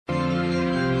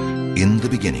In the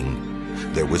beginning,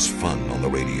 there was fun on the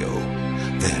radio.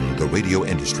 Then the radio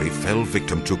industry fell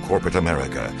victim to corporate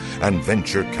America and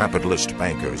venture capitalist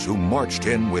bankers who marched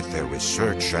in with their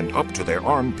research and up to their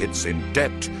armpits in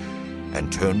debt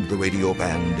and turned the radio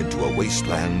band into a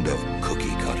wasteland of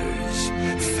cookie cutters,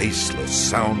 faceless,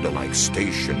 sound-alike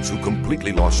stations who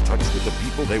completely lost touch with the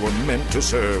people they were meant to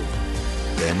serve.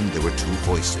 Then there were two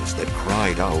voices that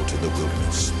cried out in the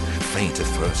wilderness, faint at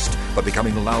first, but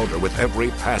becoming louder with every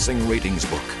passing ratings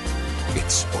book.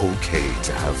 It's okay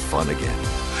to have fun again,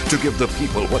 to give the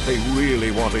people what they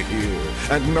really want to hear,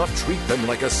 and not treat them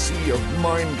like a sea of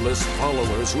mindless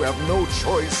followers who have no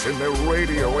choice in their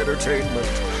radio entertainment.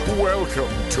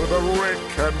 Welcome to the Rick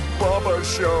and Bubba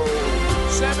Show.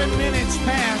 7 minutes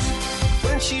past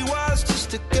when she was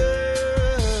just a girl.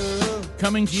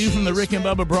 Coming to you from the Rick and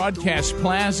Bubba Broadcast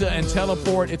Plaza and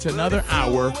Teleport, it's another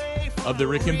hour of the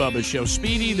Rick and Bubba Show.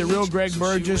 Speedy, the real Greg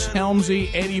Burgess, Helmsy,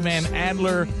 Eddie Van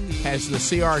Adler has the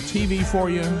CRTV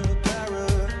for you.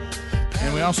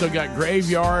 And we also got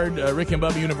Graveyard, Rick and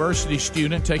Bubba University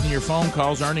student, taking your phone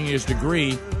calls, earning his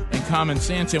degree in common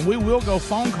sense. And we will go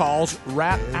phone calls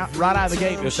right out of the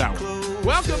gate this hour.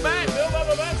 Welcome back, Bill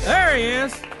Bubba Bussey. There he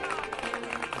is.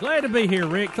 Glad to be here,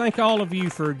 Rick. Thank all of you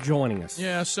for joining us.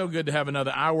 Yeah, so good to have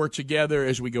another hour together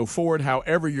as we go forward,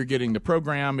 however you're getting the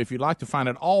program. If you'd like to find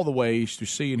out all the ways to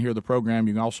see and hear the program,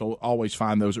 you can also always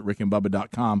find those at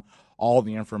rickandbubba.com. All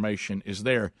the information is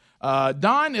there.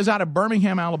 Don is out of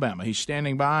Birmingham, Alabama. He's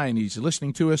standing by, and he's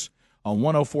listening to us on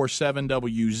 104.7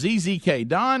 WZZK.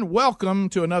 Don, welcome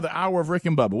to another hour of Rick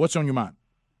and Bubba. What's on your mind?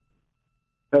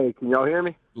 Hey, can y'all hear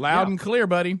me? Loud and clear,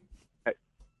 buddy. Hey.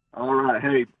 All right.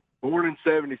 Hey, born in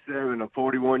 77, I'm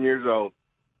 41 years old.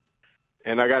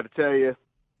 And I got to tell you,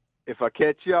 if I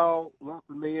catch y'all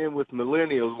lumping me in with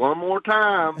millennials one more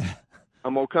time,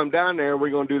 I'm going to come down there and we're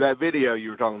going to do that video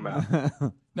you were talking about.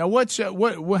 Now,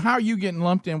 how are you getting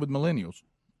lumped in with millennials?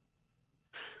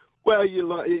 Well,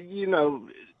 you know,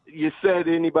 you said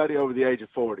anybody over the age of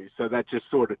 40, so that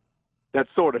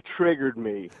sort of triggered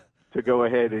me to go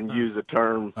ahead and use a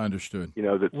term. Understood. You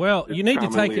know, that you need to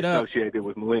take it up. Associated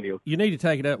with millennials. You need to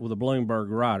take it up with a Bloomberg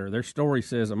writer. Their story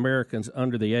says Americans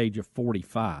under the age of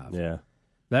 45. Yeah,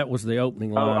 that was the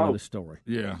opening line of the story.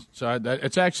 Yeah, so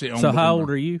it's actually on. So how old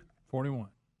are you? 41.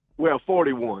 Well,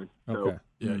 41. So. Okay.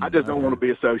 Yeah, I just don't want to be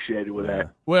associated with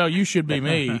that. Well, you should be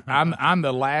me. I'm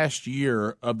the last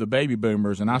year of the baby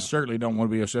boomers, and I certainly don't want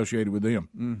to be associated with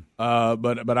them.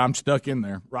 But I'm stuck in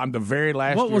there. I'm the very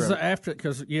last. What year was the after?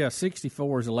 Because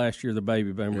 64 is the last year of the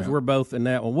baby boomers. Yeah. We're both in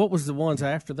that one. What was the ones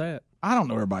after that? I don't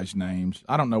know everybody's names.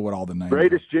 I don't know what all the names.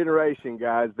 Greatest generation,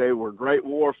 guys. They were great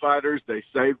war fighters. They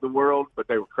saved the world, but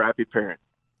they were crappy parents.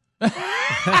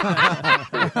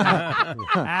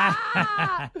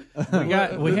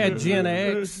 we had Gen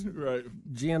X, right?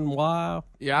 Gen Y.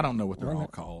 Yeah, I don't know what they're all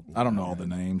called. I don't know all the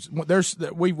names.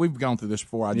 We've gone through this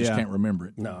before. I just can't remember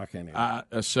it. No, I can't.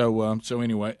 So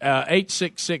anyway,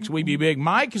 866 we be big.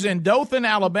 Mike is in Dothan,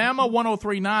 Alabama,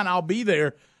 103.9. I'll be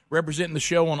there representing the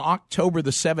show on October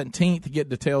the 17th. Get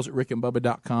details at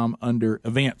rickandbubba.com under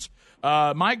events.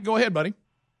 Mike, go ahead, buddy.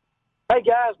 Hey,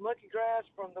 guys, monkey grass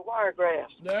from the wiregrass.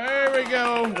 There we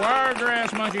go,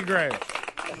 wiregrass, monkey grass.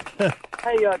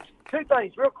 Hey, two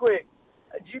things real quick.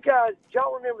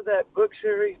 Y'all remember that book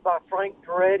series by Frank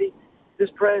Peretti, This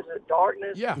President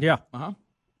Darkness? Yeah. Uh-huh.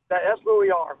 That's where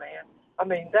we are, man. I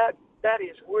mean, that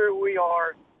is where we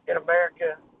are in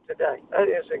America today. That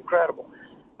is incredible.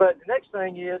 But the next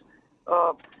thing is,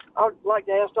 I'd like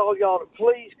to ask all y'all to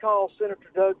please call Senator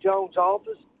Doug Jones'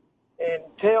 office and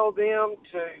tell them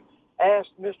to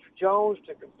asked Mr. Jones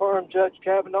to confirm Judge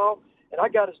Kavanaugh, and I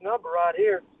got his number right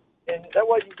here. And that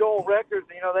way you go on record,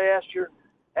 they ask your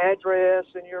address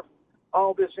and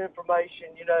all this information,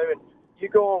 and you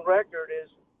go on record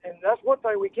and that's one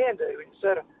thing we can do.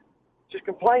 Instead of just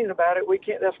complaining about it,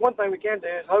 that's one thing we can do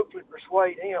is hopefully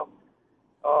persuade him.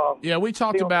 We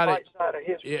talked about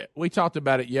it. Yeah, we talked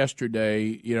about it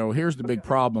yesterday. Here's the big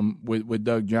problem with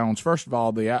Doug Jones. First of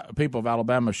all, the people of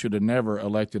Alabama should have never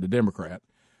elected a Democrat.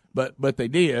 But they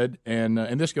did, and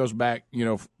this goes back,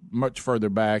 much further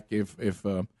back. If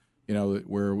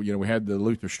where we had the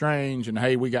Luther Strange, and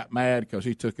hey, we got mad because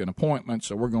he took an appointment,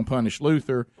 so we're going to punish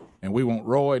Luther, and we want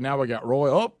Roy. Now we got Roy.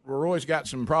 Oh, Roy's got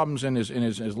some problems in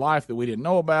his life that we didn't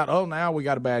know about. Oh, now we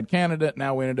got a bad candidate.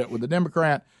 Now we ended up with a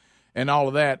Democrat, and all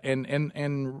of that.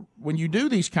 And when you do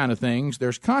these kind of things,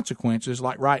 there's consequences.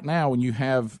 Like right now, when you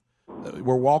have,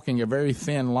 we're walking a very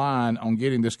thin line on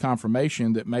getting this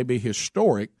confirmation that may be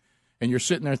historic. and you're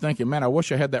sitting there thinking, man, I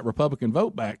wish I had that Republican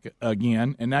vote back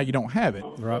again, and now you don't have it.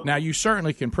 Right. Now, you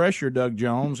certainly can pressure Doug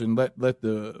Jones and let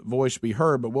the voice be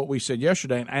heard, but what we said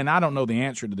yesterday, and I don't know the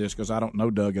answer to this because I don't know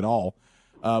Doug at all,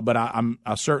 but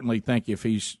I certainly think if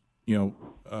he's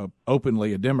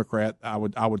openly a Democrat, I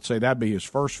would say that'd be his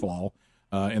first flaw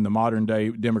in the modern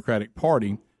day Democratic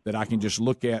Party that I can just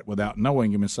look at without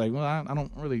knowing him and say, well, I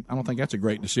don't think that's a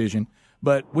great decision.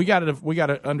 But we got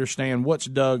to understand what's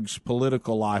Doug's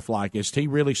political life like. Is he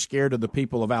really scared of the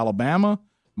people of Alabama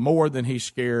more than he's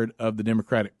scared of the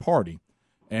Democratic Party?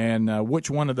 And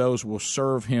which one of those will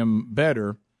serve him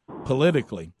better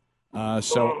politically?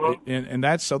 So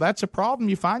that's a problem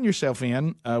you find yourself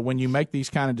in when you make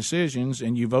these kind of decisions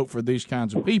and you vote for these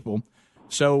kinds of people.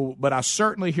 So, but I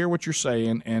certainly hear what you're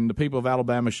saying, and the people of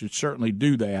Alabama should certainly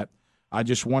do that. I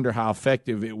just wonder how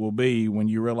effective it will be when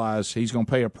you realize he's going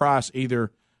to pay a price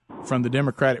either from the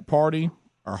Democratic Party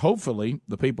or hopefully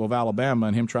the people of Alabama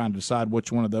and him trying to decide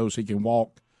which one of those he can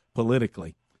walk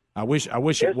politically. I wish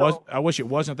it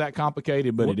wasn't that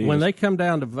complicated, but it is. When they come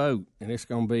down to vote, and it's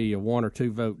going to be a 1 or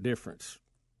 2 vote difference,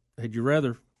 would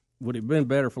it have been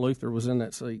better if Luther was in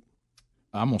that seat?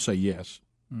 I'm going to say yes.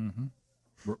 Mm-hmm.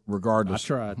 Regardless. I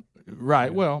tried.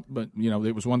 Right. Yeah. Well, but,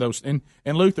 it was one of those. And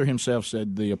Luther himself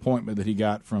said the appointment that he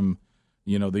got from,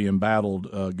 the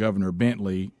embattled Governor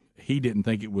Bentley, he didn't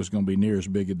think it was going to be near as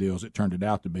big a deal as it turned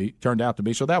out to be.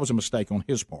 So that was a mistake on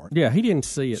his part. Yeah, he didn't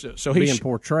see it being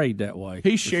portrayed that way.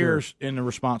 He shares in the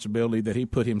responsibility that he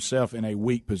put himself in a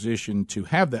weak position to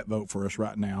have that vote for us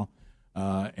right now,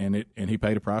 and he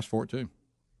paid a price for it too.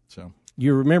 So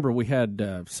you remember we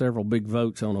had several big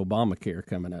votes on Obamacare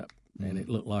coming up. And it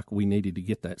looked like we needed to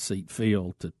get that seat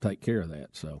filled to take care of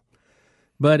that. So,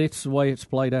 but it's the way it's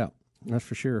played out. That's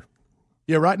for sure.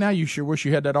 Yeah, right now you sure wish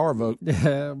you had that R vote.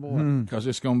 Yeah, boy. Because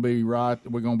it's going to be right.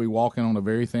 We're going to be walking on a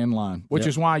very thin line, which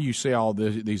is why you see all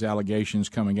these allegations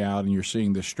coming out, and you're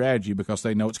seeing this strategy because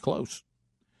they know it's close.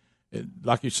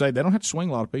 Like you say, they don't have to swing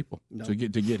a lot of people to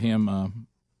get him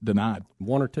denied.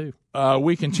 1 or 2.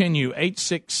 We continue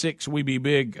 866 We Be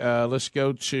Big. Let's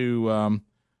go to.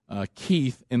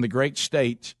 Keith in the great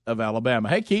state of Alabama.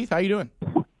 Hey, Keith, how you doing?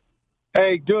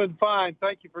 Hey, doing fine.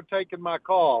 Thank you for taking my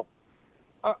call.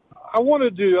 I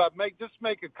wanted to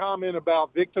make a comment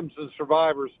about victims and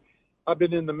survivors. I've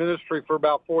been in the ministry for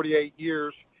about 48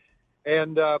 years,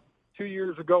 and 2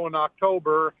 years ago in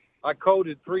October, I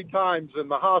coded 3 times in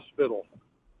the hospital.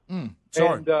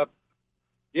 Sorry.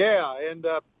 And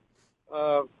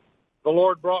the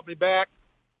Lord brought me back,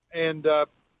 and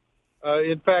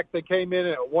in fact, they came in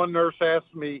and one nurse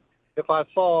asked me if I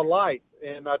saw a light,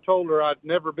 and I told her I'd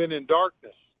never been in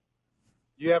darkness.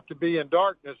 You have to be in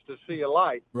darkness to see a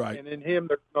light, right? And in Him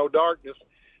there's no darkness.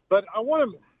 But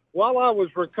while I was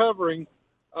recovering,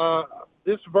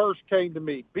 this verse came to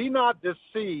me: "Be not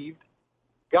deceived;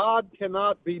 God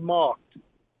cannot be mocked.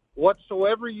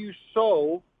 Whatsoever you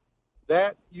sow,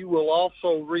 that you will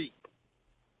also reap."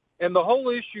 And the whole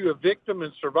issue of victim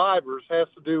and survivors has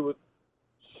to do with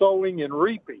sowing and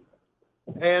reaping.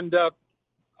 And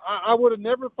I would have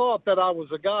never thought that I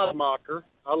was a God mocker.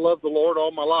 I love the Lord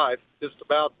all my life, just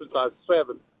about since I was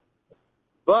 7.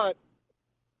 But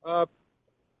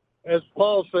as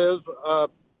Paul says,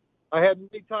 I had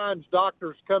many times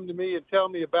doctors come to me and tell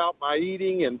me about my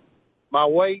eating and my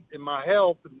weight and my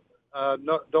health. And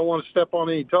don't want to step on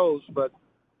any toes, but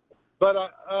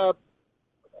I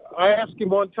asked him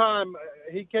one time.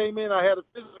 He came in. I had a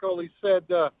physical. He said,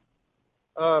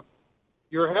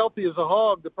 "You're healthy as a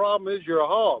hog. The problem is you're a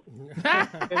hog."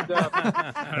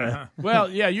 Well,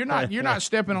 yeah, you're not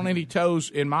stepping on any toes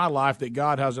in my life that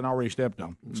God hasn't already stepped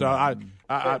on. So I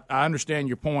understand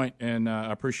your point, and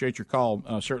I appreciate your call.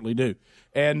 Certainly do.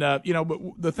 And but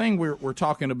the thing we're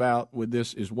talking about with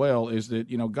this as well is that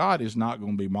God is not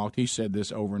going to be mocked. He said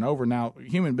this over and over. Now,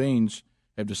 human beings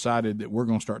have decided that we're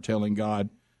going to start telling God,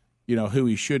 who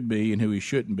He should be and who He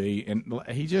shouldn't be, and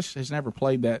He just has never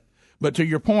played that. But to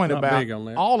your point about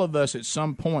all of us at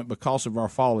some point, because of our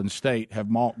fallen state, have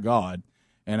mocked God.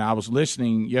 And I was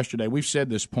listening yesterday. We've said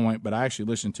this point, but I actually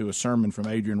listened to a sermon from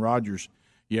Adrian Rogers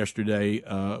yesterday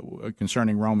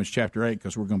concerning Romans chapter 8,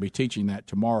 because we're going to be teaching that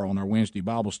tomorrow on our Wednesday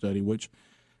Bible study, which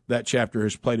that chapter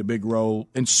has played a big role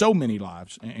in so many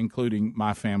lives, including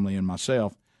my family and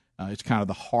myself. It's kind of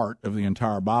the heart of the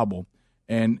entire Bible.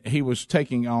 And he was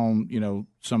taking on,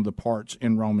 some of the parts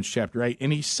in Romans chapter 8.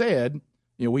 And he said,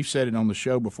 we've said it on the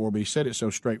show before, but he said it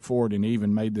so straightforward, and he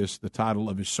even made this the title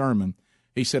of his sermon.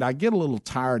 He said, I get a little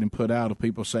tired and put out of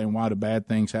people saying, why do bad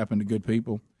things happen to good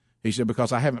people? He said,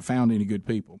 because I haven't found any good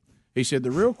people. He said,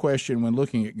 the real question when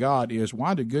looking at God is,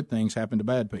 why do good things happen to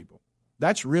bad people?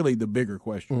 That's really the bigger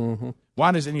question. Mm-hmm.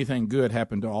 Why does anything good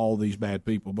happen to all these bad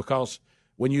people? Because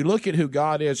when you look at who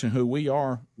God is and who we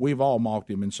are, we've all mocked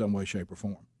him in some way, shape, or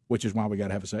form, which is why we got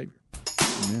to have a Savior.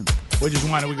 Amen. Which is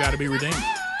why we got to be redeemed.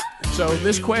 So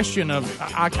this question of,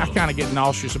 I kind of get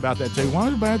nauseous about that too.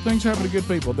 Why do bad things happen to good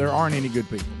people? There aren't any good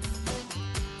people.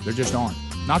 There just aren't.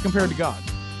 Not compared to God.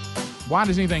 Why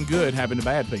does anything good happen to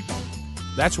bad people?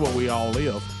 That's what we all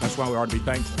live. That's why we ought to be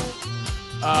thankful.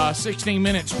 16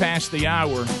 minutes past the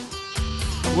hour.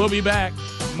 We'll be back.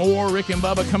 More Rick and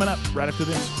Bubba coming up right after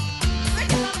this.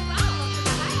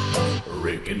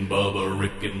 Rick and Bubba,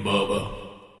 Rick and Bubba.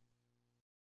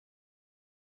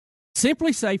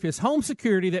 Simply Safe is home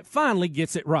security that finally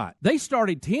gets it right. They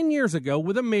started 10 years ago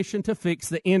with a mission to fix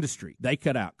the industry. They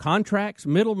cut out contracts,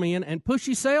 middlemen, and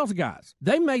pushy sales guys.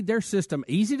 They made their system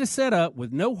easy to set up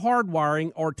with no hard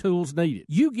wiring or tools needed.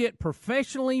 You get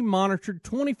professionally monitored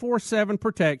 24/7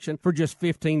 protection for just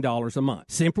 $15 a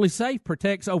month. Simply Safe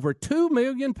protects over 2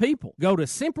 million people. Go to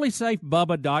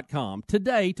simplysafebubba.com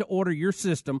today to order your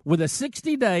system with a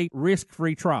 60-day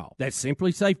risk-free trial. That's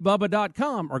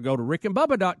simplysafebubba.com or go to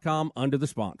rickandbubba.com under the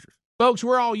sponsors. Folks,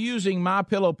 we're all using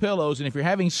MyPillow pillows, and if you're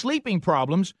having sleeping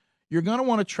problems, you're going to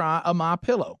want to try a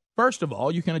MyPillow. First of all,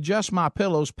 you can adjust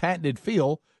MyPillow's patented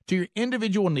feel to your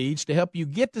individual needs to help you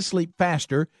get to sleep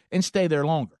faster and stay there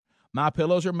longer.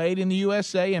 MyPillows are made in the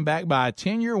USA and backed by a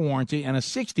 10-year warranty and a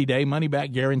 60-day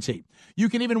money-back guarantee. You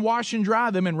can even wash and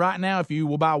dry them, and right now, if you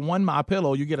will buy one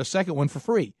MyPillow, you get a second one for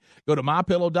free. Go to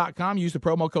MyPillow.com, use the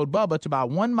promo code BUBBA to buy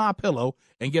one MyPillow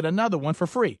and get another one for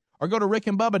free. Or go to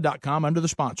rickandbubba.com under the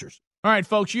sponsors. All right,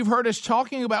 folks, you've heard us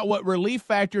talking about what Relief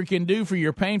Factor can do for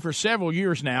your pain for several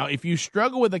years now. If you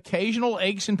struggle with occasional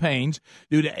aches and pains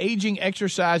due to aging,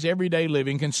 exercise, everyday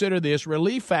living, consider this.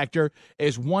 Relief Factor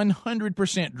is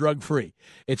 100% drug-free.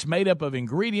 It's made up of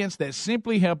ingredients that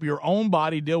simply help your own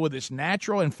body deal with its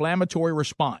natural inflammatory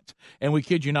response. And we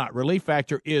kid you not, Relief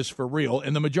Factor is for real.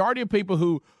 And the majority of people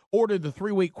who ordered the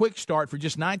 3-week quick start for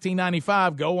just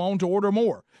 $19.95 go on to order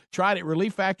more. Try it at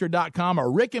relieffactor.com or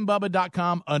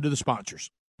rickandbubba.com under the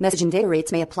sponsors. Message and data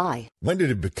rates may apply. When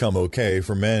did it become okay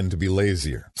for men to be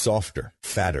lazier, softer,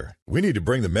 fatter? We need to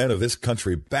bring the men of this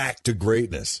country back to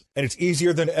greatness. And it's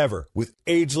easier than ever with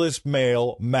Ageless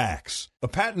Male Max, a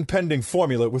patent-pending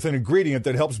formula with an ingredient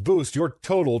that helps boost your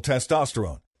total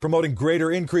testosterone, promoting greater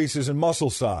increases in muscle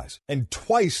size and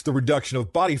twice the reduction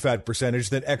of body fat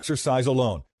percentage than exercise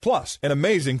alone. Plus, an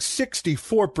amazing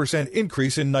 64%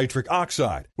 increase in nitric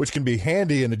oxide, which can be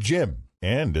handy in the gym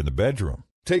and in the bedroom.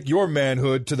 Take your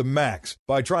manhood to the max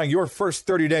by trying your first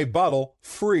 30-day bottle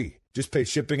free. Just pay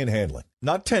shipping and handling.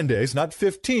 Not 10 days, not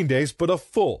 15 days, but a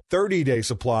full 30-day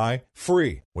supply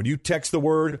free when you text the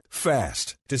word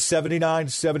FAST to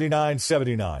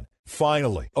 797979.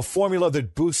 Finally, a formula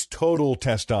that boosts total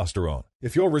testosterone.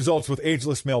 If your results with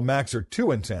Ageless Male Max are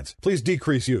too intense, please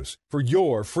decrease use. For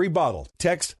your free bottle,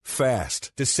 text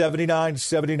FAST to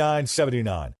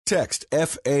 797979. Text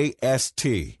FAST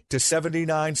to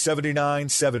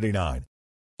 797979.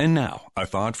 And now, a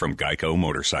thought from Geico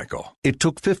Motorcycle. It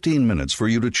took 15 minutes for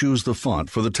you to choose the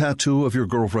font for the tattoo of your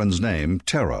girlfriend's name,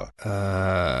 Tara.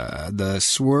 The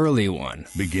swirly one.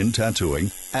 Begin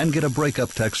tattooing and get a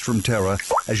breakup text from Tara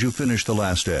as you finish the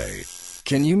last A.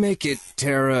 Can you make it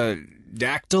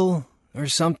pterodactyl or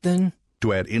something?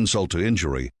 To add insult to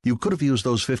injury, you could have used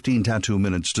those 15 tattoo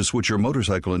minutes to switch your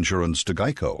motorcycle insurance to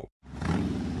Geico.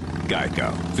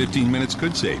 Geico. 15 minutes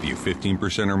could save you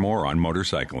 15% or more on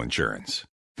motorcycle insurance.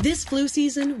 This flu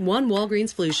season, one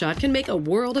Walgreens flu shot can make a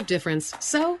world of difference.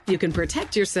 So you can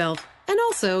protect yourself and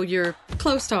also your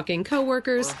close-talking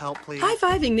coworkers,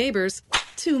 high-fiving neighbors,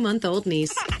 2-month-old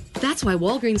niece. That's why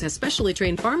Walgreens has specially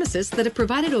trained pharmacists that have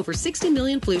provided over 60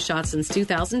 million flu shots since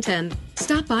 2010.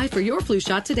 Stop by for your flu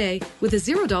shot today with a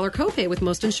 $0 copay with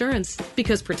most insurance.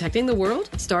 Because protecting the world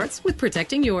starts with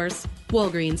protecting yours.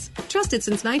 Walgreens. Trusted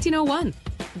since 1901.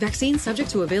 Vaccines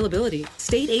subject to availability.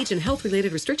 State, age, and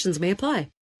health-related restrictions may apply.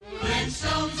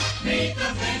 Flintstones, meet the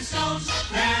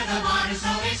Flintstones. They're the modern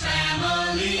always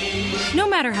family. No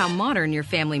matter how modern your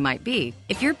family might be,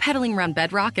 if you're pedaling around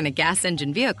bedrock in a gas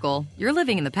engine vehicle, you're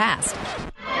living in the past.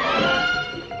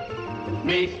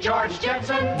 Meet George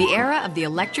Jetson. The era of the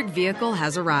electric vehicle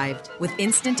has arrived. With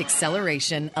instant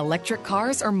acceleration, electric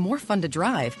cars are more fun to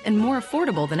drive and more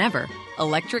affordable than ever.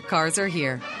 Electric cars are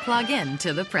here. Plug in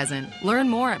to the present. Learn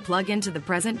more at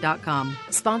plugintothepresent.com.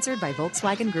 Sponsored by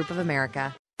Volkswagen Group of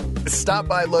America. Stop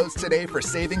by Lowe's today for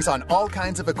savings on all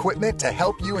kinds of equipment to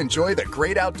help you enjoy the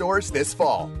great outdoors this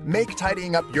fall. Make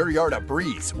tidying up your yard a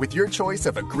breeze with your choice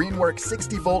of a Greenworks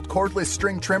 60-volt cordless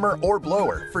string trimmer or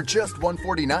blower for just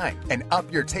 $149. And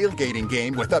up your tailgating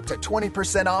game with up to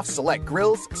 20% off select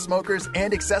grills, smokers,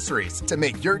 and accessories to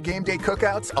make your game day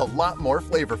cookouts a lot more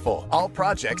flavorful. All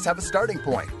projects have a starting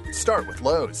point. Start with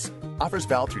Lowe's. Offers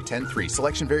valid through 10/3.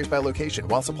 Selection varies by location.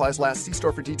 While supplies last, see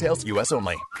store for details. U.S.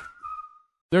 only.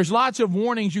 There's lots of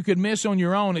warnings you could miss on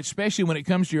your own, especially when it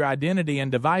comes to your identity and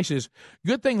devices.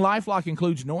 Good thing LifeLock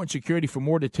includes Norton Security for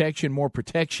more detection, more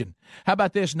protection. How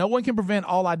about this? No one can prevent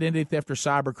all identity theft or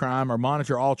cybercrime or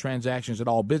monitor all transactions at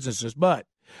all businesses, but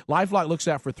LifeLock looks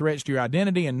out for threats to your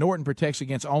identity, and Norton protects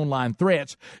against online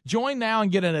threats. Join now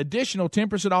and get an additional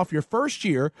 10% off your first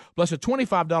year, plus a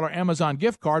 $25 Amazon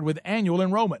gift card with annual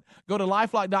enrollment. Go to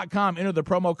LifeLock.com, enter the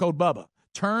promo code BUBBA.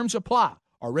 Terms apply,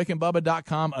 or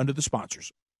RickandBubba.com under the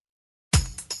sponsors.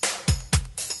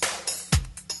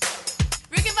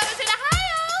 Rick and Bubba's in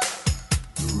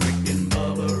Ohio. Rick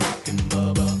and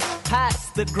Bubba.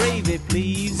 Pass the gravy,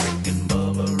 please. Rick and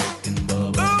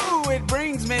Bubba. Ooh, it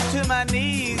brings me to my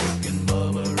knees. Rick and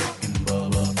Bubba.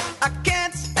 I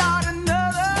can't start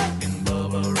another. Rick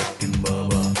and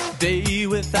Bubba. Day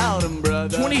without 'em,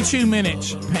 brother. 22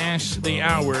 minutes past the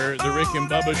hour, the Rick and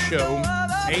Bubba Show.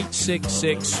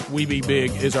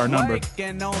 866-WE-BE-BIG is our number.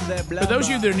 For those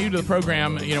of you that are new to the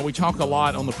program, we talk a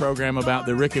lot on the program about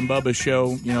the Rick and Bubba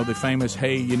Show, the famous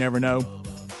Hey, You Never Know.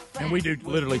 And we do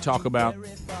literally talk about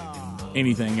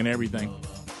anything and everything.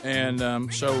 And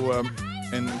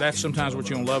and that's sometimes what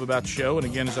you don't love about the show. And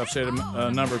again, as I've said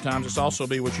a number of times, it's also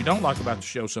be what you don't like about the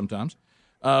show sometimes.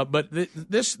 But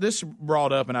this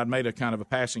brought up, and I'd made a kind of a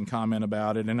passing comment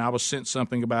about it, and I was sent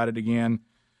something about it again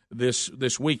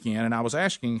this weekend, and I was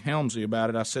asking Helmsy about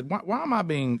it. I said, why am I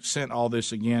being sent all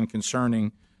this again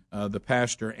concerning the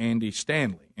pastor Andy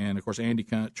Stanley? And, of course, Andy,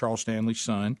 Charles Stanley's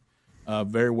son,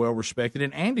 very well respected,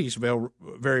 and Andy's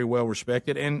very well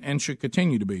respected and should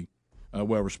continue to be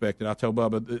well respected. I told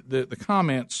Bubba the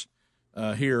comments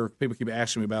here, people keep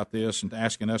asking me about this and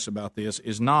asking us about this,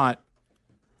 is not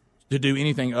to do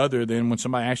anything other than when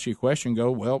somebody asks you a question,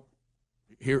 go, well,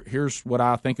 here's what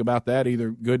I think about that,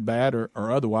 either good, bad, or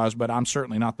otherwise, but I'm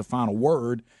certainly not the final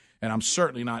word, and I'm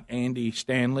certainly not Andy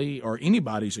Stanley or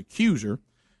anybody's accuser,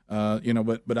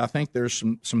 but I think there's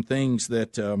some things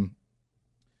that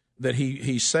that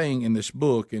he's saying in this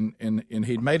book, and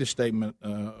he'd made a statement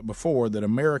before that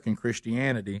American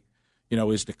Christianity,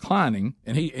 is declining,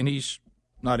 and he's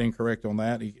not incorrect on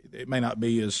that. It may not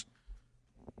be as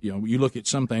you look at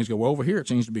some things, go, well, over here it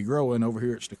seems to be growing, over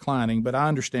here it's declining. But I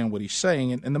understand what he's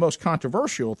saying. And the most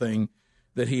controversial thing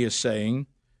that he is saying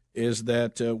is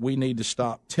that we need to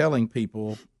stop telling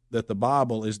people that the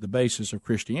Bible is the basis of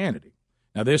Christianity.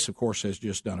 Now, this, of course, has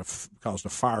just caused a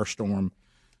firestorm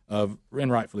of,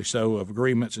 and rightfully so, of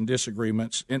agreements and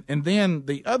disagreements. And then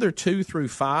the other 2 through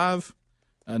 5,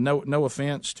 no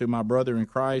offense to my brother in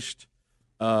Christ,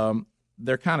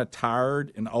 they're kind of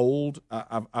tired and old.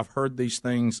 I've heard these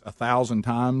things 1,000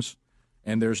 times,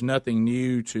 and there's nothing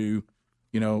new to,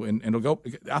 and it'll go.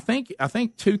 I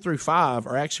think 2 through 5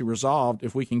 are actually resolved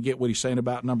if we can get what he's saying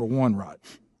about number 1 right.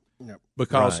 Yep.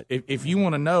 Because right. If you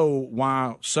want to know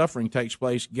why suffering takes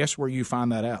place, guess where you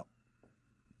find that out?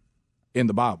 In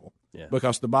the Bible. Yeah.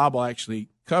 Because the Bible actually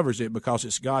covers it, because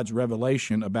it's God's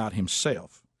revelation about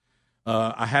himself.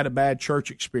 I had a bad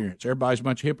church experience. Everybody's a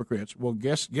bunch of hypocrites. Well,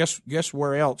 guess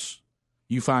where else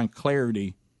you find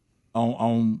clarity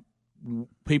on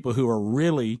people who are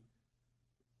really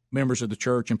members of the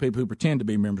church and people who pretend to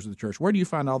be members of the church? Where do you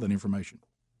find all that information?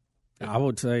 I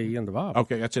would say in the Bible.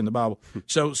 Okay, that's in the Bible.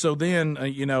 So then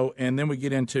and then we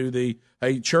get into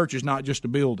church is not just a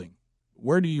building.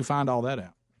 Where do you find all that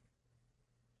out?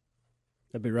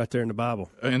 That'd be right there in the Bible.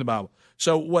 In the Bible.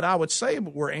 So what I would say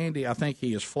where Andy, I think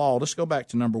he is flawed, let's go back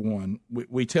to number 1.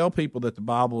 We tell people that the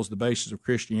Bible is the basis of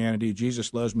Christianity.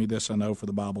 Jesus loves me, this I know, for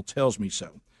the Bible tells me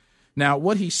so. Now,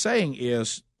 what he's saying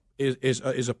is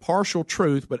a partial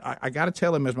truth, but I got to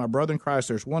tell him, as my brother in Christ,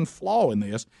 there's one flaw in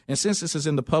this. And since this is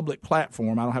in the public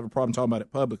platform, I don't have a problem talking about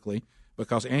it publicly,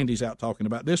 because Andy's out talking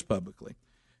about this publicly.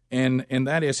 And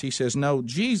that is, he says, no,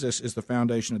 Jesus is the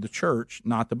foundation of the church,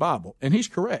 not the Bible. And he's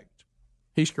correct.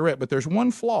 He's correct, but there's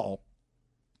one flaw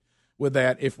with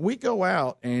that. If we go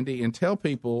out, Andy, and tell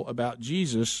people about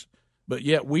Jesus, but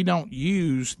yet we don't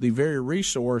use the very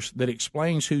resource that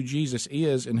explains who Jesus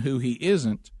is and who he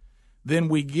isn't, then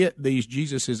we get these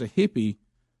Jesus is a hippie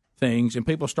things, and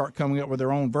people start coming up with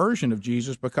their own version of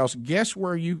Jesus, because guess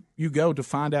where you go to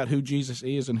find out who Jesus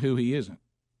is and who he isn't?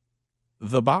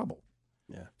 The Bible.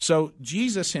 Yeah. So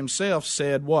Jesus himself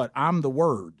said, what? I'm the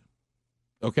Word.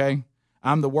 Okay?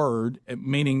 I'm the Word,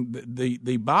 meaning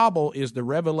the Bible is the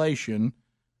revelation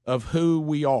of who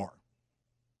we are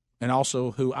and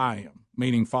also who I am,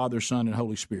 meaning Father, Son, and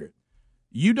Holy Spirit.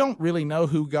 You don't really know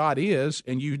who God is,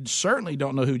 and you certainly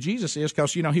don't know who Jesus is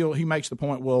because, you know, he makes the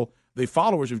point, well, the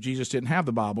followers of Jesus didn't have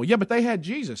the Bible. Yeah, but they had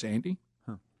Jesus, Andy.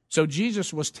 Huh. So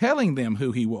Jesus was telling them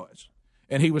who he was,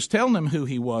 and he was telling them who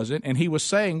he wasn't, and he was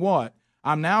saying what?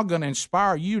 I'm now going to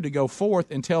inspire you to go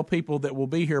forth and tell people that will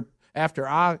be here after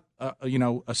I,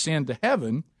 ascend to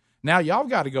heaven. Now y'all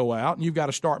got to go out, and you've got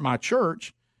to start my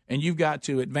church, and you've got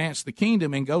to advance the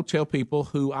kingdom and go tell people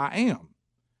who I am.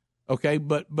 Okay,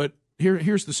 but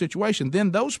here's the situation.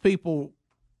 Then those people,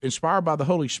 inspired by the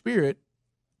Holy Spirit,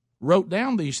 wrote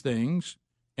down these things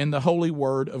in the holy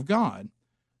word of God.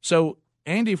 So,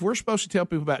 Andy, if we're supposed to tell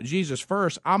people about Jesus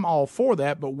first, I'm all for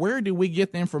that, but where do we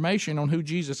get the information on who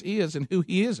Jesus is and who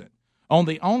he isn't? On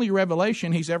the only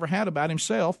revelation he's ever had about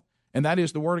himself, and that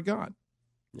is the Word of God.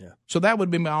 Yeah. So that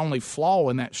would be my only flaw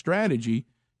in that strategy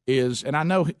is, and I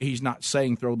know he's not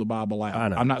saying throw the Bible out. I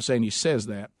know. I'm not saying he says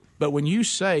that. But when you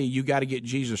say you got to get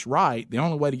Jesus right, the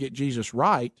only way to get Jesus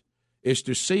right is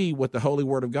to see what the Holy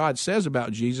Word of God says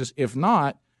about Jesus. If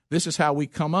not, this is how we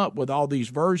come up with all these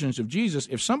versions of Jesus.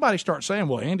 If somebody starts saying,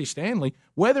 well, Andy Stanley,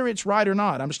 whether it's right or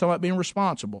not, I'm just talking about being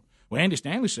responsible. Well, Andy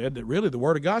Stanley said that really the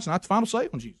Word of God's not the final say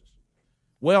on Jesus.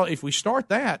 Well, if we start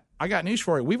that, I got news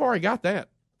for you. We've already got that.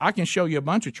 I can show you a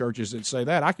bunch of churches that say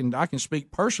that. I can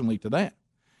speak personally to that.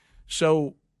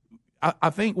 So I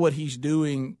think what he's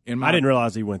doing I didn't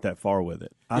realize he went that far with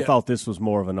it. I thought this was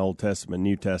more of an Old Testament,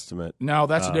 New Testament. No,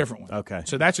 that's a different one. Okay.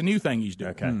 So that's a new thing he's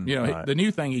doing. Okay. The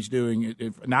new thing he's doing,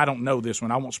 and I don't know this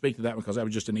one. I won't speak to that because that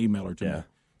was just an emailer to me.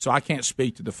 So I can't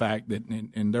speak to the fact that,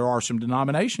 and there are some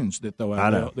denominations that throw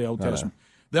out the Old Testament.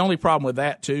 The only problem with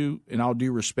that, too, in all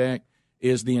due respect,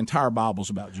 is the entire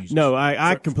Bible's about Jesus. No,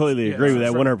 I completely agree with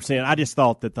that 100%. I just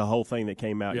thought that the whole thing that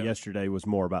came out yesterday was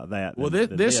more about that. Well,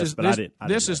 this is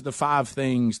the 5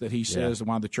 things that he says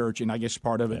why the church, and I guess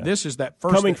part of it. This is that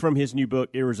first coming from his new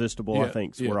book, Irresistible. I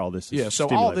think is where all this is. Yeah, so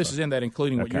all this is in that,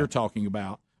 including what you're talking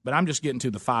about. But I'm just getting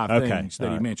to the 5 things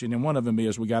that he mentioned, and one of them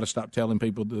is we got to stop telling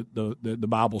people the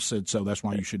Bible said so. That's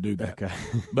why you should do that. Okay.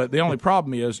 But the only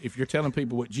problem is if you're telling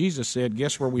people what Jesus said,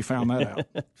 guess where we found that out?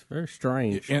 It's very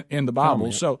strange in the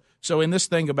Bible. So in this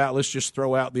thing about let's just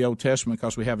throw out the Old Testament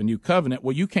because we have a new covenant.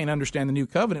 Well, you can't understand the new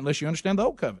covenant unless you understand the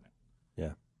Old covenant.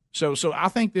 Yeah. So I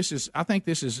think this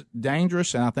is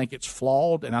dangerous, and I think it's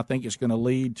flawed, and I think it's going to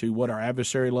lead to what our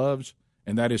adversary loves,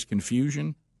 and that is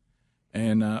confusion.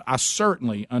 And I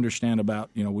certainly understand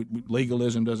about,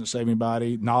 legalism doesn't save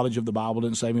anybody, knowledge of the Bible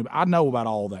doesn't save anybody. I know about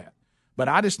all that. But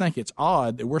I just think it's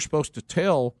odd that we're supposed to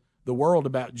tell the world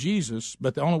about Jesus,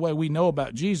 but the only way we know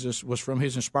about Jesus was from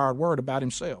his inspired word about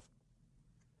himself.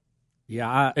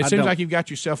 Yeah, it seems like you've got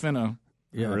yourself in a...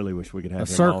 Yeah. I really wish we could have a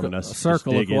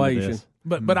circle equation.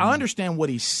 But I understand what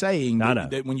he's saying,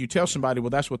 that when you tell somebody, well,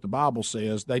 that's what the Bible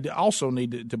says, they also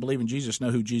need to believe in Jesus,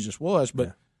 know who Jesus was, but...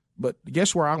 Yeah. But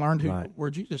guess where I learned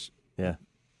where Jesus? Yeah,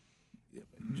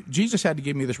 Jesus had to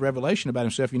give me this revelation about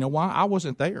himself. You know why? I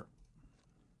wasn't there.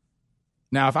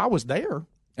 Now, if I was there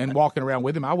and walking around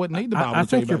with him, I wouldn't need the Bible. I to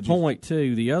tell you think your about point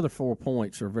too. The other 4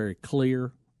 points are very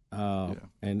clear.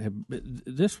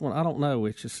 This one, I don't know.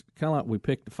 It's just kind of like we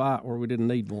picked a fight where we didn't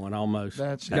need one. Almost.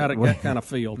 That's got kind of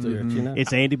feel to it. You know,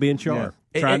 it's Andy being sharp,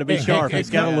 trying to be sharp. It's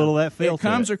got a little of that feel. It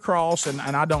comes across, and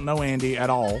I don't know Andy at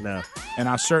all. No, and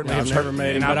I certainly have never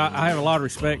met him. But I have a lot of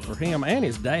respect for him and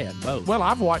his dad both. Well,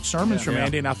 I've watched sermons from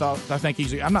Andy, and I think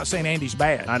he's. I'm not saying Andy's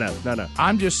bad. I know, no.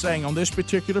 I'm just saying on this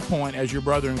particular point, as your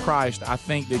brother in Christ, I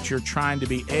think that you're trying to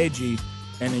be edgy,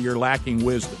 and you're lacking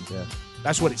wisdom. Yeah.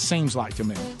 That's what it seems like to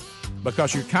me.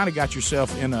 Because you kind of got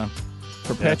yourself in a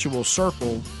perpetual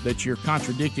circle that you're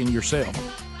contradicting yourself.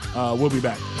 We'll be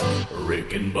back.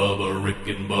 Rick and Bubba, Rick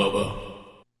and Bubba.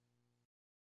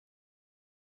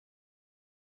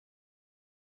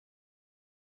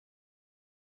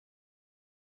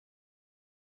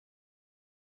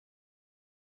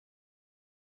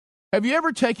 Have you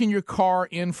ever taken your car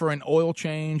in for an oil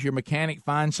change, your mechanic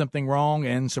finds something wrong,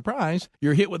 and surprise,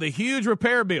 you're hit with a huge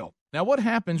repair bill? Now, what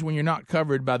happens when you're not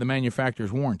covered by the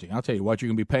manufacturer's warranty? I'll tell you what, you're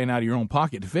going to be paying out of your own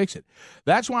pocket to fix it.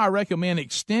 That's why I recommend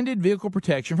extended vehicle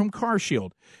protection from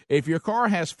CarShield. If your car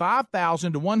has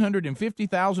 5,000 to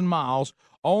 150,000 miles,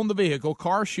 on the vehicle,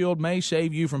 CarShield may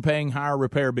save you from paying higher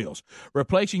repair bills.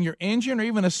 Replacing your engine or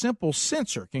even a simple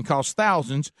sensor can cost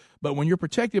thousands, but when you're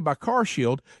protected by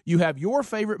CarShield, you have your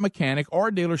favorite mechanic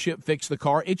or dealership fix the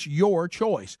car. It's your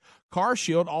choice.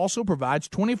 CarShield also provides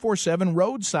 24/7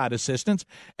 roadside assistance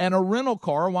and a rental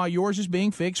car while yours is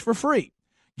being fixed for free.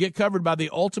 Get covered by the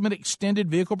ultimate extended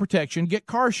vehicle protection. Get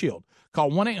CarShield. Call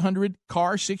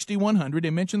 1-800-CAR-6100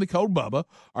 and mention the code BUBBA,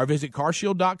 or visit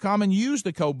carshield.com and use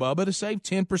the code BUBBA to save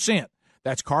 10%.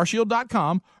 That's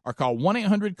carshield.com, or call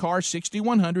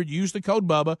 1-800-CAR-6100, use the code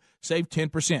BUBBA, save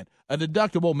 10%. A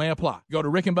deductible may apply. Go to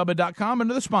rickandbubba.com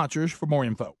under the sponsors for more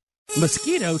info.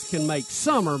 Mosquitoes can make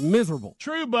summer miserable.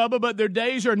 True, Bubba, but their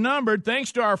days are numbered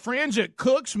thanks to our friends at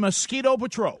Cook's Mosquito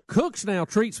Patrol. Cook's now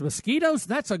treats mosquitoes?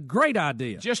 That's a great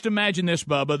idea. Just imagine this,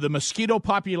 Bubba. The mosquito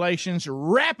population's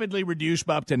rapidly reduced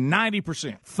by up to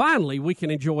 90%. Finally, we can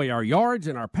enjoy our yards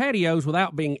and our patios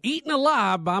without being eaten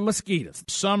alive by mosquitoes.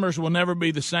 Summers will never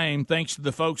be the same thanks to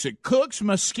the folks at Cook's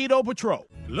Mosquito Patrol.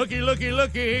 Looky, looky,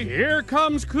 looky. Here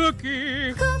comes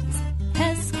Cookie. Cook's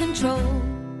Pest Control.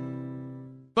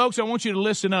 Folks, I want you to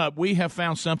listen up. We have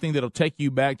found something that'll take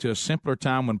you back to a simpler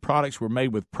time when products were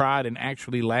made with pride and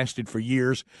actually lasted for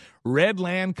years.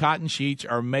 Redland cotton sheets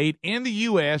are made in the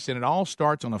U.S., and it all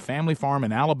starts on a family farm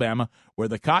in Alabama where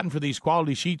the cotton for these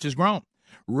quality sheets is grown.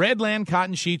 Redland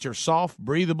cotton sheets are soft,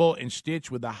 breathable, and stitched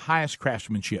with the highest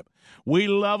craftsmanship. We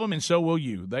love them, and so will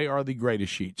you. They are the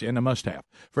greatest sheets and a must-have.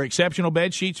 For exceptional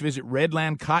bed sheets, visit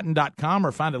redlandcotton.com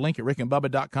or find a link at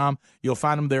rickandbubba.com. You'll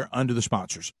find them there under the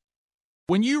sponsors.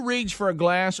 When you reach for a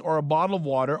glass or a bottle of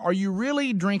water, are you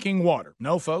really drinking water?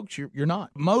 No, folks, you're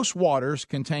not. Most waters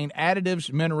contain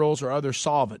additives, minerals, or other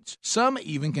solvents. Some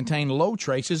even contain low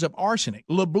traces of arsenic.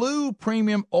 LeBlue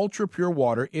Premium Ultra Pure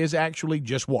Water is actually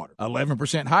just water.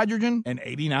 11% hydrogen and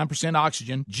 89%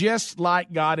 oxygen, just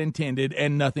like God intended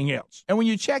and nothing else. And when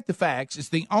you check the facts, it's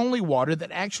the only water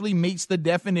that actually meets the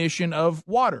definition of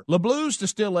water. LeBlue's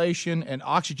distillation and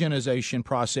oxygenization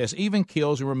process even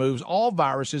kills and removes all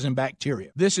viruses and bacteria.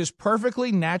 This is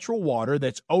perfectly natural water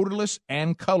that's odorless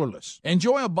and colorless.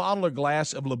 Enjoy a bottle or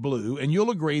glass of LeBlue, and you'll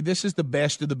agree this is the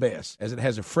best of the best, as it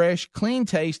has a fresh, clean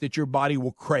taste that your body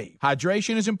will crave.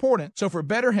 Hydration is important, so for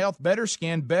better health, better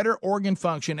skin, better organ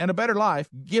function, and a better life,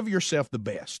 give yourself the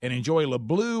best and enjoy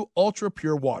LeBlue Ultra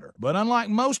Pure Water. But unlike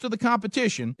most of the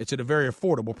competition, it's at a very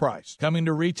affordable price. Coming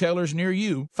to retailers near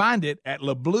you, find it at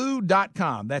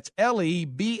lebleu.com. That's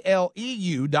LEBLEU.com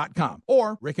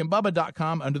or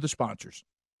rickandbubba.com under the sponsors.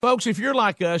 Folks, if you're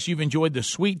like us, you've enjoyed the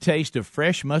sweet taste of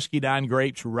fresh muscadine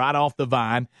grapes right off the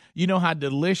vine. You know how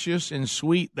delicious and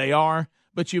sweet they are,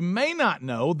 but you may not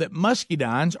know that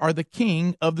muscadines are the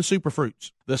king of the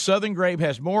superfruits. The southern grape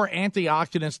has more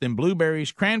antioxidants than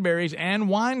blueberries, cranberries, and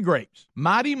wine grapes.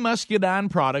 Mighty Muscadine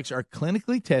products are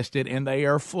clinically tested, and they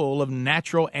are full of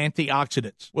natural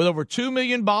antioxidants. With over 2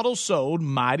 million bottles sold,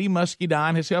 Mighty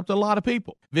Muscadine has helped a lot of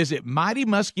people. Visit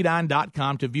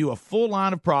mightymuscadine.com to view a full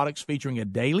line of products featuring a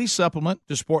daily supplement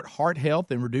to support heart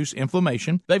health and reduce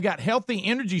inflammation. They've got healthy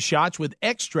energy shots with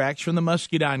extracts from the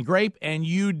muscadine grape, and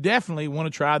you definitely want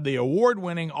to try the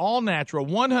award-winning, all-natural,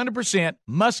 100%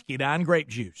 muscadine grape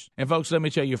juice. And folks, let me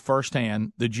tell you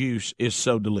firsthand, the juice is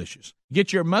so delicious.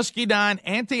 Get your muscadine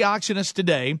antioxidants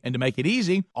today, and to make it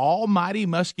easy, all Mighty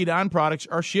Muscadine products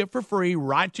are shipped for free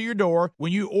right to your door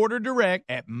when you order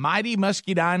direct at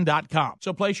mightymuscadine.com.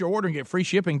 So place your order and get free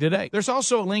shipping today. There's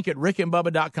also a link at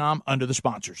rickandbubba.com under the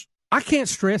sponsors. I can't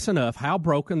stress enough how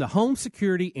broken the home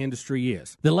security industry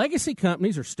is. The legacy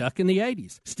companies are stuck in the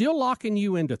 80s, still locking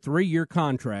you into 3-year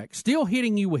contracts, still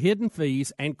hitting you with hidden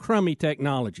fees and crummy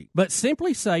technology. But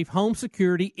Simply Safe Home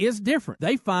Security is different.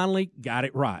 They finally got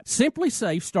it right. Simply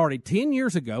Safe started 10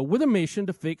 years ago with a mission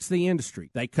to fix the industry.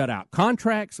 They cut out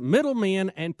contracts,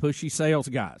 middlemen, and pushy sales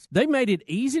guys. They made it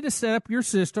easy to set up your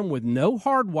system with no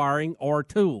hardwiring or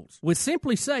tools. With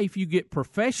Simply Safe, you get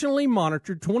professionally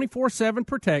monitored 24/7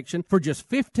 protection for just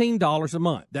 $15 a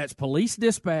month. That's police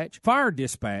dispatch, fire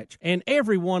dispatch, and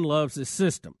everyone loves this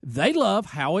system. They love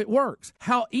how it works,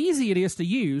 how easy it is to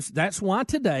use. That's why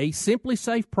today Simply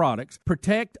Safe products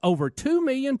protect over 2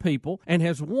 million people and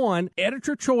has won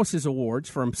Editor Choices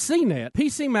Awards from CNET,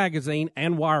 PC Magazine,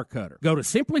 and Wirecutter. Go to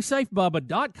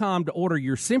simplysafebubba.com to order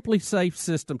your Simply Safe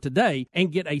system today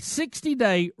and get a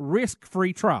 60-day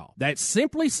risk-free trial. That's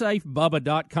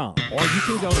simplysafebubba.com. Or you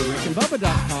can go to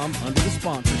rickandbubba.com under the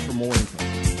sponsors for more info.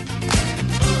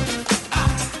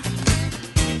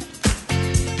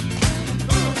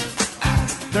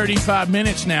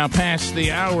 $35 now past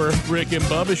the hour. Rick and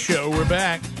Bubba Show. We're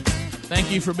back.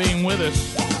 Thank you for being with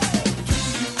us.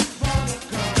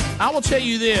 I will tell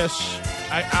you this.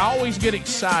 I always get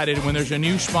excited when there's a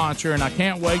new sponsor, and I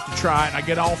can't wait to try it. And I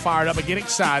get all fired up. I get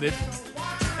excited.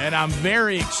 And I'm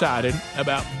very excited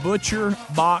about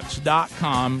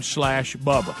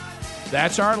ButcherBox.com/Bubba.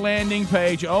 That's our landing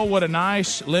page. Oh, what a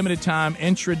nice limited-time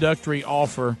introductory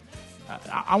offer.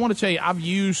 I want to tell you, I've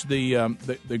used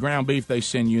the ground beef they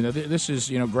send you. Now, this is,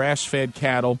 grass-fed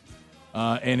cattle,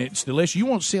 and it's delicious. You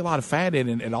won't see a lot of fat in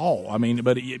it at all. I mean,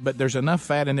 but there's enough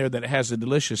fat in there that it has a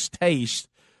delicious taste,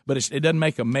 but it doesn't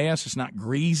make a mess. It's not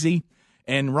greasy.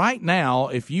 And right now,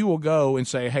 if you will go and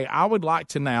say, hey, I would like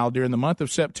to now, during the month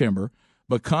of September,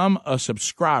 become a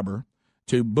subscriber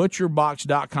to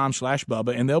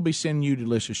ButcherBox.com/Bubba, and they'll be sending you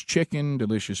delicious chicken,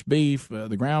 delicious beef,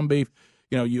 the ground beef.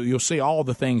 You'll see all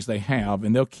the things they have,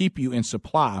 and they'll keep you in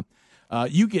supply.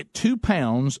 You get 2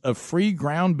 pounds of free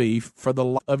ground beef for the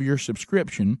life of your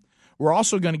subscription. We're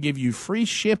also going to give you free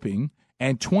shipping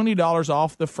and $20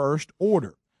 off the first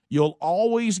order. You'll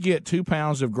always get 2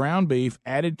 pounds of ground beef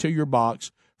added to your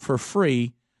box for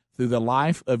free through the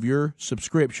life of your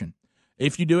subscription.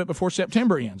 If you do it before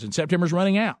September ends, and September's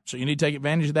running out, so you need to take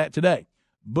advantage of that today.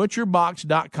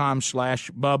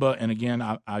 ButcherBox.com/Bubba. And again,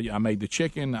 I made the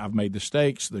chicken, I've made the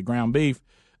steaks, the ground beef.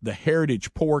 The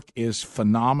heritage pork is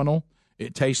phenomenal.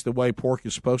 It tastes the way pork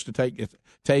is supposed to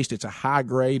taste. It's a high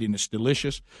grade, and it's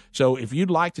delicious. So if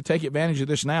you'd like to take advantage of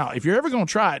this now, if you're ever going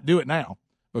to try it, do it now.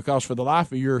 Because for the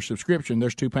life of your subscription,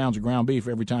 there's 2 pounds of ground beef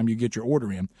every time you get your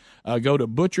order in. Go to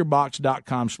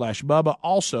ButcherBox.com/Bubba.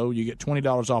 Also, you get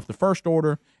 $20 off the first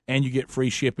order, and you get free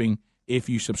shipping if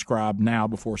you subscribe now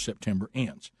before September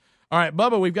ends. All right,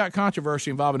 Bubba, we've got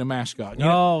controversy involving a mascot.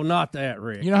 No, not that,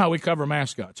 Rick. You know how we cover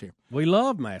mascots here. We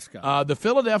love mascots. The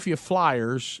Philadelphia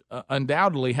Flyers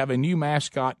undoubtedly have a new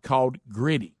mascot called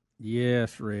Gritty.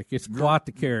 Yes, Rick. It's quite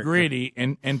the character. Gritty,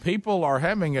 and people are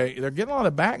they're getting a lot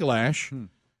of backlash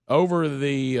over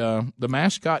the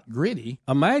mascot Gritty.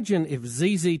 Imagine if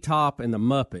ZZ Top and the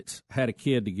Muppets had a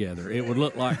kid together. It would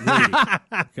look like Gritty.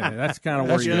 Okay, that's kind of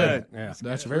where you're at. Yeah.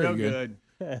 That's very good.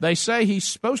 They say he's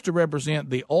supposed to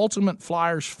represent the ultimate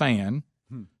Flyers fan.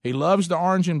 He loves the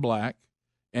orange and black,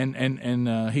 and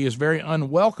he is very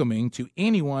unwelcoming to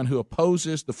anyone who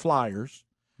opposes the Flyers.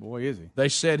 Boy, is he. They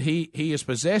said he is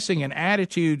possessing an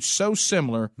attitude so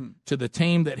similar to the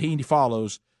team that he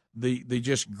follows, the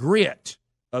just grit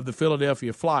of the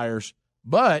Philadelphia Flyers,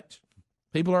 but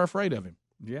people are afraid of him.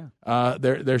 Yeah.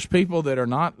 There's people that are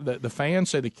not, the fans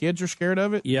say the kids are scared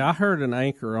of it. Yeah, I heard an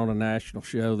anchor on a national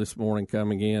show this morning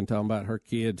coming in talking about her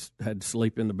kids had to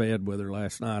sleep in the bed with her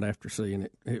last night after seeing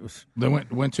it. It was. They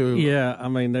went to. Yeah, I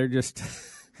mean, they're just.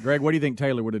 Greg, what do you think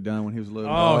Taylor would have done when he was little?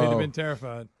 Oh, he'd have been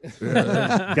terrified.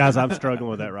 Guys, I'm struggling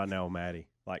with that right now with Maddie.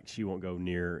 Like, she won't go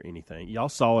near anything. Y'all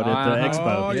saw it at the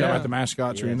expo. You talking about the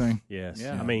mascots or anything? Yes.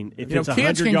 Yeah. I mean, if it's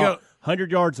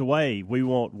 100 yards away,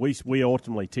 we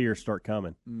ultimately tears start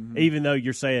coming. Mm-hmm. Even though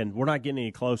you're saying we're not getting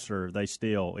any closer, they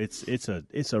still it's a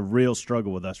real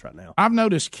struggle with us right now. I've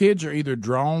noticed kids are either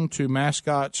drawn to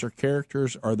mascots or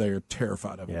characters, or they are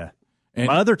terrified of them. Yeah. And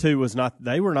my other two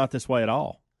they were not this way at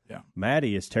all. Yeah.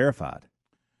 Maddie is terrified.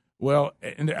 Well,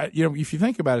 and if you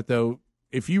think about it though,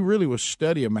 if you really would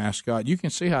study a mascot, you can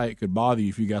see how it could bother you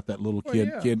if you got that little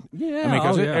kid. Yeah, I mean,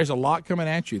 because there's a lot coming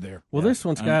at you there. Well, this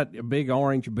one's got a big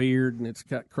orange beard, and it's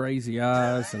got crazy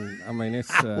eyes, and I mean, it's.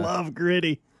 I love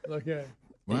Gritty. Okay.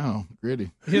 Wow,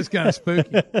 Gritty. It's kind of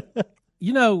spooky.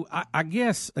 You know, I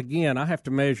guess again, I have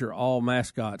to measure all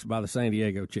mascots by the San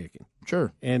Diego Chicken.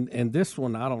 Sure. And this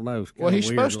one, I don't know. Well, he's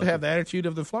supposed to have the attitude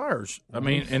of the Flyers. I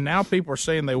mean, and now people are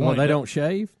saying they want. They don't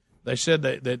shave. They said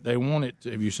that they want it.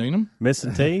 Have you seen them?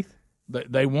 Missing teeth?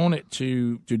 They want it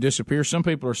to disappear. Some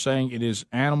people are saying it is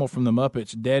Animal from the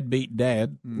Muppets, Deadbeat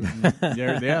Dad. Mm-hmm.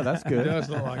 Yeah, that's good. It does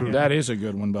look like it. That is a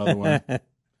good one, by the way.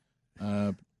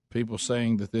 People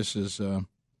saying that this is a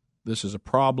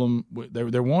problem.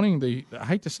 They're wanting I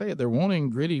hate to say it, they're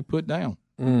wanting Gritty put down.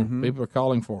 Mm-hmm. People are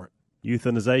calling for it.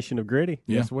 Euthanization of Gritty.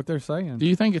 Yeah. That's what they're saying. Do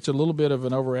you think it's a little bit of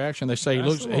an overreaction? They say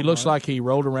he looks like he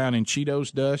rolled around in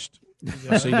Cheetos dust.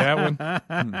 You see that one?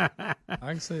 I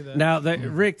can see that. Now,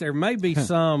 Rick, there may be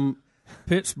some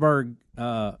Pittsburgh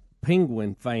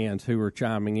Penguin fans who are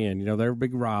chiming in. You know, they're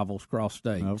big rivals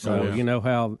cross-state. Okay. So you know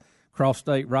how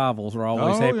cross-state rivals are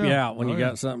always happy out when you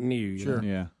got something new. Sure.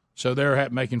 Yeah. So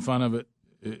they're making fun of it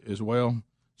as well.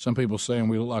 Some people saying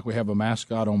we look like we have a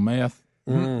mascot on meth.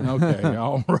 Okay,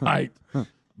 all right.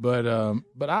 But I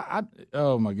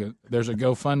oh my goodness, there's a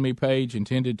GoFundMe page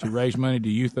intended to raise money to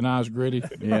euthanize Gritty.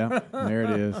 Yeah, there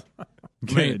it is.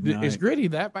 I mean, is Gritty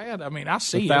that bad? I mean, I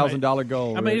see $1,000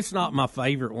 goal. I mean, it's not my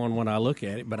favorite one when I look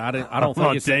at it, but I don't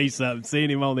think it's. I'll tell you something.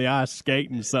 Seeing him on the ice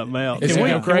skating something else.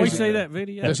 Can we see that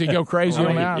video? Does he go crazy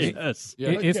on the ice? Yes. Yeah,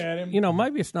 look at him.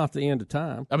 Maybe it's not the end of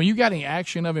time. I mean, you got any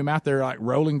action of him out there like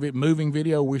moving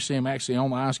video? We see him actually on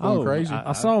the ice going crazy.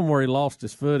 I saw him where he lost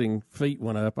his footing, feet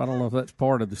went up. I don't know if that's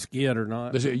part of the skid or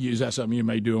not. Is that something you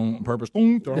may do on purpose?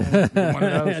 Don't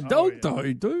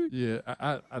do. Yeah,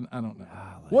 I don't know.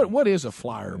 What is a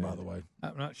flyer, by the way?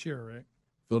 I'm not sure, Rick.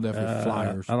 Philadelphia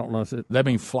Flyers. I don't know. That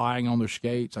mean flying on their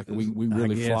skates? Like we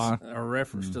really fly? A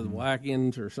reference to the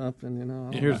wagons or something, you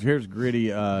know. Here's Gritty.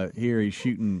 Here he's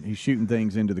shooting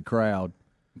things into the crowd.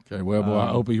 Okay, well, boy, I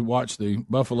hope he watched the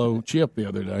Buffalo Chip the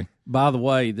other day. By the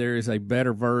way, there is a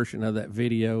better version of that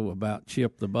video about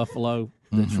Chip the Buffalo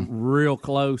that's real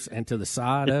close and to the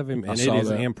side of him, and it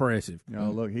is impressive.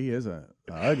 Oh, look, he is a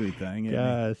ugly thing.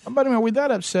 Gosh. But I mean, are we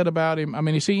that upset about him? I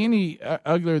mean, is he any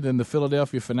uglier than the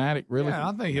Philadelphia Fanatic, really? Yeah,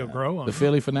 I think he'll grow on the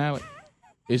Philly Fanatic.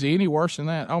 Is he any worse than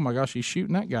that? Oh, my gosh, he's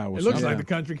shooting that guy. It looks like the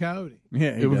Country Coyote.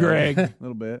 Yeah, Greg. A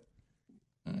little bit.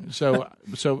 So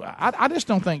I just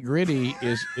don't think Gritty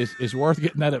is worth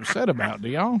getting that upset about, do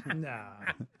y'all? Nah.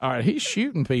 All right, he's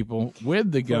shooting people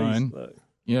with the gun,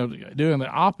 doing the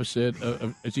opposite.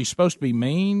 Is he supposed to be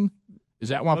mean? Is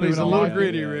that why people don't like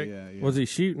Gritty, Rick? Yeah. Was he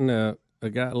shooting a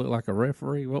guy that looked like a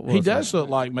referee? What was he does look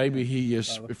like maybe he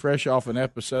is fresh off an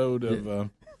episode of,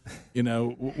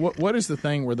 what is the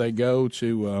thing where they go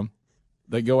to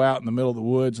they go out in the middle of the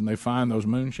woods and they find those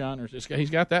moonshiners. He's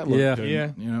got that look to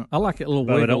him. Yeah. I like that little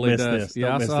wiggle he does.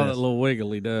 Yeah, I saw that little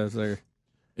wiggle he does there.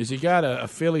 Has he got a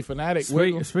Philly Fanatic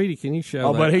wiggle? Speedy, can you show that?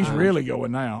 Oh, but he's really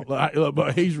going now. Look,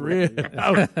 but he's really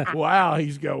wow,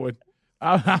 he's going.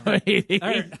 Boom!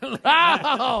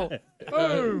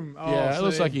 Yeah, it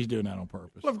looks like he's doing that on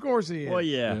purpose. Well, of course he is. Well,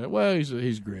 yeah. Well,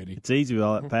 he's Gritty. It's easy with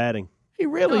all that padding. He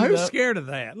really who's scared of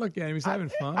that? Look at him; he's having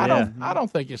fun. I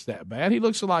don't think it's that bad. He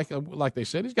looks like they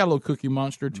said, he's got a little Cookie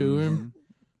Monster to him,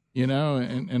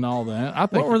 and all that. I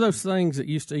think. What were those things that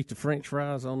used to eat the French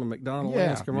fries on the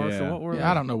McDonald's commercial? Yeah. What were they?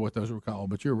 I don't know what those were called,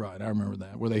 but you're right. I remember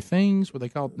that. Were they things? Were they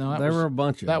called? No, there were a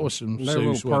bunch of that them. was some. They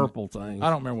were little purple things. I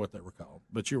don't remember what they were called,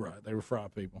 but you're right. They were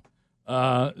fried people.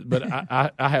 But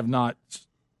I have not.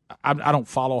 I don't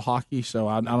follow hockey, so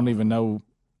I don't even know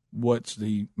what's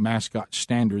the mascot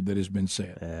standard that has been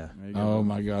set. Yeah. Oh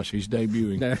my gosh, he's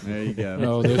debuting. There you go.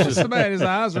 Oh, this is man. His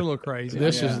eyes are a little crazy.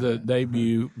 This is the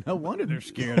debut. No wonder they're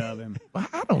scared of him.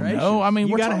 I don't know. I mean,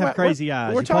 you we're got to talking have about, crazy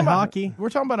eyes. We're you talking play about hockey. We're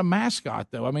talking about a mascot,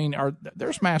 though. I mean,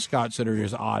 there's mascots that are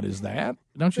as odd as that,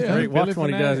 don't you think? Watch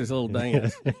when he does his little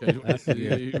dance. I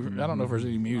don't know if there's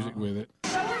any music with it.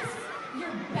 Show us your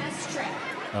best trick.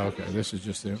 Okay, this is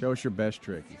just it. Show us your best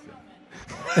trick, he said.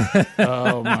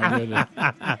 Oh, my goodness.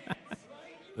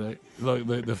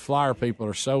 Look, the Flyer people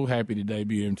are so happy to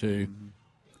debut him, too.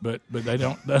 But they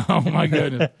don't. Oh, my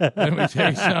goodness. Let me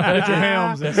tell you something. Put your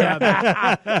Helms inside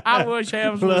there. I wish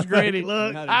Helms was Gritty.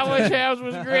 I wish Helms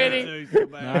was Gritty. All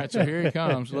right, so here he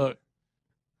comes. Look.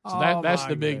 So that's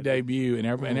the big debut, and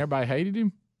everybody hated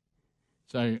him.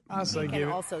 So I say he can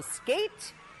also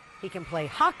skate. He can play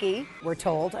hockey, we're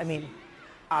told. I mean,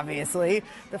 obviously.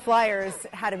 The Flyers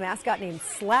had a mascot named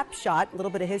Slapshot. A little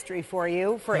bit of history for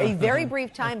you. For a very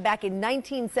brief time back in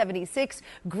 1976,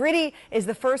 Gritty is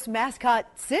the first mascot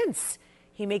since.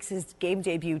 He makes his game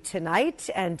debut tonight.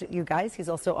 And you guys, he's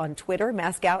also on Twitter.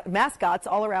 Mascots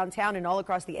all around town and all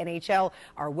across the NHL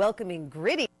are welcoming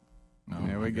Gritty. Oh,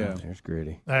 there we go. There's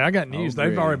Gritty. Hey, I got news.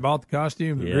 They've already bought the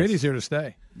costume. Yes. Gritty's here to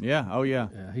stay. Yeah. Oh, yeah.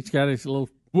 He's got his little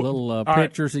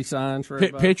pictures he signs for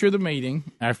everybody. Picture the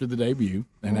meeting after the debut,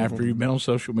 and after you've been on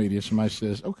social media, somebody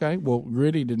says, okay, well,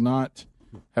 Gritty did not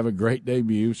have a great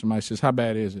debut. Somebody says, how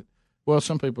bad is it? Well,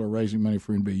 some people are raising money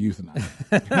for him to be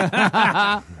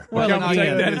euthanized. Well,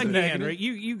 again, Rick,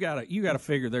 you gotta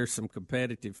figure there's some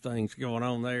competitive things going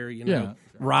on there.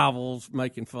 Rivals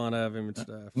making fun of him and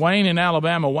stuff. Wayne in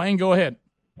Alabama. Wayne, go ahead.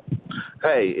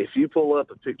 Hey, if you pull up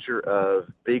a picture of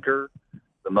Beaker,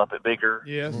 the Muppet Beaker,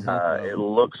 yes, it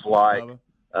looks like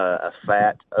a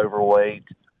fat, overweight,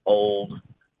 old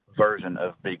version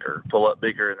of Beaker. Pull up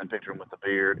Beaker and then picture him with the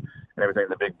beard and everything,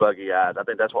 the big buggy eyes. I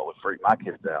think that's what would freak my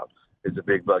kids out, is the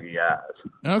big buggy eyes.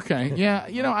 Okay,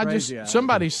 yeah,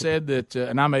 somebody said that,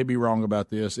 and I may be wrong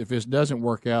about this, if this doesn't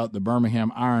work out, the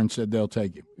Birmingham Iron said they'll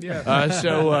take him. Yeah.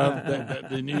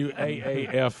 The new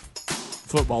AAF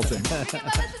football team.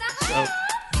 So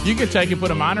you could take and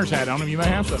put a Miners hat on him. You may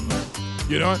have something there.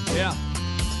 You know what? Yeah.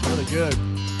 Really good.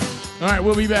 All right,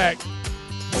 we'll be back.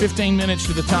 15 minutes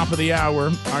to the top of the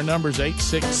hour. Our number's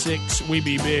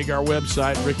 866-WE-BE-BIG. Our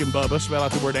website, Rick and Bubba, spell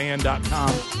out the word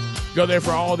and.com. Go there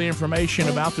for all the information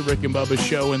about the Rick and Bubba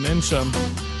Show and then some.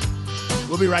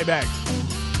 We'll be right back.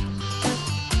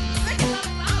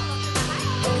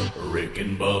 Rick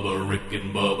and Bubba, Rick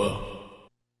and Bubba.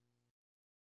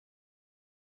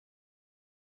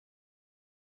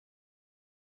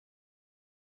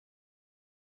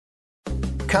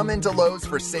 Come into Lowe's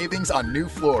for savings on new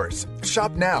floors.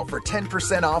 Shop now for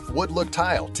 10% off wood look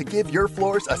tile to give your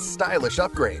floors a stylish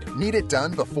upgrade. Need it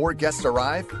done before guests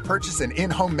arrive? Purchase an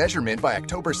in-home measurement by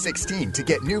October 16 to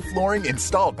get new flooring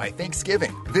installed by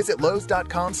Thanksgiving. Visit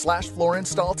Lowe's.com/floor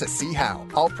install to see how.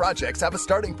 All projects have a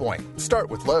starting point. Start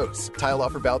with Lowe's. Tile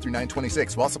offer valid through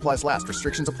 9/26 while supplies last.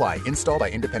 Restrictions apply. Install by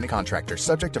independent contractors.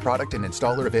 Subject to product and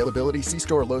installer availability. See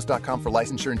store or Lowe's.com for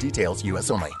licensure and details. U.S.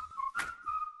 only.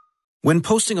 When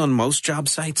posting on most job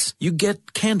sites, you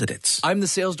get candidates. I'm the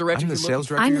sales director.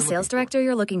 I'm the sales director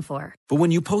you're looking for. But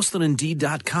when you post on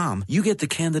Indeed.com, you get the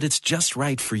candidates just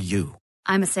right for you.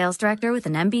 I'm a sales director with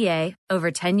an MBA,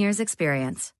 over 10 years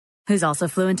experience, who's also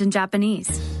fluent in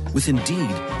Japanese. With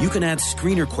Indeed, you can add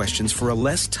screener questions for a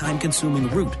less time-consuming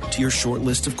route to your short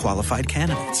list of qualified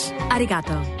candidates.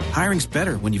 Arigato. Hiring's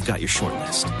better when you've got your short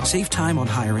list. Save time on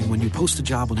hiring when you post a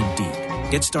job on Indeed.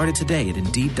 Get started today at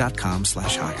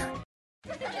Indeed.com/hire.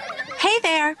 Hey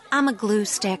there, I'm a glue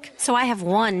stick, so I have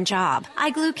one job. I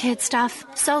glue kid stuff.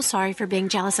 So sorry for being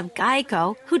jealous of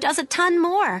Geico, who does a ton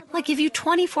more, like give you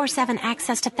 24/7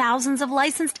 access to thousands of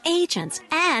licensed agents.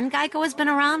 And Geico has been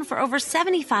around for over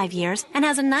 75 years and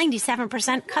has a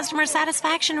 97% customer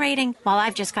satisfaction rating. While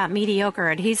I've just got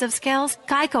mediocre adhesive skills,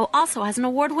 Geico also has an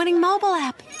award-winning mobile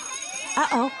app.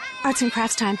 Uh-oh, arts and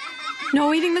crafts time.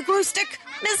 No eating the glue stick.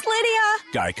 Miss Lydia!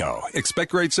 Geico.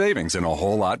 Expect great savings and a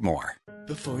whole lot more.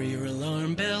 Before your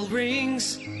alarm bell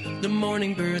rings, the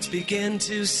morning birds begin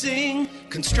to sing.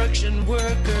 Construction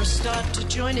workers start to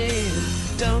join in.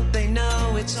 Don't they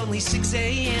know it's only 6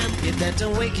 a.m.? If that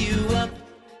don't wake you up,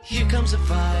 here comes a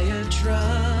fire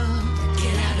truck.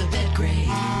 Get out of bed, Greg.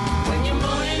 When your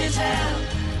morning is hell,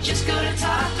 just go to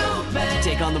Taco Bell.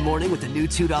 Take on the morning with the new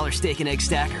 $2 steak and egg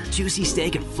stacker. Juicy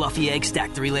steak and fluffy egg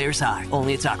stacked 3 layers high.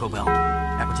 Only at Taco Bell.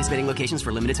 At participating locations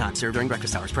for limited time. Served during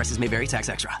breakfast hours. Prices may vary. Tax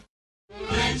extra.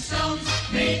 Flintstones,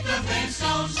 meet the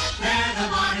Flintstones. They're the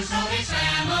Montessori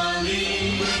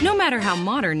family. No matter how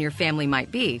modern your family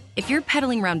might be, if you're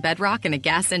pedaling around Bedrock in a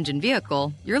gas engine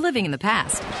vehicle, you're living in the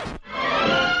past.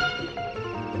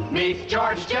 Meet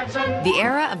George Jetson. The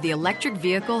era of the electric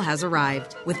vehicle has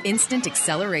arrived. With instant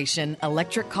acceleration,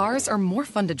 electric cars are more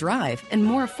fun to drive and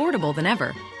more affordable than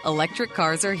ever. Electric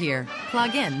cars are here.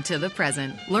 Plug in to the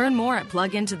present. Learn more at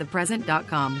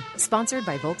plugintothepresent.com. Sponsored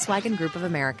by Volkswagen Group of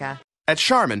America. At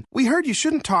Charmin, we heard you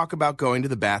shouldn't talk about going to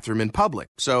the bathroom in public,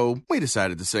 so we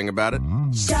decided to sing about it.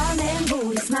 Charmin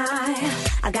booty smile.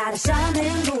 I got a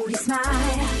Charmin booty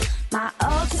smile. My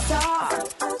ultra star.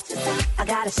 I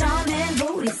got a Charmin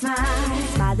booty smile.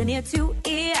 Smiling ear to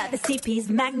ear, the CP's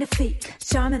magnifique.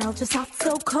 Charmin ultra soft,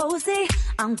 so cozy.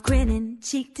 I'm grinning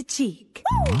cheek to cheek.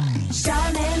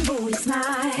 Charmin booty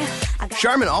smile.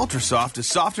 Charmin Ultra Soft is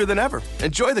softer than ever.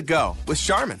 Enjoy the go with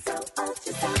Charmin.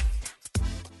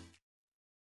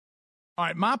 All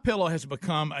right, MyPillow has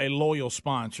become a loyal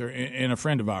sponsor and a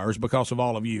friend of ours because of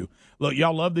all of you. Look,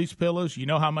 y'all love these pillows. You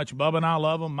know how much Bubba and I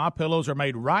love them. MyPillows are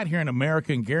made right here in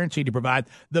America and guaranteed to provide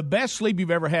the best sleep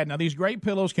you've ever had. Now, these great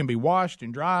pillows can be washed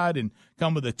and dried and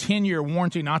come with a 10-year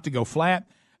warranty not to go flat.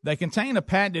 They contain a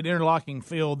patented interlocking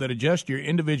field that adjusts your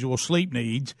individual sleep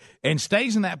needs and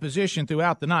stays in that position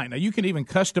throughout the night. Now, you can even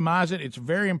customize it. It's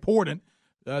very important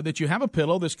that you have a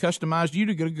pillow that's customized you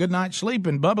to get a good night's sleep.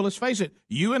 And, Bubba, let's face it,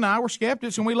 you and I were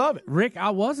skeptics, and we love it. Rick,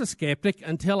 I was a skeptic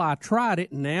until I tried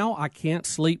it. Now I can't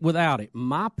sleep without it.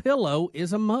 MyPillow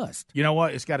is a must. You know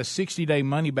what? It's got a 60-day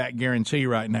money-back guarantee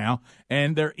right now,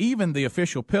 and they're even the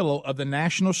official pillow of the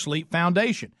National Sleep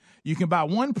Foundation. You can buy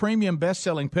one premium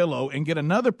best-selling pillow and get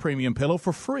another premium pillow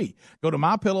for free. Go to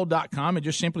MyPillow.com and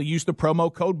just simply use the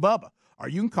promo code BUBBA. Or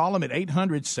you can call them at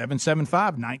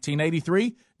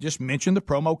 800-775-1983. Just mention the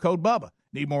promo code BUBBA.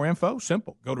 Need more info?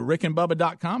 Simple. Go to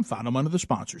rickandbubba.com. Find them under the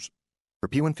sponsors. For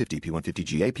P150,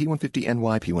 P150GA,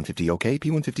 P150NY, P150OK,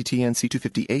 P150TN,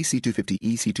 C250A,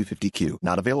 C250E, C250Q.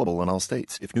 Not available in all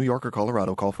states. If New York or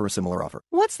Colorado, call for a similar offer.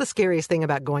 What's the scariest thing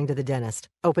about going to the dentist?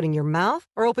 Opening your mouth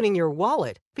or opening your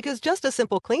wallet? Because just a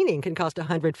simple cleaning can cost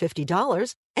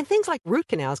 $150, and things like root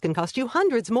canals can cost you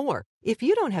hundreds more. If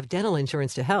you don't have dental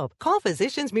insurance to help, call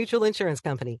Physicians Mutual Insurance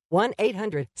Company,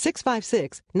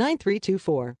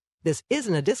 1-800-656-9324. This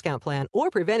isn't a discount plan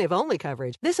or preventive-only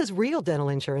coverage. This is real dental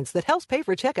insurance that helps pay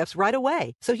for checkups right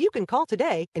away. So you can call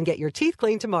today and get your teeth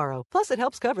cleaned tomorrow. Plus, it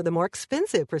helps cover the more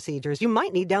expensive procedures you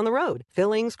might need down the road.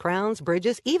 Fillings, crowns,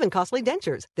 bridges, even costly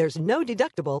dentures. There's no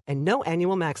deductible and no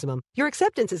annual maximum. Your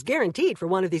acceptance is guaranteed for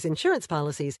one of these insurance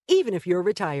policies, even if you're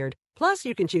retired. Plus,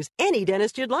 you can choose any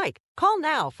dentist you'd like. Call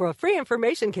now for a free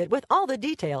information kit with all the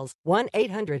details.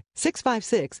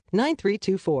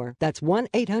 1-800-656-9324. That's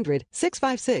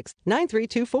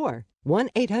 1-800-656-9324.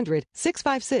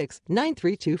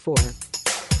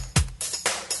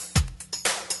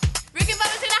 1-800-656-9324. Rick and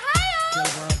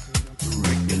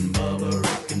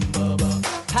Bubba's in Ohio.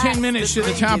 10 minutes to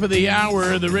the top of the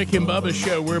hour, the Rick and Bubba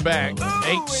Show. We're back.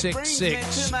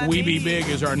 866-WE-BE-BIG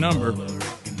is our number.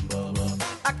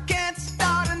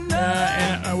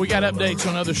 And we got updates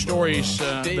on other stories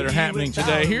that are happening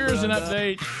today. Here's an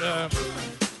update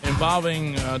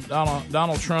involving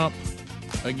Donald Trump.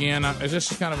 Again, is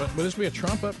this kind of will this be a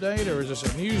Trump update or is this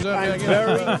a news update? I'm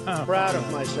very proud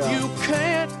of myself. You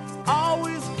can't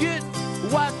always get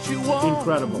what you want.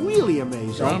 Incredible. Really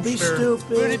amazing. Don't be stupid.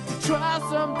 But if you try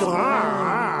something,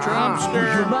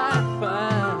 Trumpster. You might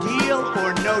find deal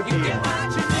or no deal.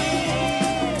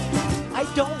 I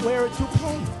don't wear it to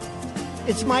play.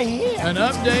 It's my hair. An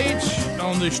update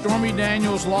on the Stormy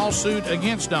Daniels lawsuit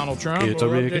against Donald Trump. It's a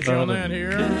Rick and on Bubba that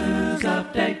here. News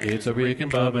update. It's a Rick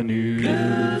and Bubba news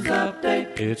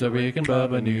update. It's a Rick and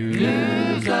Bubba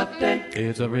news update.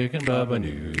 It's a Rick and Bubba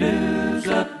news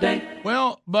update.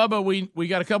 Well, Bubba, we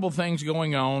got a couple things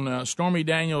going on. Stormy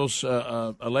Daniels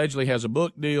allegedly has a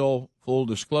book deal, full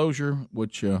disclosure,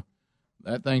 which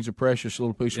that thing's a precious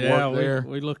little piece of work there.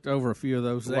 We looked over a few of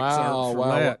those excerpts from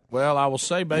that. Well, I will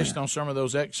say, based on some of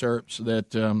those excerpts,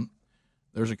 that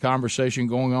there's a conversation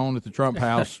going on at the Trump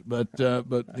house, but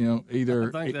either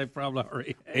I think they probably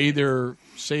already either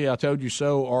see I told you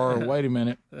so or wait a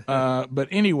minute. But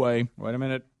anyway, wait a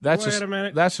minute. That's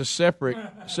a separate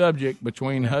subject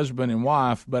between husband and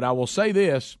wife. But I will say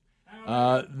this: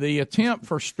 the attempt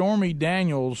for Stormy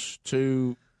Daniels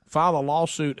to file a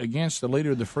lawsuit against the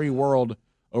leader of the free world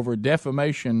over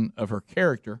defamation of her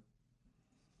character.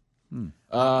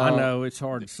 I know it's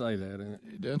hard to say that, isn't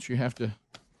it? Don't you have to?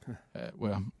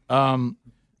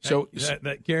 So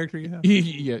that character you have.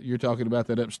 Yeah, you're talking about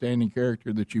that upstanding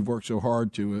character that you've worked so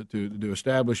hard to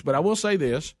establish. But I will say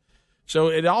this: so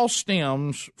it all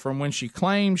stems from when she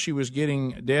claimed she was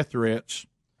getting death threats,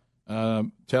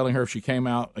 telling her if she came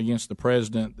out against the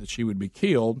president that she would be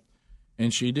killed.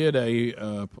 And she did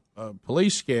a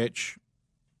police sketch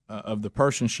of the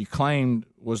person she claimed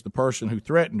was the person who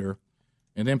threatened her,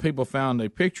 and then people found a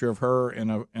picture of her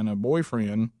and a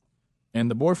boyfriend,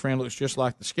 and the boyfriend looks just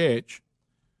like the sketch.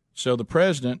 So the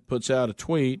president puts out a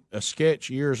sketch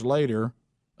years later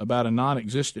about a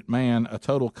non-existent man, a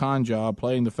total con job,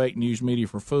 playing the fake news media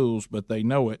for fools, but they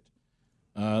know it.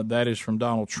 That is from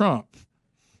Donald Trump.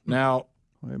 Now,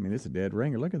 I mean, it's a dead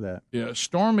ringer. Look at that. Yeah,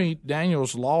 Stormy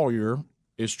Daniels' lawyer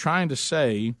is trying to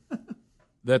say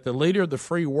that the leader of the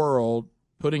free world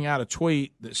putting out a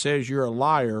tweet that says you're a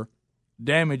liar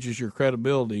damages your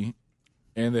credibility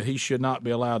and that he should not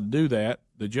be allowed to do that.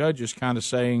 The judge is kind of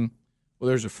saying, well,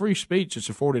 there's a free speech that's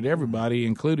afforded everybody,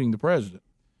 including the president.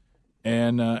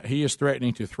 And he is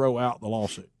threatening to throw out the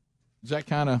lawsuit. Is that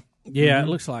kind of... Yeah, it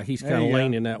looks like he's kind of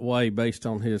leaning that way based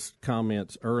on his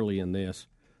comments early in this.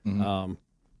 Mm-hmm.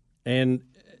 And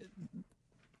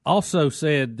also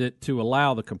said that to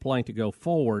allow the complaint to go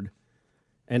forward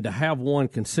and to have one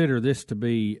consider this to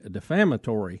be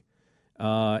defamatory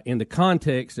in the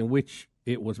context in which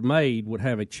it was made would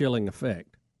have a chilling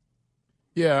effect.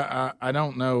 Yeah, I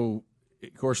don't know.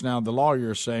 Of course, now the lawyer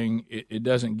is saying it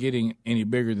doesn't get any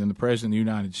bigger than the President of the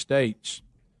United States.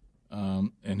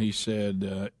 And he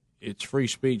said it's free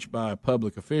speech by a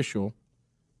public official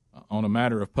on a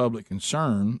matter of public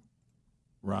concern,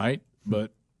 right?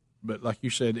 But like you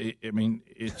said,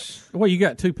 it's... Well, you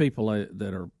got two people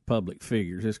that are public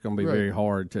figures. It's going to be very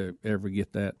hard to ever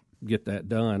get that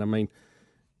done. I mean,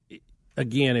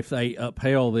 again, if they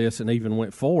upheld this and even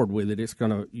went forward with it, it's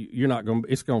going to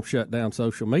shut down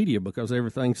social media because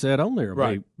everything said on there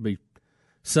will be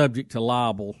subject to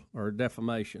libel or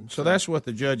defamation. So that's what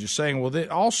the judge is saying. Well,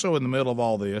 also in the middle of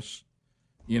all this,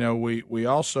 we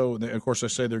also, of course, they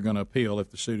say they're going to appeal if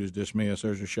the suit is dismissed.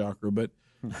 There's a shocker, but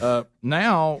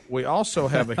now we also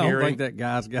have a hearing. I don't think that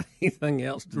guy's got anything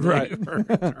else to do. Right.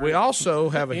 We also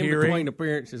have a hearing between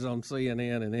appearances on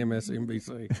CNN and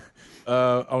MSNBC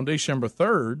on December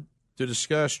 3rd to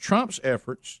discuss Trump's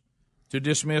efforts to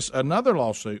dismiss another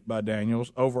lawsuit by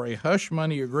Daniels over a hush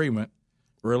money agreement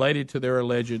related to their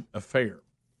alleged affair.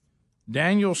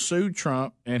 Daniels sued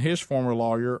Trump and his former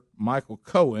lawyer, Michael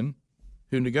Cohen,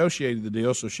 who negotiated the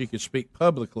deal so she could speak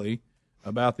publicly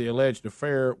about the alleged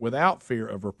affair without fear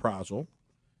of reprisal.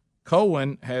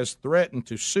 Cohen has threatened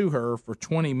to sue her for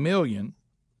 $20 million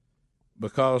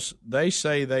because they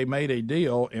say they made a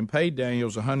deal and paid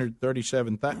Daniels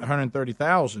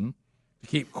 $130,000 to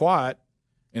keep quiet,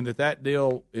 and that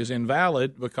deal is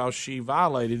invalid because she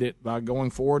violated it by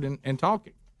going forward and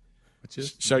talking.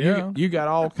 So you got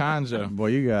all kinds of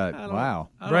break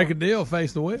a deal,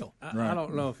 face the wheel. I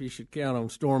don't know if you should count on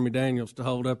Stormy Daniels to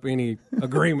hold up any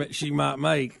agreement she might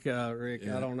make, Rick.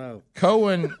 I don't know.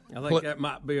 Cohen, I think that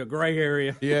might be a gray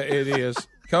area. Yeah, it is.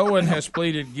 Cohen has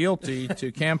pleaded guilty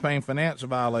to campaign finance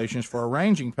violations for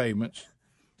arranging payments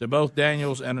to both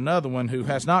Daniels and another one who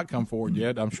has not come forward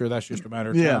yet. I'm sure that's just a matter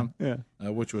of time.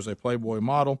 Which was a Playboy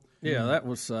model. Yeah, that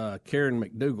was Karen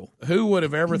McDougal. Who would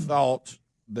have ever thought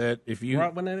that if you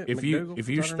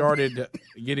started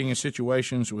getting in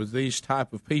situations with these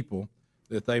type of people,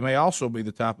 that they may also be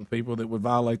the type of people that would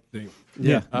violate the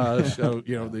deal. So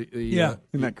isn't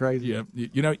that crazy?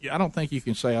 Yeah, I don't think you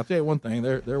can say. I'll tell you one thing: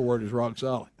 their word is rock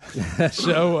solid.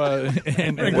 So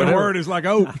and their word is like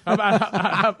oak.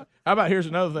 How about here's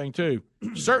another thing too?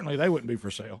 Certainly they wouldn't be for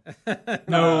sale.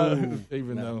 No,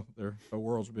 even though their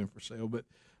world's been for sale, but.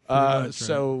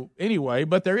 So anyway,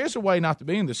 but there is a way not to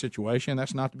be in this situation.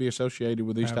 That's not to be associated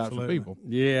with these types of people.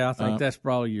 Yeah, I think that's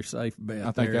probably your safe bet.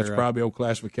 I think that's probably old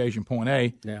classification point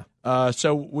A. Yeah.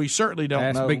 So we certainly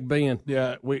don't know. Big Ben.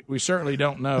 Yeah, we certainly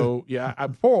don't know. Yeah,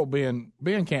 poor old Ben.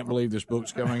 Ben can't believe this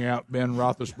book's coming out. Ben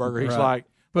Roethlisberger. He's like.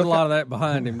 Put a lot of that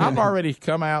behind him. I've already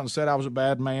come out and said I was a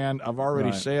bad man. I've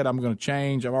already said I'm going to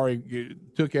change. I've already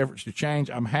took efforts to change.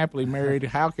 I'm happily married.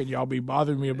 How can y'all be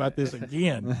bothering me about this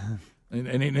again?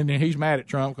 And he's mad at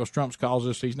Trump because Trump's caused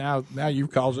us. He's now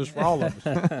you've caused us for all of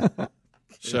us.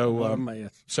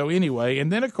 So anyway,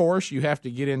 and then of course you have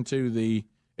to get into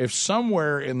if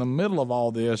somewhere in the middle of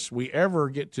all this we ever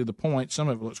get to the point, some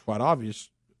of it looks quite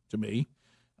obvious to me,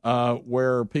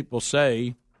 where people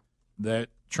say that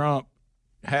Trump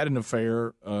had an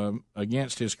affair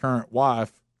against his current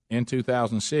wife in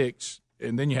 2006,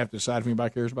 and then you have to decide if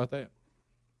anybody cares about that.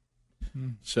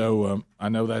 So I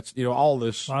know that's all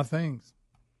this a lot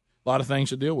of things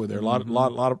to deal with there. A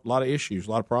lot of issues,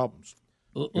 a lot of problems.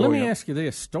 Let me ask you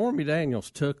this: Stormy Daniels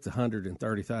took the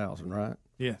 $130,000, right?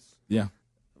 Yes. Yeah.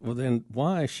 Well, then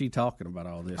why is she talking about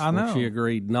all this? I know. She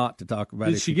agreed not to talk about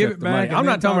it. Did she give it back? I'm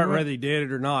not talking about whether he did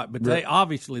it or not, but they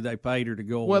obviously paid her to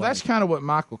go away. Well, that's kind of what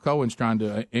Michael Cohen's trying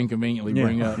to inconveniently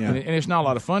bring up, and it's not a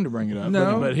lot of fun to bring it up.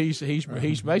 No. But he's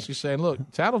basically saying, look,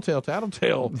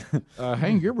 tattletale,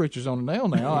 hang your britches on the nail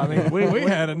now. I mean, we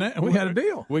had a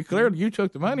deal. We cleared. You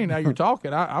took the money. Now you're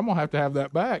talking. I'm gonna have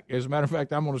that back. As a matter of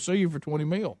fact, I'm gonna sue you for $20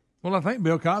 million. Well, I think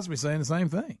Bill Cosby's saying the same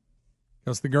thing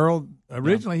because the girl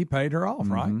originally he paid her off,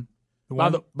 right?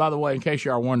 By the way, in case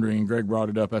you are wondering, and Greg brought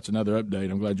it up, that's another update.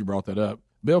 I'm glad you brought that up.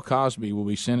 Bill Cosby will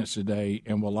be sentenced today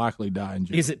and will likely die in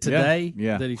jail. Is it today?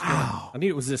 Yeah. That he's I knew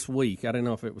it was this week. I didn't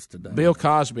know if it was today. Bill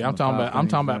Cosby. I'm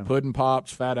talking about Puddin'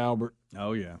 Pops, Fat Albert.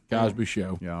 Oh yeah. Cosby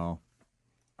Show. Yeah.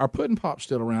 Are Puddin' Pops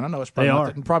still around? I know it's probably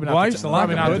they not. Probably not. Well, I used to like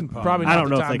Puddin' Pops. I don't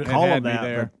know if they call them that,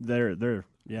 but they're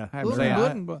yeah.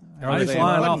 Are they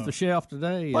flying off the shelf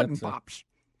today? Puddin' Pops.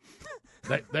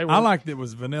 I liked it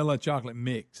was vanilla chocolate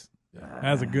mix.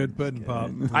 That's a good Puddin' Pop.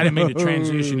 I didn't mean to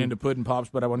transition into Puddin' Pops,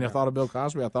 but when I thought of Bill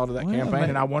Cosby, I thought of that campaign,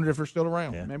 and I wondered if they're still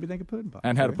around. Yeah. Maybe they could Puddin' Pop.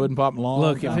 And had a Puddin' Pop in a long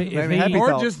Look, time.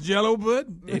 Or just Jello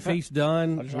pudding. If he's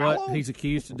done what he's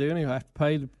accused of doing, he'll have to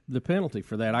pay the penalty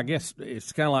for that. I guess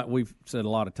it's kind of like we've said a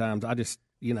lot of times. I just,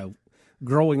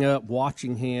 growing up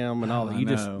watching him and all that,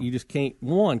 you just can't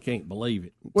believe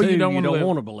it. Well, Two, you don't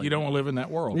want to believe. You don't want to live in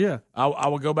that world. Yeah. I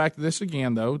will go back to this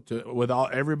again though. With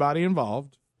everybody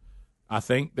involved, I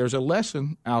think there's a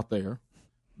lesson out there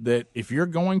that if you're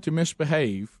going to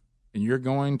misbehave and you're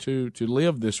going to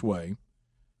live this way,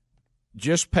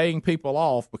 just paying people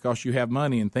off because you have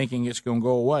money and thinking it's going to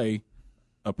go away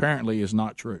apparently is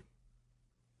not true.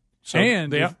 So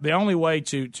and the only way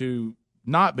to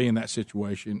not be in that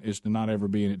situation is to not ever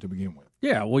be in it to begin with.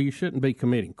 Yeah, well, you shouldn't be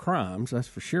committing crimes, that's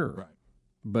for sure. Right.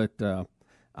 But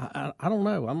I don't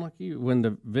know. I'm like you. When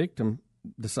the victim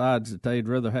decides that they'd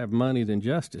rather have money than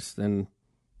justice, then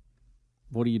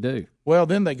what do? Well,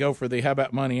 then they go for the how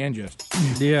about money and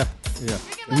justice? Yeah.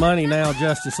 Money now,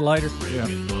 justice later. Yeah.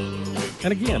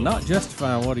 And again, not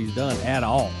justifying what he's done at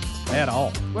all.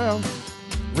 Well,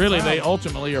 really, they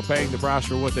ultimately are paying the price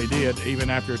for what they did, even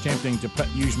after attempting to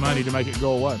use money to make it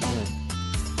go away.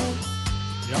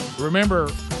 Yeah. Remember,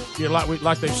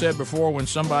 like they've said before, when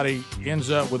somebody ends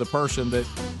up with a person that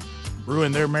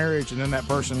ruined their marriage, and then that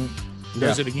person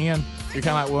does it again, you're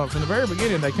kind of like, well, from the very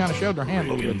beginning, they kind of showed their hand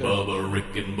a little bit there.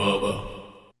 Rick and Bubba.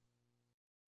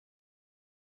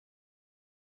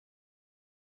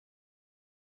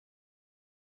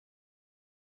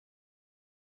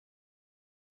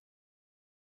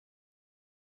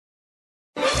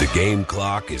 The game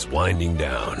clock is winding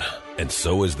down, and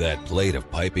so is that plate of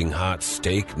piping hot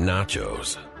steak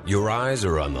nachos. Your eyes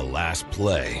are on the last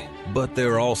play, but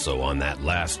they're also on that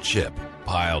last chip,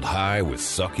 piled high with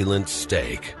succulent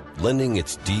steak, lending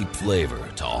its deep flavor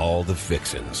to all the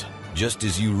fixins. Just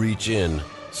as you reach in,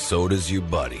 so does your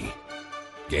buddy.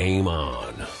 Game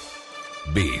on.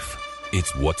 Beef,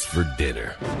 it's what's for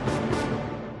dinner.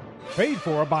 Paid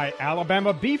for by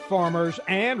Alabama beef farmers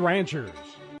and ranchers.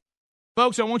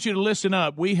 Folks, I want you to listen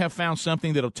up. We have found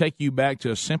something that'll take you back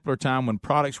to a simpler time when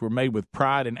products were made with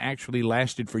pride and actually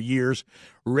lasted for years.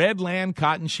 Redland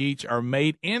cotton sheets are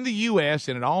made in the U.S.,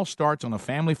 and it all starts on a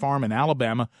family farm in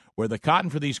Alabama where the cotton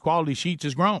for these quality sheets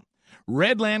is grown.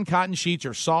 Redland cotton sheets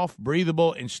are soft,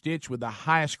 breathable, and stitched with the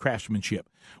highest craftsmanship.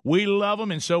 We love them,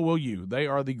 and so will you. They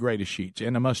are the greatest sheets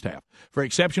and a must-have. For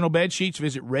exceptional bed sheets,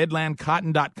 visit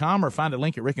redlandcotton.com or find a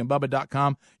link at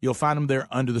rickandbubba.com. You'll find them there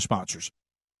under the sponsors.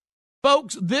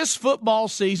 Folks, this football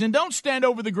season, don't stand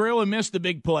over the grill and miss the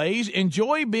big plays.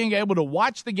 Enjoy being able to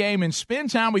watch the game and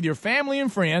spend time with your family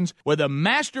and friends with a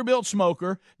Masterbuilt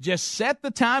smoker. Just set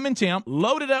the time and temp,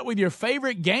 load it up with your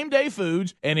favorite game day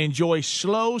foods, and enjoy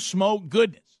slow smoke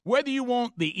goodness. Whether you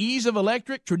want the ease of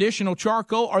electric, traditional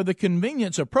charcoal, or the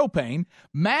convenience of propane,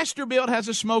 Masterbuilt has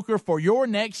a smoker for your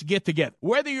next get-together.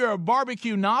 Whether you're a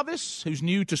barbecue novice who's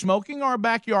new to smoking or a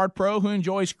backyard pro who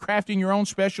enjoys crafting your own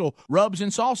special rubs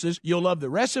and sauces, you'll love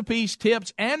the recipes,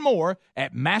 tips, and more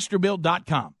at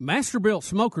Masterbuilt.com. Masterbuilt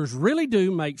smokers really do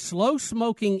make slow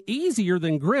smoking easier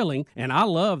than grilling, and I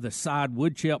love the side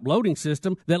wood chip loading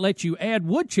system that lets you add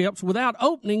wood chips without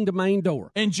opening the main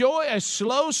door. Enjoy a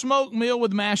slow smoke meal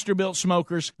with Masterbuilt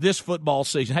smokers this football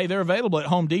season. Hey, they're available at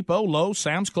Home Depot, Lowe's,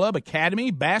 Sam's Club,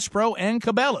 Academy, Bass Pro, and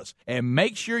Cabela's. And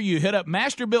make sure you hit up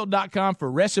Masterbuilt.com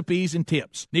for recipes and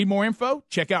tips. Need more info?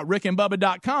 Check out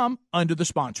rickandbubba.com under the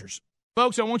sponsors.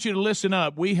 Folks, I want you to listen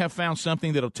up. We have found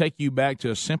something that'll take you back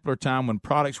to a simpler time when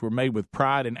products were made with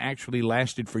pride and actually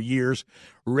lasted for years.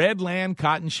 Redland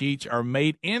cotton sheets are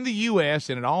made in the U.S.,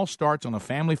 and it all starts on a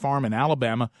family farm in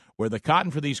Alabama where the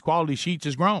cotton for these quality sheets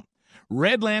is grown.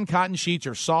 Redland cotton sheets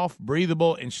are soft,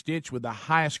 breathable, and stitched with the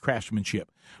highest craftsmanship.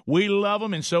 We love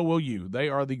them, and so will you. They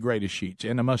are the greatest sheets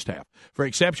and a must-have. For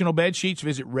exceptional bed sheets,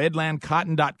 visit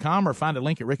redlandcotton.com or find a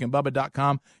link at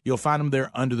rickandbubba.com. You'll find them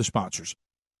there under the sponsors.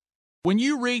 When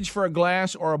you reach for a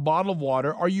glass or a bottle of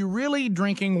water, are you really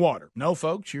drinking water? No,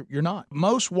 folks, you're not.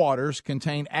 Most waters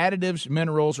contain additives,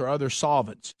 minerals, or other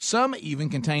solvents. Some even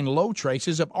contain low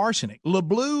traces of arsenic.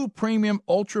 LeBlue Premium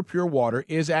Ultra Pure Water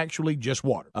is actually just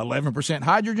water. 11%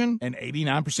 hydrogen and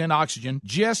 89% oxygen,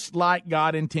 just like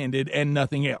God intended and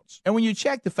nothing else. And when you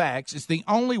check the facts, it's the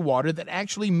only water that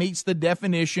actually meets the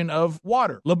definition of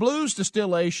water. LeBlue's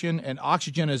distillation and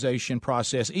oxygenization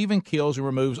process even kills and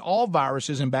removes all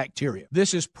viruses and bacteria.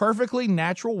 This is perfectly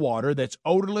natural water that's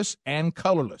odorless and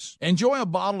colorless. Enjoy a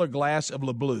bottle or glass of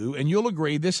LeBlue, and you'll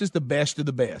agree this is the best of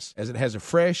the best, as it has a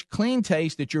fresh, clean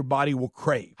taste that your body will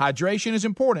crave. Hydration is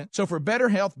important, so for better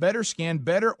health, better skin,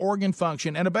 better organ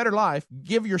function, and a better life,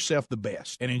 give yourself the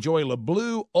best and enjoy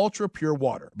LeBlue Ultra Pure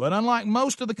Water. But unlike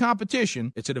most of the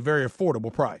competition, it's at a very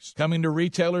affordable price. Coming to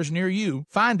retailers near you,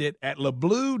 find it at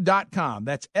leblue.com.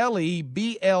 That's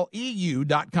LEBLEU.com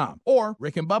or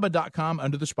rickandbubba.com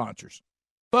under the sponsors.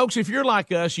 Folks, if you're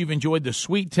like us, you've enjoyed the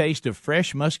sweet taste of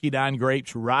fresh muscadine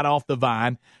grapes right off the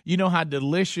vine. You know how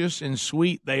delicious and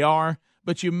sweet they are,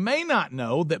 but you may not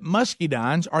know that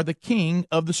muscadines are the king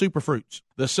of the superfruits.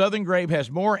 The Southern grape has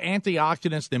more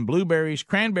antioxidants than blueberries,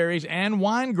 cranberries, and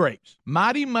wine grapes.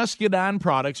 Mighty Muscadine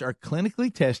products are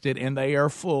clinically tested, and they are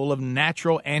full of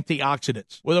natural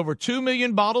antioxidants. With over 2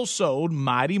 million bottles sold,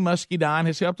 Mighty Muscadine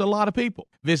has helped a lot of people.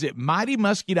 Visit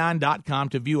MightyMuscadine.com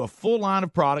to view a full line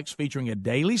of products featuring a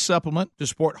daily supplement to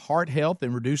support heart health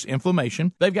and reduce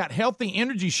inflammation. They've got healthy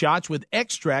energy shots with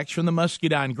extracts from the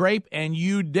muscadine grape, and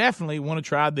you definitely want to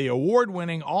try the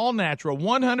award-winning, all-natural,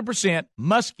 100%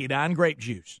 muscadine grape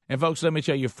juice. And folks, let me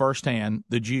tell you firsthand,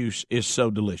 the juice is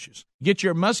so delicious. Get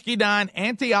your muscadine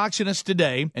antioxidants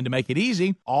today, and to make it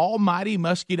easy, all Mighty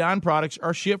Muscadine products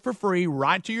are shipped for free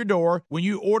right to your door when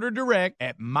you order direct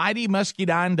at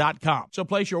MightyMuscadine.com. So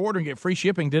place your order and get free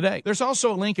shipping today. There's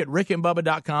also a link at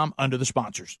rickandbubba.com under the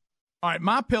sponsors. All right,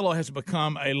 MyPillow has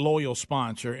become a loyal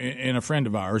sponsor and a friend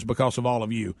of ours because of all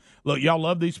of you. Look, y'all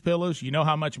love these pillows. You know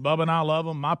how much Bubba and I love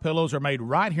them. My pillows are made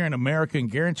right here in America and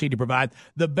guaranteed to provide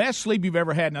the best sleep you've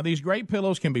ever had. Now, these great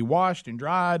pillows can be washed and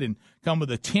dried and come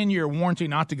with a 10-year warranty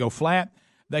not to go flat.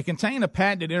 They contain a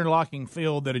patented interlocking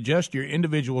fill that adjusts your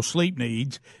individual sleep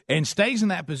needs and stays in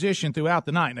that position throughout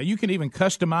the night. Now, you can even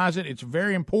customize it. It's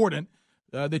very important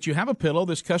that you have a pillow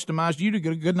that's customized you to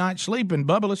get a good night's sleep. And,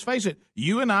 Bubba, let's face it,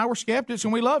 you and I were skeptics,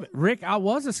 and we love it. Rick, I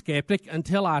was a skeptic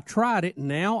until I tried it.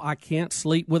 Now I can't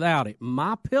sleep without it.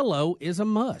 MyPillow is a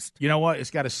must. You know what?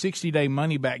 It's got a 60-day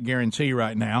money-back guarantee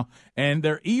right now, and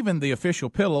they're even the official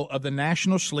pillow of the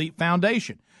National Sleep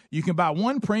Foundation. You can buy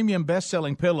one premium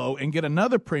best-selling pillow and get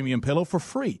another premium pillow for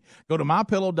free. Go to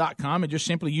MyPillow.com and just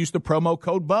simply use the promo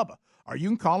code BUBBA. Or you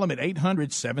can call them at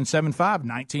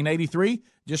 800-775-1983.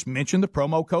 Just mention the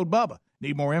promo code BUBBA.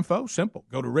 Need more info? Simple.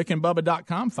 Go to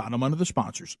rickandbubba.com. Find them under the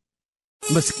sponsors.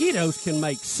 Mosquitoes can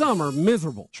make summer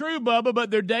miserable. True, Bubba,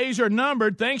 but their days are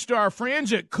numbered thanks to our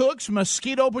friends at Cook's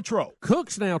Mosquito Patrol.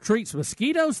 Cook's now treats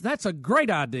mosquitoes? That's a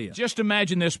great idea. Just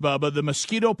imagine this, Bubba. The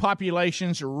mosquito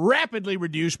populations rapidly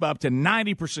reduced by up to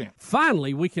 90%.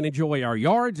 Finally, we can enjoy our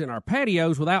yards and our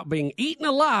patios without being eaten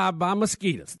alive by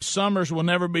mosquitoes. Summers will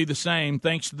never be the same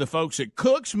thanks to the folks at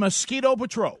Cook's Mosquito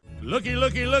Patrol. Looky,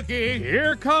 looky, looky.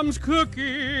 Here comes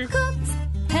Cookie. Cook's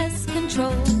Pest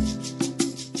Control.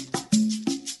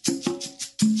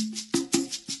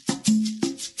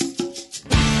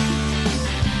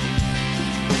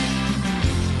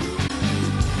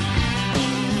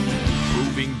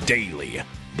 Daily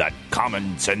that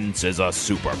common sense is a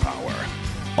superpower.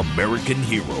 American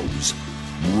heroes,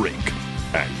 Rick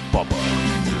and Bubba.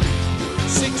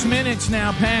 6 minutes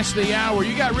now past the hour.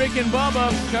 You got Rick and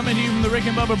Bubba coming to you from the Rick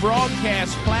and Bubba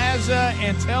Broadcast Plaza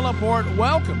and Teleport.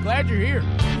 Welcome. Glad you're here.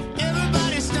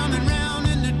 Everybody's stumbling around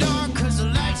in the dark 'cause the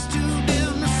lights too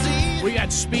dim to see. We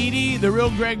got Speedy, the real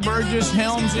Greg Burgess,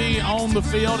 Helmsy on the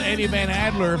field. Eddie Van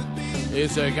Adler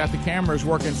is got the cameras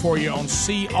working for you on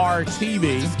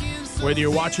CRTV. Whether you're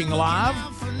watching live,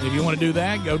 if you want to do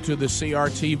that, go to the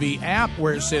CRTV app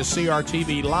where it says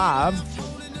CRTV Live.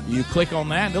 You click on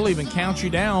that, and they'll even count you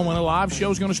down when a live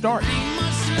show is going to start.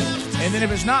 And then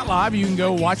if it's not live, you can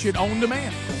go watch it on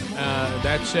demand.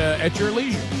 That's at your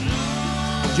leisure.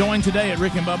 Join today at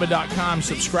rickandbubba.com.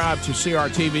 Subscribe to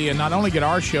CRTV and not only get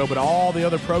our show, but all the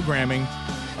other programming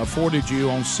afforded you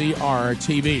on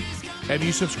CRTV. Have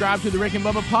you subscribed to the Rick and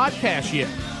Bubba podcast yet?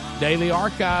 Daily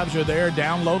archives are there,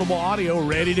 downloadable audio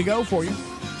ready to go for you.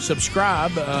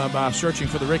 Subscribe by searching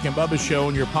for the Rick and Bubba Show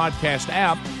in your podcast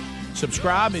app.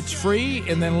 Subscribe, it's free,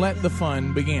 and then let the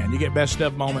fun begin. You get best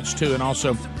of moments, too, and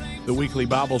also the weekly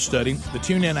Bible study. The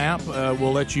TuneIn app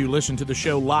will let you listen to the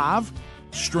show live,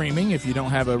 streaming if you don't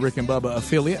have a Rick and Bubba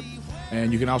affiliate.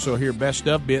 And you can also hear best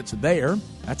of bits there.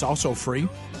 That's also free.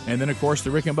 And then, of course,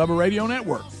 the Rick and Bubba Radio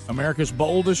Network, America's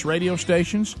boldest radio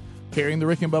stations, carrying the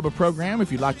Rick and Bubba program.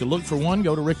 If you'd like to look for one,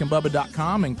 go to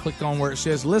rickandbubba.com and click on where it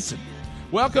says listen.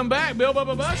 Welcome back, Bill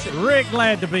Bubba Bussett. Rick,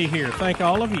 glad to be here. Thank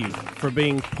all of you for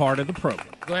being part of the program.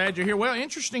 Glad you're here. Well,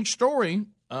 interesting story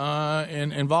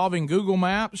involving Google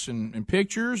Maps and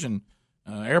pictures and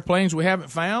airplanes we haven't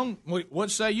found.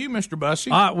 What say you, Mr. Bussey?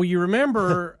 Well, you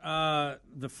remember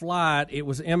the flight, it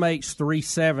was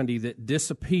MH370 that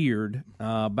disappeared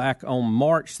back on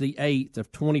March the 8th of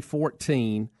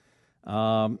 2014.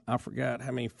 I forgot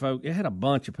how many folks. It had a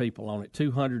bunch of people on it,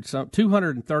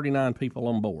 239 people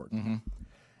on board. Mm-hmm.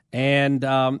 And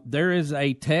there is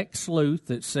a tech sleuth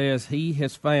that says he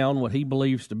has found what he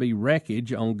believes to be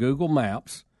wreckage on Google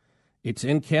Maps. It's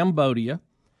in Cambodia,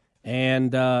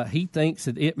 and he thinks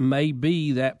that it may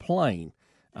be that plane.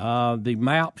 The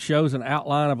map shows an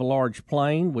outline of a large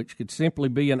plane, which could simply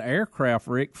be an aircraft,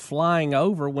 Rick, flying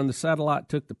over when the satellite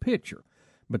took the picture.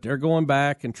 But they're going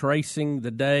back and tracing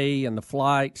the day and the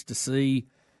flights to see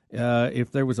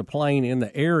if there was a plane in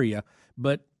the area.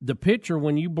 But the picture,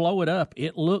 when you blow it up,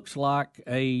 it looks like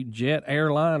a jet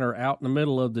airliner out in the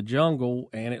middle of the jungle,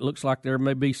 and it looks like there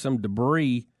may be some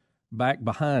debris back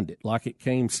behind it, like it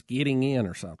came skidding in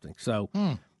or something. So,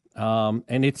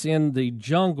 and it's in the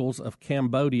jungles of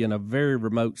Cambodia in a very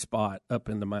remote spot up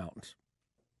in the mountains.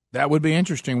 That would be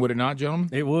interesting, would it not, gentlemen?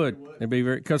 It would. It'd be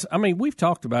very, because, I mean, we've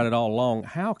talked about it all along.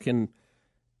 How can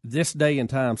this day and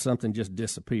time something just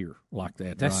disappear like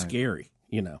that? That's scary,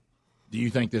 you know. Do you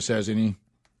think this has any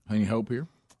hope here?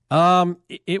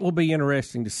 It will be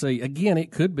interesting to see. Again,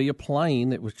 it could be a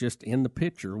plane that was just in the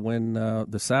picture when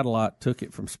the satellite took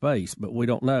it from space, but we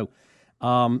don't know.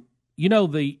 You know,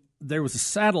 there was a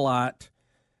satellite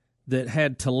that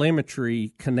had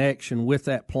telemetry connection with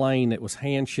that plane that was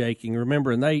handshaking.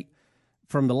 Remember, and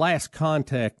from the last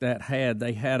contact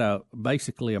they had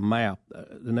basically a map,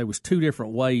 and there was 2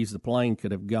 different ways the plane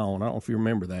could have gone. I don't know if you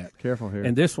remember that. Careful here.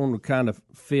 And this one would kind of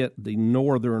fit the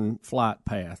northern flight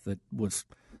path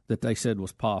that they said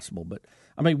was possible. But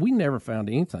I mean, we never found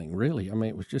anything really. I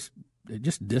mean, it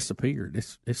just disappeared.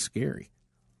 It's scary.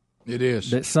 It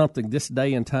is. That something this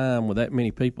day and time with that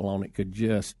many people on it could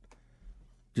just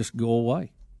go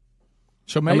away.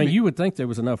 So maybe, I mean, you would think there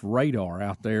was enough radar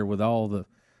out there with all the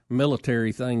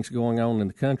military things going on in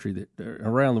the country that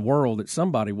around the world that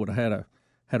somebody would have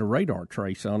had a radar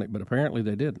trace on it, but apparently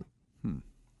they didn't.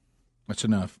 That's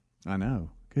enough. I know.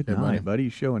 Good night, buddy.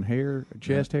 You're showing hair,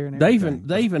 chest hair, and They everything.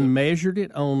 even measured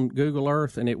it on Google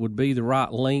Earth, and it would be the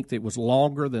right length. It was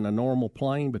longer than a normal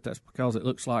plane, but that's because it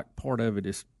looks like part of it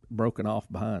is broken off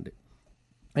behind it.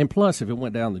 And plus, if it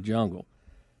went down the jungle,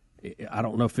 I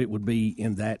don't know if it would be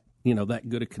in that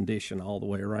good a condition all the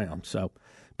way around. So,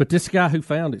 but this guy who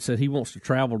found it said he wants to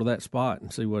travel to that spot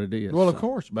and see what it is. Well, of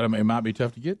course, but I mean, it might be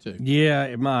tough to get to. Yeah,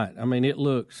 it might. I mean, it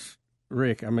looks,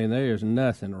 Rick, I mean, there's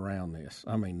nothing around this.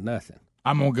 I mean, nothing.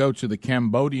 I'm going to go to the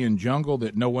Cambodian jungle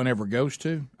that no one ever goes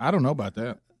to. I don't know about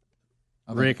that.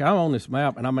 Rick, I'm on this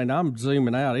map, and I mean, I'm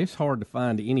zooming out. It's hard to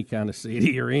find any kind of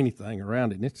city or anything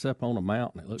around it, and it's up on a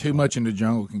mountain. It looks too much in the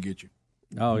jungle can get you.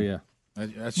 Oh, yeah. Let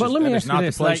me ask you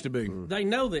this. The place to be. They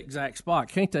know the exact spot.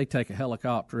 Can't they take a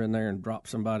helicopter in there and drop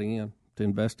somebody in to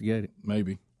investigate it?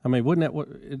 Maybe. I mean, wouldn't that what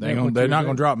they're not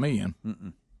going to drop me in?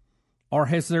 Mm-mm. Or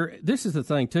has there? This is the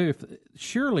thing too.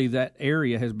 Surely that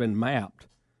area has been mapped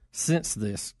since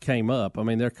this came up. I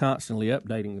mean, they're constantly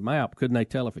updating the map. Couldn't they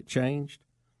tell if it changed,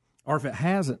 or if it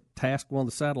hasn't? Task one of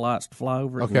the satellites to fly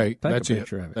over it. Okay, and take that's a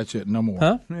picture of it. That's it. No more.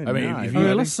 Huh? I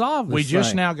mean, let's solve this. We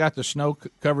just now got the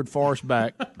snow-covered forest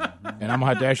back, and I'm going to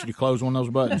have to ask you to close one of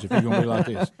those buttons if you're going to be like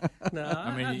this. No,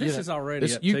 I mean, this is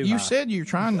already up too you high. said you're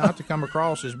trying not to come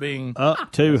across as being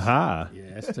up too high. Yeah,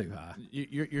 it's too high.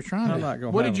 You're trying to. I'm not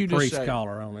going what to have did you a just priest say?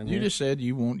 collar on in You here. just said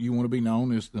you want to be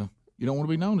known as the. You don't want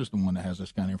to be known as the one that has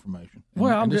this kind of information.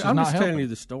 Well, I'm just helping. telling you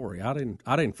the story. I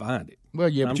didn't find it. Well,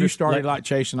 yeah, but I'm you just started letting-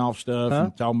 chasing off stuff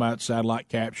and talking about satellite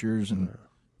captures, and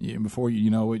before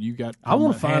you know it, you got. I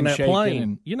want to find that handshaking plane.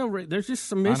 and- You know, Rick, there's just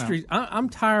some mysteries. I'm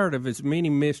tired of as many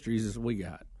mysteries as we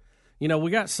got. You know, we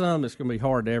got some that's going to be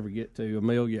hard to ever get to.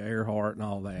 Amelia Earhart and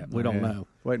all that. We don't know.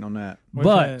 Waiting on that.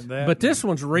 But this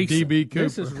one's recent. D.B. Cooper.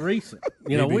 This is recent.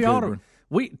 You know, D.B. we ought Cooper.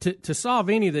 to. To solve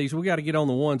any of these, we got to get on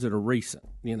the ones that are recent.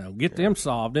 You know, get them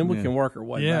solved, then we can work our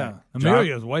way back.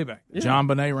 Amelia's way back. Yeah. John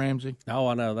Benet Ramsey. Oh,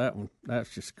 I know that one.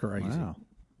 That's just crazy. Wow.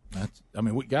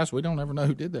 We don't ever know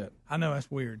who did that. I know that's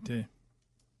weird too.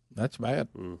 That's bad.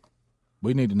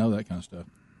 We need to know that kind of stuff.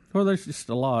 Well, there's just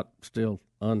a lot still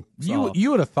unsolved.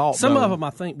 You would have thought some though, of them.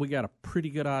 I think we got a pretty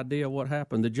good idea what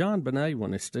happened. The John Benet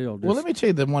one is still. Just, well, let me tell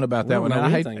you the one about we that don't one. know And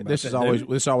I anything hate about this that, is always do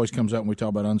we? this always comes up when we talk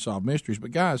about unsolved mysteries.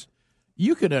 But guys,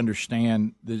 you could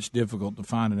understand that it's difficult to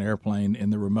find an airplane in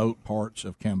the remote parts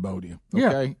of Cambodia.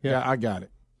 Okay, Yeah. I got it.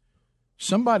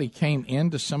 Somebody came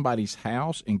into somebody's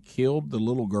house and killed the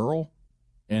little girl,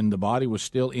 and the body was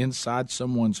still inside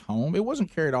someone's home. It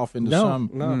wasn't carried off into some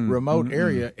remote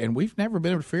area, and we've never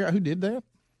been able to figure out who did that.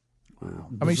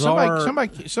 I mean,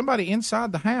 somebody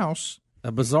inside the house.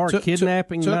 A bizarre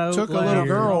kidnapping note. Took a little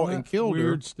girl and killed her.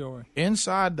 Weird story.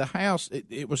 Inside the house.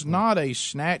 It was not a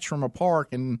snatch from a park,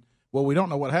 and well, we don't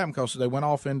know what happened because they went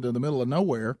off into the middle of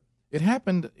nowhere. It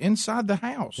happened inside the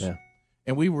house,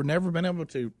 and we were never been able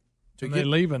to And get. they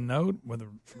leave a note with a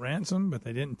ransom, but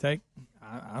they didn't take.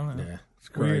 I don't know. Yeah,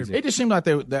 it's Weird. crazy. It just seemed like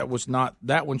that was not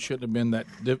that one shouldn't have been that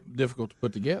difficult to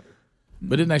put together.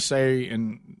 But didn't they say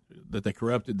that they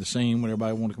corrupted the scene when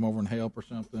everybody wanted to come over and help or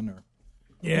something? Or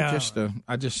Yeah.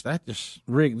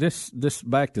 Rick, this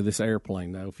back to this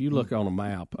airplane though. If you look on a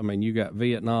map, I mean, you got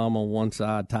Vietnam on one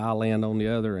side, Thailand on the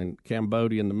other, and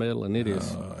Cambodia in the middle, and it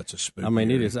is. It's a spooky I mean,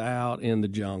 it area. is out in the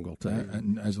jungle too.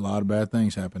 And there's a lot of bad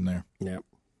things happen there. Yep.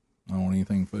 I don't want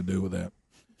anything to do with that.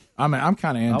 I mean, I'm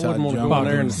kind of anti-jungle. I wouldn't want to go out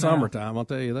there in the summertime. I'll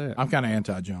tell you that. I'm kind of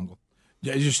anti-jungle.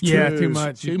 It's just too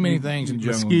much. Too many things in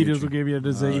jungle. Mosquitoes will give you a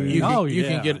disease.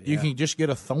 You can just get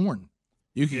a thorn.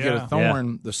 You can get a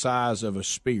thorn the size of a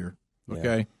spear.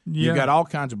 Okay, you've got all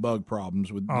kinds of bug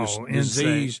problems with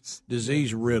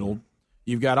disease riddled.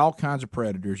 You've got all kinds of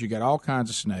predators. You got all kinds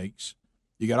of snakes.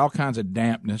 You got all kinds of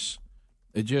dampness.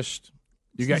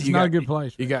 It's not a good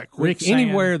place. You got Rick, quicksand,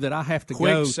 anywhere that I have to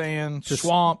go quicksand,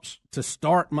 swamps to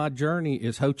start my journey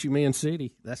is Ho Chi Minh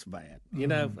City. That's bad. You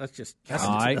know,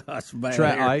 that's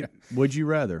bad. Would you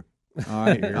rather? All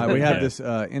right, we have this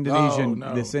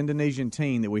Indonesian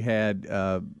teen that we had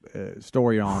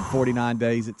story on 49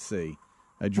 days at sea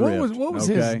adrift. What was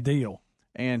his deal?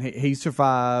 and he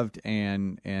survived,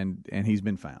 and he's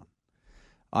been found.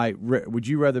 Would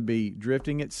you rather be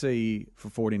drifting at sea for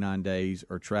 49 days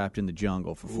or trapped in the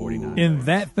jungle for 49 days? In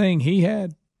that thing he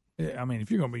had, I mean, if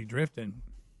you're going to be drifting,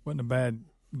 wasn't a bad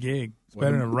gig. It's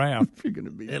better than a raft. If you're going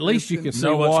to be at least you can see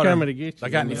no what's water. coming to get you. I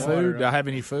got any food? Do I have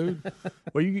any food?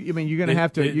 Well, you're going to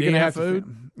have to. You're going to have food.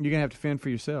 You're going to have to fend for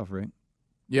yourself, Rick.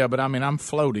 Yeah, but I mean, I'm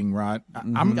floating, right?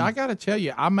 I got to tell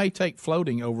you, I may take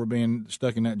floating over being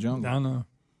stuck in that jungle. I know.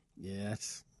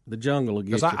 Yes, the jungle will get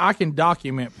you. Because I can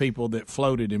document people that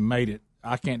floated and made it.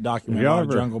 I can't document what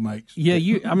a jungle makes.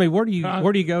 Yeah, I mean, where do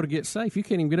you go to get safe? You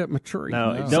can't even get up in a tree.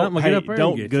 No,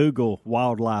 don't Google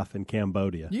wildlife in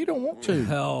Cambodia. You don't want to.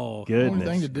 Oh,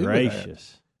 goodness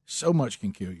gracious! So much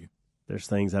can kill you. There's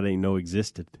things I didn't know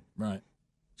existed. Right.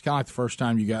 It's kind of like the first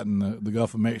time you got in the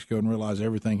Gulf of Mexico and realized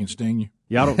everything can sting you.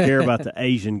 Y'all don't care about the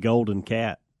Asian golden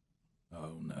cat.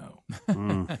 Oh no!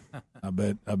 I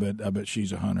bet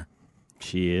she's a hunter.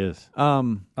 She is.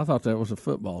 I thought that was a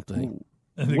football team.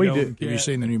 We did. Have you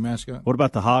seen the new mascot? What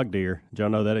about the hog deer? Did y'all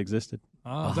know that existed?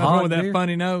 Is that one with that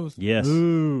funny nose? Yes.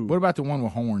 Ooh. What about the one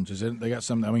with horns? Is it? They got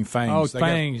some. I mean, fangs. Oh,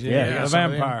 fangs. Yeah. A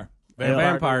vampire.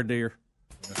 Vampire deer.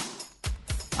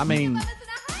 I mean,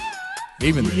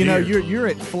 even you're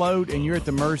at float and you're at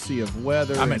the mercy of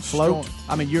weather. I'm at float.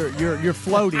 I mean, you're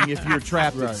floating if you're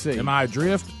trapped at sea. Am I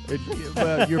adrift?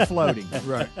 Well, you're floating,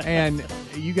 right? And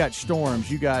you got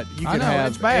storms. You can it's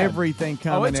have bad. everything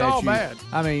coming at you. Oh, it's all bad.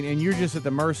 I mean, and you're just at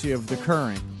the mercy of the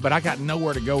current. But I got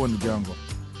nowhere to go in the jungle.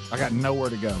 I got nowhere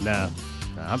to go. No,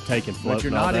 I'm taking float. But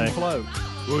you're not in float.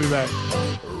 We'll be back.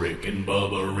 Rick and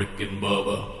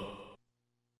Bubba.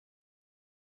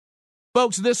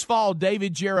 Folks, this fall,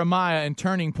 David Jeremiah and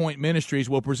Turning Point Ministries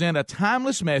will present a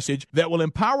timeless message that will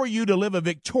empower you to live a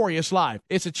victorious life.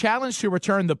 It's a challenge to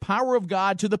return the power of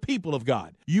God to the people of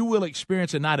God. You will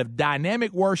experience a night of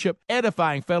dynamic worship,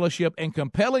 edifying fellowship, and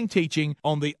compelling teaching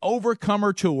on the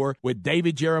Overcomer Tour with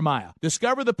David Jeremiah.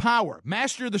 Discover the power,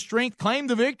 master the strength, claim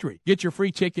the victory. Get your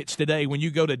free tickets today when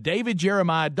you go to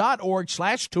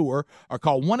davidjeremiah.org/tour or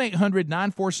call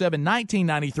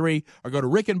 1-800-947-1993 or go to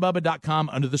rickandbubba.com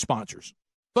under the sponsors.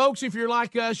 Folks, if you're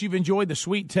like us, you've enjoyed the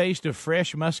sweet taste of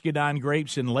fresh muscadine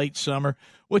grapes in late summer.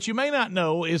 What you may not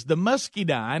know is the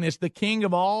muscadine is the king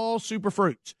of all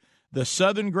superfruits. The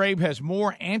southern grape has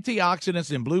more antioxidants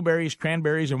than blueberries,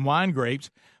 cranberries, and wine grapes.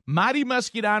 Mighty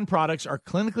Muscadine products are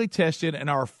clinically tested and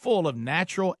are full of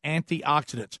natural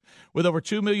antioxidants. With over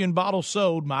 2 million bottles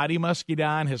sold, Mighty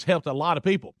Muscadine has helped a lot of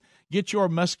people. Get your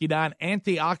Muscadine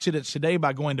antioxidants today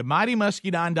by going to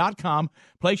mightymuscadine.com.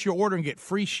 Place your order and get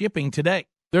free shipping today.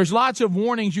 There's lots of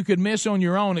warnings you could miss on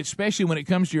your own, especially when it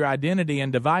comes to your identity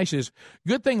and devices.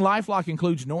 Good thing LifeLock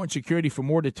includes Norton Security for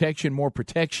more detection, more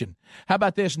protection. How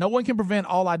about this? No one can prevent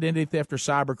all identity theft or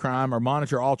cybercrime or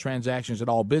monitor all transactions at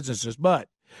all businesses, but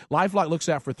LifeLock looks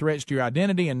out for threats to your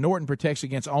identity, and Norton protects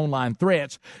against online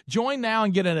threats. Join now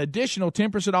and get an additional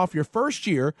 10% off your first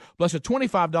year, plus a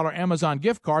 $25 Amazon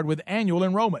gift card with annual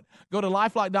enrollment. Go to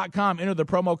LifeLock.com, enter the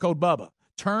promo code BUBBA.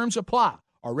 Terms apply,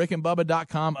 or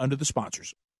rickandbubba.com under the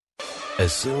sponsors.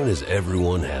 As soon as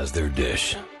everyone has their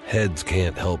dish, heads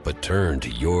can't help but turn to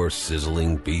your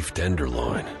sizzling beef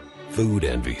tenderloin. Food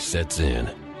envy sets in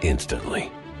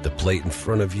instantly. The plate in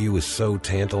front of you is so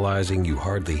tantalizing you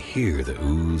hardly hear the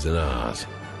oohs and ahs.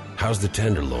 How's the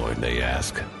tenderloin, they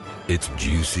ask. It's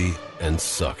juicy and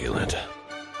succulent.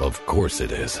 Of course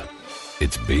it is.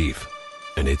 It's beef,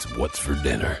 and it's what's for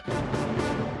dinner.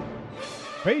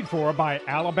 Paid for by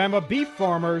Alabama beef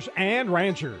farmers and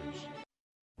ranchers.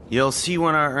 You'll see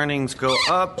when our earnings go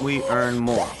up, we earn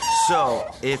more.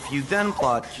 So, if you then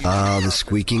plot... the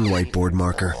squeaking whiteboard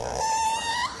marker.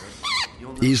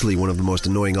 Easily one of the most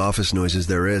annoying office noises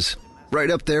there is. Right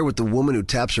up there with the woman who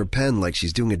taps her pen like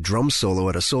she's doing a drum solo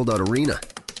at a sold-out arena.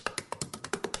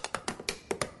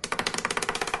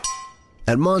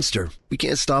 At Monster, we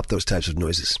can't stop those types of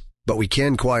noises. But we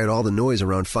can quiet all the noise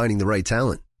around finding the right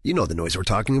talent. You know the noise we're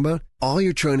talking about. All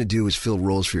you're trying to do is fill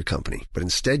roles for your company, but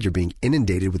instead you're being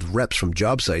inundated with reps from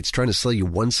job sites trying to sell you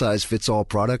one-size-fits-all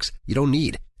products you don't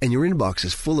need. And your inbox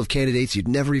is full of candidates you'd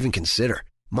never even consider.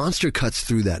 Monster cuts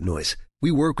through that noise. We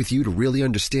work with you to really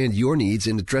understand your needs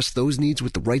and address those needs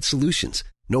with the right solutions.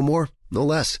 No more, no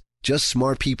less. Just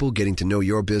smart people getting to know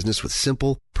your business with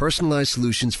simple, personalized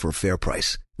solutions for a fair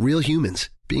price. Real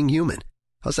humans being human.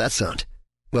 How's that sound?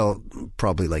 Well,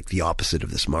 probably like the opposite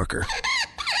of this marker.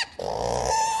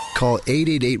 Call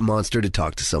 888-MONSTER to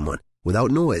talk to someone without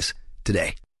noise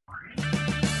today.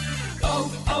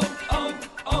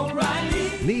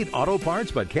 O'Reilly Need auto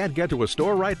parts but can't get to a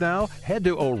store right now? Head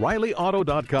to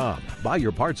O'ReillyAuto.com. Buy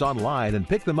your parts online and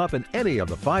pick them up in any of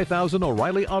the 5,000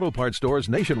 O'Reilly Auto Parts stores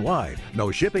nationwide.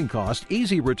 No shipping cost,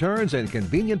 easy returns, and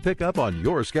convenient pickup on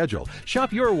your schedule.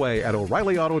 Shop your way at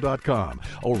O'ReillyAuto.com.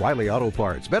 O'Reilly Auto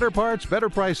Parts. Better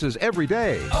prices every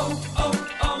day.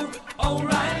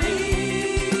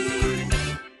 O'Reilly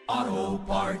Auto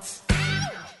Parts.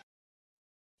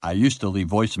 I used to leave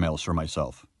voicemails for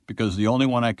myself because the only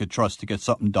one I could trust to get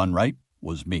something done right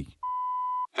was me.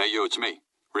 Hey, you, it's me.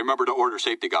 Remember to order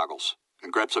safety goggles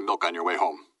and grab some milk on your way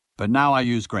home. But now I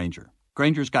use Grainger.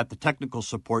 Grainger's got the technical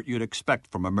support you'd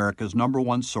expect from America's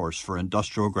 #1 source for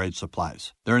industrial-grade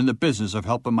supplies. They're in the business of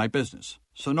helping my business,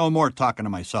 so no more talking to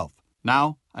myself.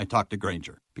 Now I talk to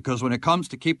Grainger, because when it comes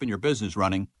to keeping your business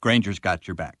running, Grainger's got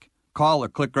your back. Call or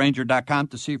click Grainger.com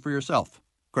to see for yourself.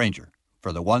 Grainger,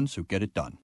 for the ones who get it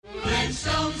done.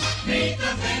 Flintstones, meet the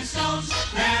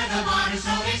Flintstones, they're the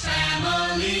Montessori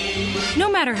family. No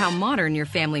matter how modern your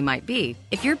family might be,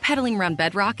 if you're pedaling around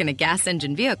bedrock in a gas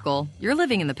engine vehicle, you're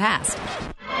living in the past.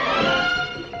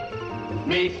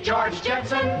 Meet George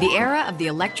Jetson. The era of the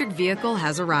electric vehicle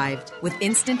has arrived. With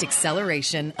instant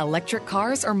acceleration, electric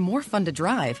cars are more fun to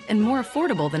drive and more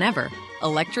affordable than ever.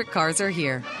 Electric cars are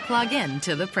here. Plug in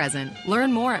to the present.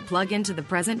 Learn more at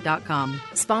plugintothepresent.com.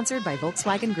 Sponsored by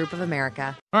Volkswagen Group of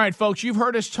America. All right, folks, you've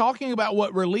heard us talking about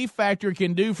what Relief Factor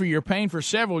can do for your pain for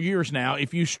several years now.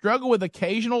 If you struggle with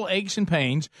occasional aches and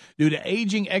pains due to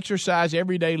aging, exercise,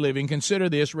 everyday living, consider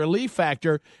this. Relief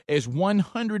Factor is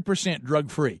 100%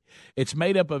 drug-free. It's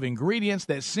made up of ingredients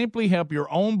that simply help your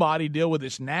own body deal with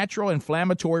its natural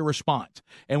inflammatory response.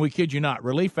 And we kid you not,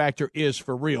 Relief Factor is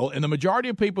for real. And the majority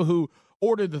of people who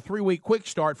ordered the 3-week quick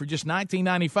start for just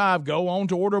 $19.95 go on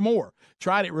to order more.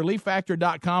 Try it at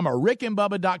ReliefFactor.com or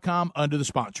RickandBubba.com under the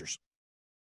sponsors.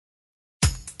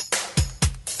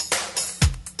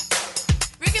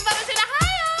 Rick and Bubba's in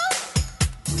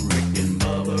Ohio. Rick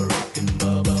and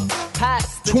Bubba.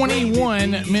 Past 21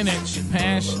 minutes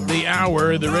past the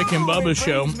hour, the Rick and Bubba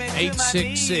Show.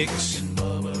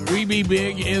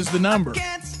 866-3BE-BIG is the number.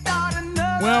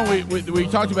 Well, we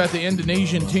talked about the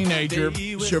Indonesian teenager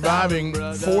surviving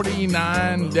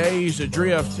 49 days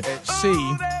adrift at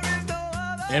sea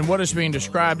and what is being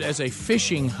described as a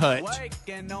fishing hut.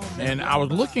 And I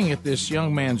was looking at this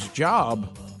young man's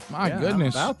job. My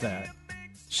goodness. How about that?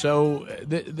 So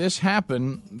this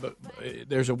happened, but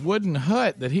there's a wooden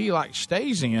hut that he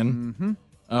stays in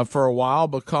for a while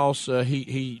because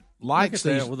he lights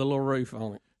these with a little roof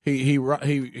on it.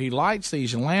 He lights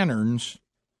these lanterns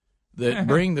that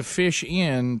bring the fish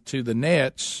in to the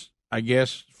nets, I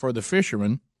guess, for the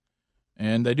fishermen.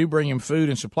 And they do bring him food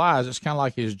and supplies. It's kind of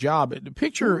like his job. The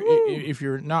picture, if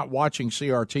you're not watching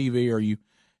CRTV or you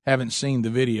haven't seen the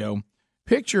video,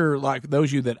 picture like those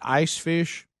of you that ice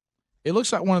fish. It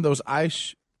looks like one of those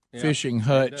ice fishing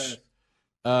huts,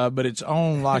 but it's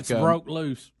on it's broke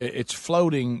loose. It's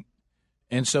floating.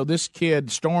 And so this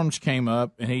kid, storms came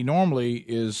up, and he normally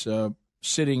is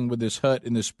sitting with this hut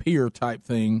in this pier type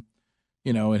thing,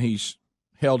 and he's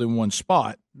held in one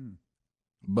spot.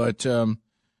 But not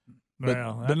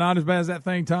as bad as that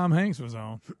thing Tom Hanks was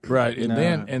on. Right,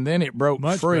 and then it broke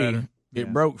Much free. better.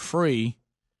 It broke free,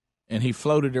 and he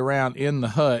floated around in the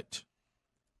hut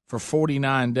for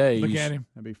 49 days. Look at him.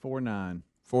 That'd be 49.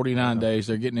 49 days.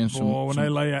 They're getting in some. Boy, when they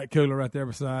lay that cooler right there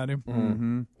beside him.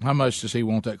 Mm-hmm. How much does he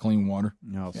want that clean water?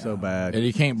 No, so bad. And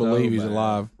he can't believe he's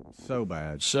alive. So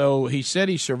bad. So he said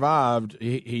he survived.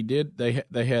 He did. He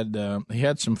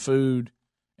had some food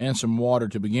and some water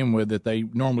to begin with that they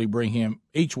normally bring him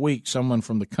each week. Someone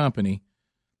from the company,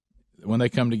 when they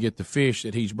come to get the fish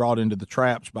that he's brought into the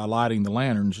traps by lighting the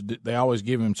lanterns, they always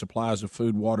give him supplies of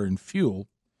food, water, and fuel.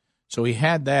 So he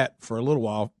had that for a little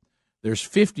while. There's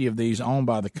 50 of these owned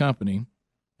by the company,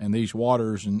 and these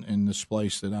waters in this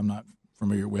place that I'm not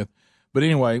familiar with. But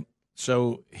anyway,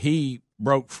 so he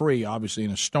broke free, obviously,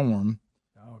 in a storm,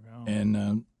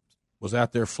 and was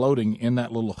out there floating in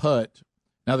that little hut.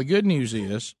 Now, the good news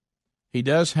is he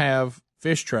does have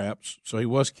fish traps, so he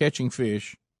was catching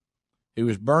fish. He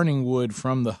was burning wood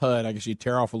from the hut. I guess he'd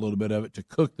tear off a little bit of it to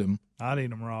cook them. I'd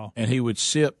eat them raw. And he would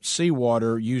sip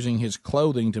seawater using his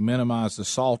clothing to minimize the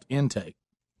salt intake.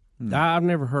 I've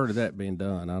never heard of that being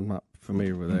done. I'm not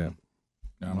familiar with that.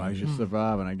 Well, he's just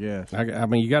surviving, I guess. I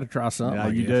mean, you got to try something. Yeah,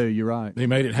 you do. You're right. He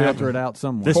made it Filter happen. it out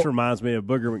somewhere. This reminds me of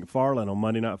Booger McFarland on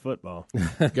Monday Night Football.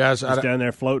 Guys, Just down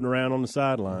there floating around on the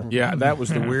sideline. Yeah, that was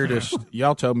the weirdest.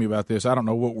 Y'all told me about this. I don't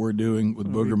know what we're doing with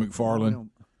Booger McFarland,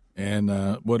 and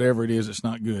whatever it is, it's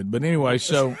not good. But anyway,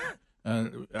 so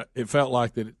it felt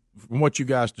like that from what you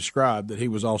guys described, that he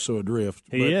was also adrift.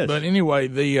 He is. But anyway,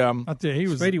 I tell you, he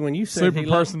was Speedy, when you said super he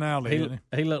personality.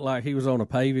 he looked like he was on a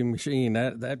paving machine.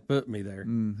 That put me there.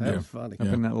 That was funny. Up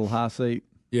in that little high seat.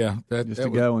 Yeah,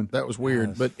 that was weird.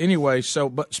 Yes. But anyway,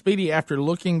 but Speedy, after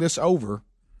looking this over,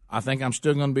 I think I'm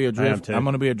still going to be adrift. I'm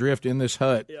going to be adrift in this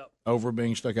hut over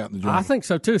being stuck out in the jungle. I think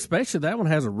so too. Especially that one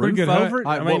has a roof good over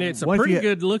hut. it. I mean, it's a pretty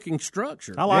good looking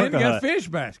structure. I like got a fish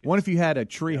basket. What if you had a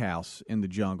tree house in the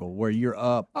jungle where you're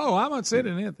up? Oh, I might sit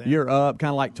in it then. You're up,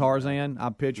 kind of like Tarzan.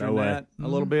 I'm picturing that a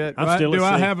little bit. Do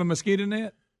I have a mosquito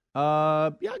net? Yeah,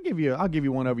 I'll give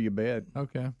you one over your bed.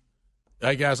 Okay.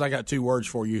 Hey guys, I got 2 words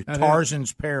for you.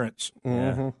 Tarzan's parents.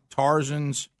 Mm-hmm.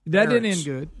 Tarzan's That parents. didn't end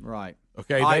good. Right.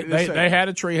 Okay, they had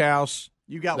a tree house.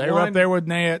 You got they were up there with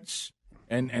nets,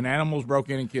 and animals broke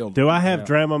in and killed them. Do I have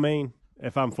Dramamine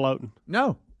if I'm floating?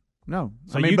 No.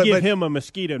 So you give him a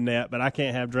mosquito net, but I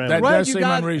can't have Dramamine. That does seem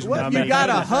unreasonable. Well, you got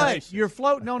a hut. You're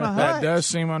floating on a hut. That does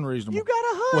seem unreasonable. You got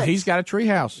a hut. Well, he's got a tree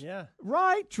house. Yeah.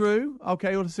 Right, true.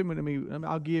 Okay, well, listen to me.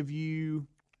 I'll give you...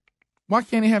 Why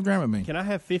can't he have Dramamine? Can I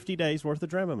have 50 days worth of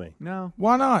Dramamine? No.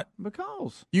 Why not?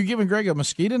 Because. You giving Greg a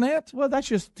mosquito net? Well, that's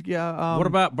just... what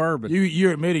about bourbon?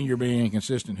 You're admitting you're being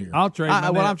inconsistent here. I'll trade my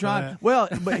net I'm trying. Well,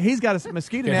 but he's got a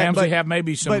mosquito Can net. Helmsy have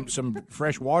maybe some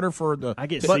fresh water for the... I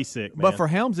get seasick, man. But for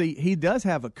Helmsy, he does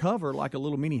have a cover, like a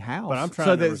little mini house. But I'm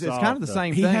trying to it's kind of the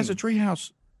same He thing. has a tree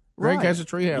house. Greg Right. has a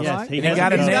tree house. Yes, He's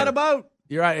got a boat.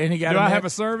 You're right, and he got Do a I net. have a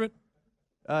servant?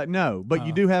 No, but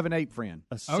you do have an ape friend.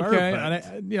 A Okay.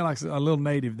 serpent. Yeah, like a little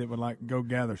native that would like go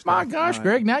gather stuff. My gosh,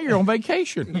 Greg, now you're on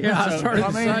vacation.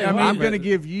 I'm going to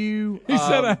give you... He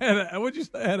said I had a. What'd you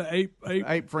say? I had an ape.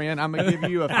 ape friend. I'm going to give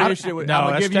you a fish that would. No, I'm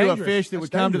going to that's give you a dangerous. fish that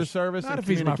would come to the That's service. Not and if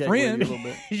he's my communicate friend. with you a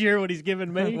little bit. You hear what he's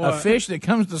giving me? A fish that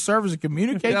comes to service and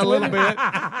communicates Yeah, a with little him?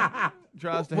 bit.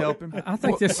 Tries to help him. I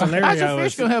think this How's scenario a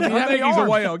fish is. going to help you? I How think many he's a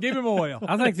arms? whale. Give him a whale.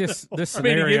 I think this Speedy,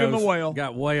 give him a scenario whale.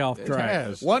 got way off track.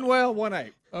 has. One whale, one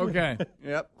ape. Okay.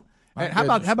 Yep. My And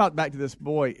how about back to this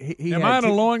boy? He Am had I in a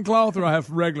two- loincloth or I have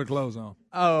regular clothes on?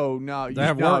 Oh no, you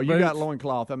have got work boots?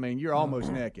 loincloth. I mean, you're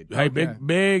almost naked. Hey,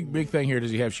 big thing here.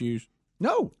 Does he have shoes?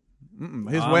 No,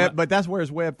 his web, but that's where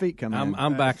his web feet come in.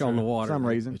 I'm back on the For water. some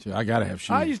reason. I got to have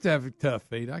shoes. I used to have tough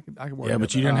feet. I could wear. Yeah,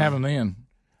 but you didn't have them then.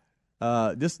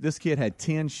 This kid had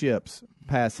 10 ships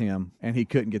pass him, and he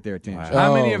couldn't get their attention.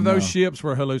 How many of no. those ships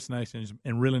were hallucinations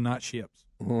and really not ships?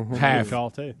 Half. Call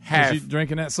too. Half. You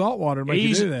drinking that salt water make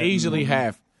you do that. Easily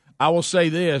half. I will say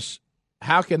this.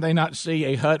 How can they not see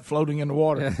a hut floating in the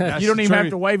water? You don't even true. have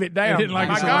to wave it down. They didn't like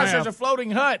My us gosh, around. there's a floating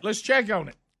hut. Let's check on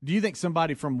it. Do you think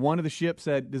somebody from one of the ships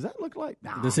said, "Does that look like?"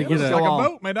 Nah, Does he it get looks a- like so a long."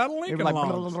 boat made out of It Lincoln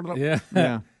was like, logs. Yeah.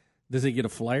 Yeah. Does he get a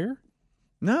flare?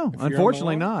 No, you're on the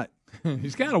unfortunately water? not.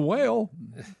 He's got a whale.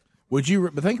 Would you?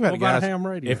 But think about What it, about guys. ham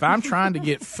radio? If I'm trying to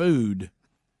get food,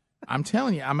 I'm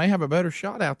telling you, I may have a better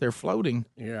shot out there floating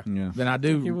Yeah. than I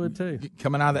do You would too.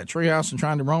 coming out of that treehouse and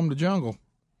trying to roam the jungle.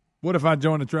 What if I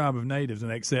join a tribe of natives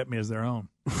and they accept me as their own?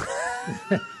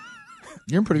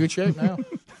 You're in pretty good shape now.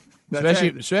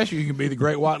 especially you can be the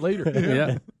great white leader.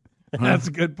 Yeah. That's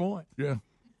a good point. Yeah.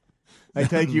 They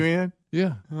take you in.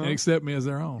 Yeah. And accept me as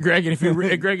their own. Greg, and if you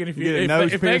get a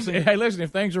nose if things, piercing? hey, listen, if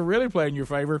things are really playing in your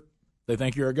favor, they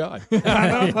think you're a god. You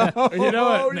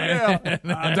know what?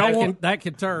 I don't want. That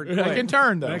can turn. They quick. can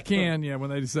turn though. That can, yeah, when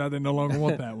they decide they no longer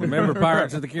want that one. Remember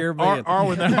Pirates of the Caribbean? Or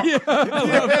with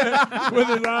that. With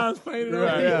his eyes painted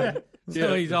over. Yeah.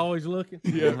 So he's always looking.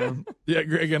 Yeah. Yeah,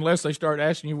 Greg, unless they start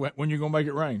asking you when you're going to make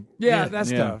it rain. Yeah,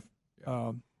 that's Yeah. tough.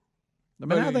 I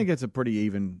mean, I think it's a pretty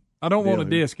even. I don't want a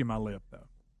deal. disc in my lip, though.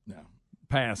 No.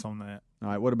 Pass on that. All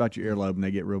right, what about your earlobe when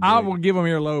they get real big? I will give them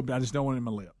earlobe, but I just don't want it in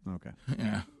my lip. Okay.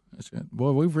 Yeah. That's good.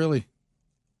 Boy, we've really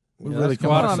Yeah, really that's come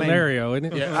quite up. a scenario, isn't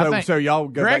it? Yeah, I think So y'all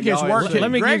go Greg back, has y'all worked.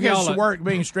 Let me Greg give has y'all to a- work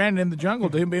being stranded in the jungle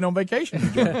to him being on vacation.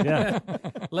 Yeah.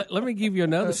 Let me give you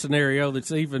another scenario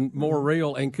that's even more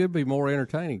real and could be more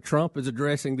entertaining. Trump is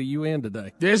addressing the UN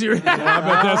today. Is he? I bet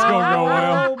that's going to go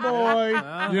well.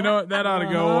 Oh boy! You know what? That ought to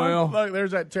go well. Look,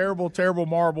 there's that terrible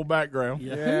marble background.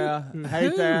 Yeah,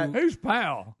 hate that. Who's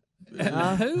pal? Who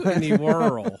in the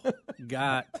world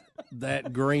got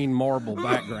that green marble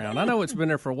background? I know it's been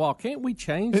there for a while. Can't we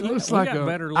change It that? looks We like got a-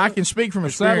 better look. I can speak from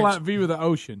experience. Satellite view of the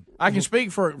ocean. I can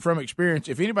speak from experience.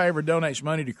 If anybody ever donates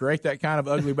money to create that kind of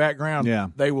ugly background, Yeah.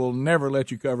 they will never let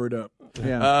you cover it up.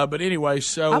 Yeah. But anyway,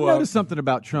 so I've noticed something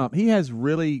about Trump. He has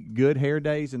really good hair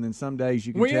days, and then some days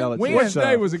you can tell it's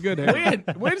Wednesday was a good hair.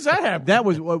 when does that happen? That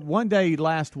was one day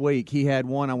last week. He had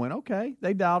one. I went, okay,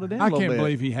 they dialed it in. I a little can't bit.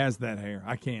 believe he has that hair.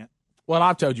 I can't. Well,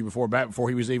 I've told you before, back before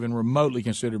he was even remotely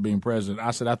considered being president,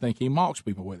 I said I think he mocks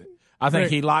people with it. I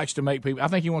think he likes to make people. I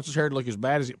think he wants his hair to look as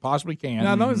bad as it possibly can.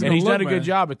 No, and he's done a good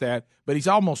job at that. But he's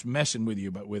almost messing with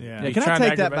you. But with can I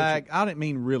take that back? I didn't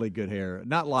mean really good hair.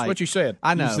 Not like that's what you said.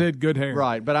 I know you said good hair,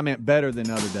 right? But I meant better than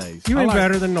other days. You mean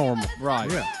better than normal,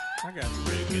 right? Yeah, I got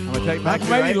you. I'm gonna take back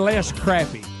maybe less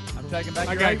crappy. I'm taking back.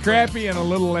 I got crappy and a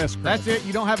little less crappy. That's it.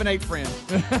 You don't have an 8 friend.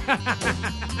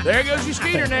 There goes your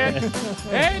skeeter net.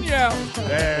 And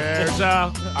there's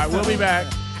I will be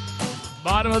back.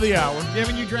 Bottom of the hour.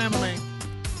 Giving you Dramamine.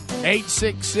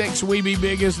 866 We Be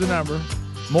Big is the number.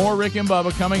 More Rick and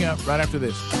Bubba coming up right after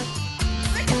this.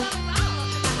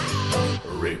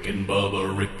 Rick and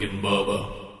Bubba, Rick and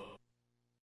Bubba.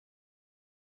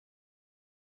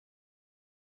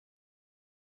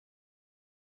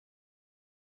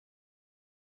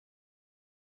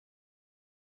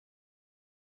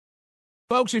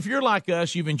 Folks, if you're like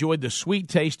us, you've enjoyed the sweet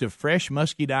taste of fresh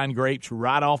muscadine grapes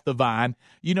right off the vine.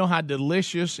 You know how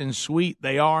delicious and sweet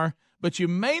they are, but you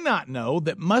may not know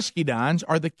that muscadines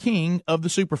are the king of the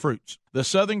superfruits. The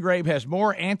Southern grape has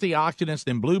more antioxidants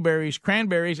than blueberries,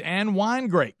 cranberries, and wine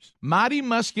grapes. Mighty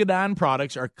Muscadine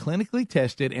products are clinically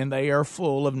tested, and they are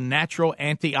full of natural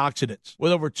antioxidants.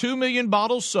 With over 2 million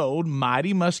bottles sold,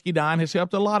 Mighty Muscadine has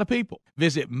helped a lot of people.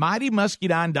 Visit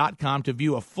MightyMuscadine.com to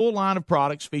view a full line of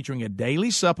products featuring a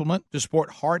daily supplement to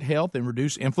support heart health and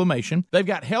reduce inflammation. They've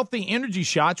got healthy energy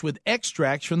shots with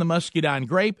extracts from the muscadine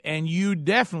grape, and you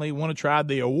definitely want to try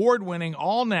the award-winning,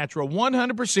 all-natural,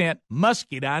 100%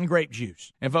 muscadine grape juice.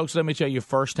 And folks, let me tell you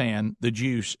firsthand, the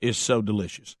juice is so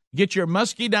delicious. Get your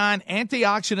muscadine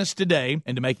antioxidants today,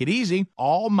 and to make it easy,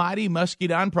 all Mighty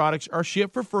Muscadine products are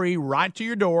shipped for free right to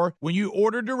your door when you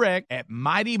order direct at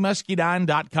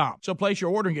MightyMuscadine.com. So place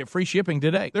your order and get free shipping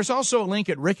today. There's also a link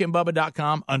at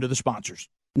rickandbubba.com under the sponsors.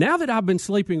 Now that I've been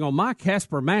sleeping on my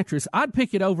Casper mattress, I'd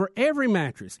pick it over every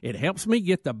mattress. It helps me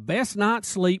get the best night's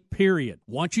sleep, period.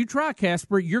 Once you try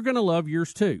Casper, you're going to love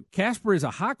yours too. Casper is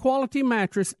a high-quality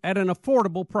mattress at an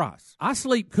affordable price. I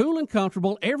sleep cool and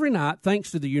comfortable every night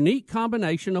thanks to the unique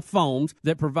combination of foams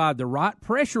that provide the right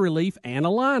pressure relief and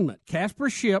alignment. Casper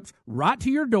ships right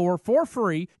to your door for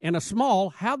free in a small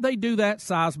how'd-they-do-that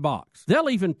size box. They'll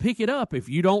even pick it up if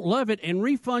you don't love it and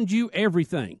refund you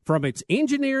everything. From its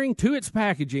engineering to its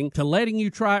packaging, to letting you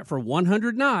try it for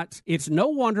 100 nights, it's no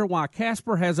wonder why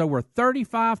Casper has over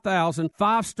 35,000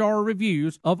 five-star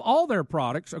reviews of all their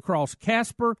products across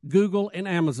Casper, Google, and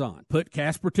Amazon. Put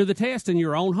Casper to the test in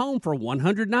your own home for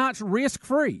 100 nights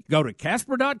risk-free. Go to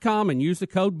Casper.com and use the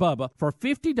code BUBBA for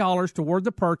 $50 toward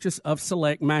the purchase of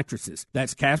select mattresses.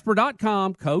 That's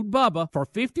Casper.com, code BUBBA for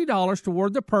 $50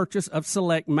 toward the purchase of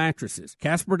select mattresses.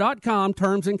 Casper.com,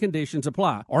 terms and conditions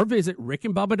apply. Or visit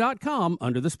rickandbubba.com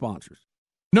under the sponsors.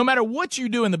 No matter what you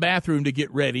do in the bathroom to get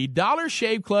ready, Dollar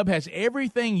Shave Club has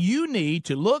everything you need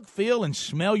to look, feel, and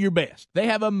smell your best. They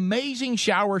have amazing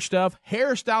shower stuff,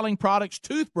 hairstyling products,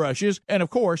 toothbrushes, and, of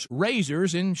course,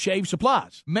 razors and shave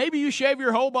supplies. Maybe you shave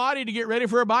your whole body to get ready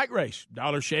for a bike race.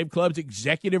 Dollar Shave Club's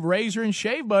executive razor and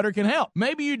shave butter can help.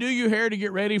 Maybe you do your hair to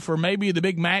get ready for maybe the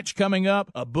big match coming up.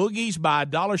 A Boogies by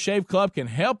Dollar Shave Club can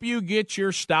help you get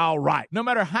your style right. No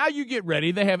matter how you get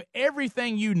ready, they have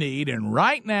everything you need, and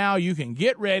right now you can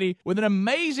get ready with an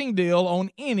amazing deal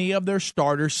on any of their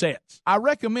starter sets. I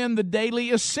recommend the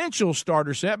Daily Essentials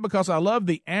starter set because I love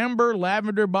the Amber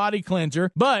Lavender Body Cleanser,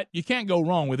 but you can't go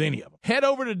wrong with any of them. Head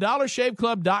over to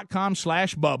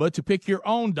dollarshaveclub.com/Bubba to pick your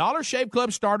own Dollar Shave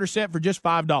Club starter set for just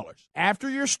 $5. After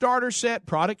your starter set,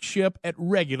 products ship at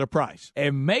regular price.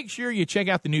 And make sure you check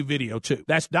out the new video too.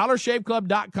 That's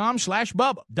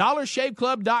dollarshaveclub.com/Bubba.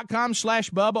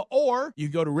 dollarshaveclub.com/Bubba, or you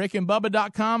go to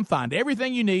rickandbubba.com, find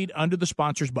everything you need under the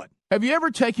sponsors button. Have you ever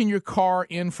taken your car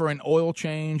in for an oil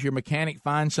change, your mechanic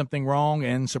finds something wrong,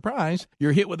 and surprise,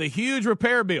 you're hit with a huge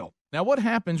repair bill? Now, what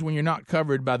happens when you're not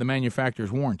covered by the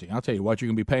manufacturer's warranty? I'll tell you what, you're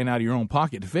going to be paying out of your own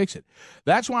pocket to fix it.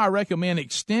 That's why I recommend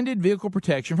extended vehicle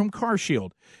protection from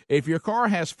CarShield. If your car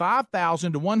has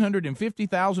 5,000 to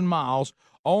 150,000 miles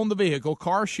on the vehicle,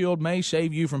 CarShield may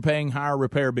save you from paying higher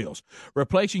repair bills.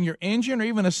 Replacing your engine or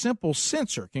even a simple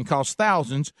sensor can cost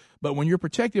thousands, but when you're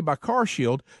protected by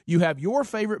CarShield, you have your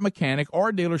favorite mechanic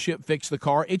or dealership fix the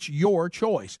car. It's your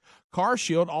choice.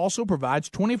 CarShield also provides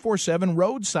 24/7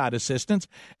 roadside assistance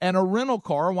and a rental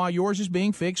car while yours is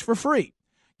being fixed for free.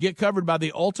 Get covered by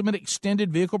the ultimate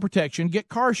extended vehicle protection. Get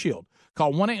CarShield.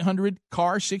 Call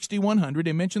 1-800-CAR-6100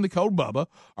 and mention the code BUBBA,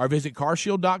 or visit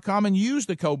carshield.com and use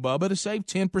the code BUBBA to save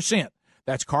 10%.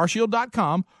 That's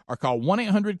carshield.com, or call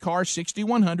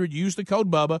 1-800-CAR-6100, use the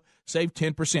code BUBBA, save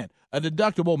 10%. A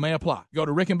deductible may apply. Go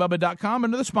to rickandbubba.com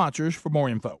under the sponsors for more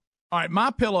info. All right,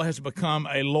 MyPillow has become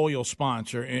a loyal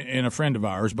sponsor and a friend of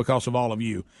ours because of all of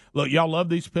you. Look, y'all love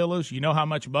these pillows. You know how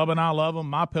much Bubba and I love them.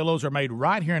 MyPillows are made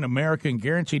right here in America and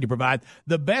guaranteed to provide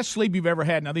the best sleep you've ever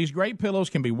had. Now, these great pillows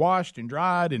can be washed and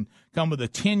dried and come with a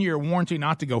 10-year warranty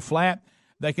not to go flat.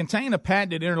 They contain a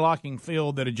patented interlocking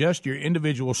fill that adjusts your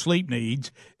individual sleep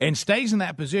needs and stays in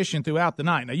that position throughout the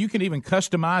night. Now, you can even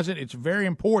customize it. It's very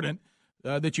important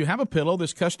that you have a pillow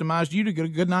that's customized you to get a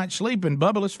good night's sleep. And,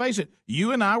 Bubba, let's face it,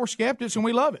 you and I were skeptics, and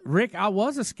we love it. Rick, I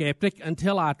was a skeptic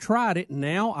until I tried it.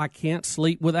 Now I can't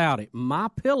sleep without it.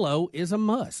 MyPillow is a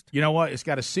must. You know what? It's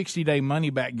got a 60-day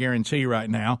money-back guarantee right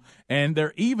now, and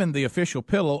they're even the official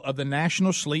pillow of the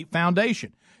National Sleep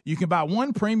Foundation. You can buy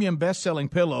one premium best-selling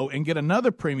pillow and get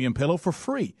another premium pillow for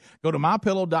free. Go to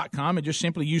MyPillow.com and just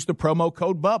simply use the promo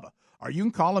code BUBBA. Or you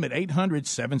can call them at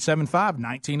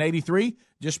 800-775-1983.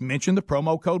 Just mention the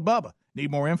promo code BUBBA.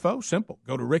 Need more info? Simple.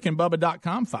 Go to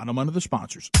rickandbubba.com. Find them under the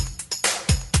sponsors.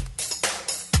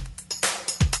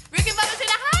 Rick and Bubba's in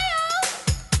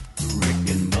Ohio. Rick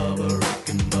and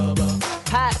Bubba.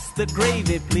 Pass the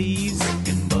gravy, please. Rick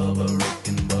and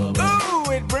Bubba.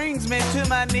 Ooh, it brings me to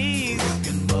my knees. Rick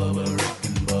and Bubba.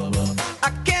 I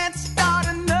can't start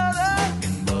another. Rick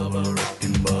and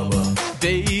Bubba.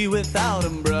 Day without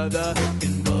him, brother. Rick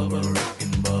and Bubba.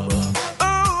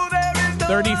 Oh, there is no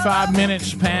 35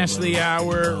 minutes past the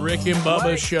hour. Rick and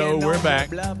Bubba's show. We're back.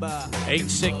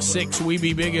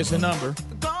 866-WE-BE-BIG is the number.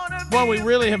 Well, we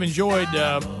really have enjoyed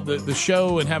the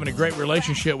show and having a great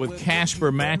relationship with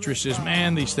Casper mattresses.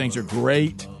 Man, these things are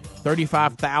great.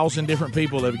 35,000 different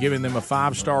people have given them a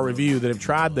 5-star review that have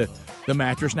tried the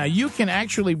mattress. Now, you can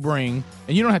actually bring,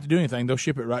 and you don't have to do anything. They'll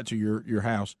ship it right to your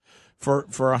house. For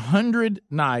 100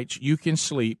 nights, you can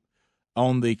sleep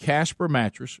on the Casper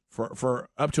mattress for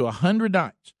up to 100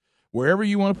 nights, wherever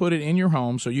you want to put it in your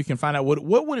home, so you can find out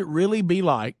what would it really be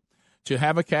like to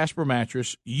have a Casper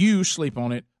mattress. You sleep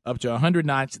on it up to 100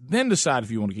 nights, then decide if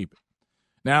you want to keep it.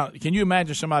 Now, can you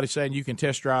imagine somebody saying you can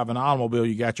test drive an automobile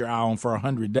you got your eye on for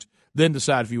 100 days, then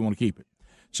decide if you want to keep it?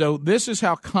 So this is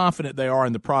how confident they are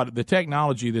in the product. The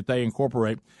technology that they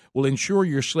incorporate will ensure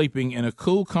you're sleeping in a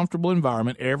cool, comfortable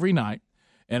environment every night.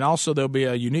 And also there'll be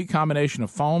a unique combination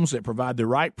of foams that provide the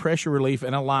right pressure relief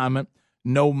and alignment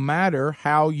no matter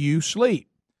how you sleep.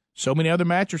 So many other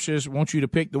mattresses want you to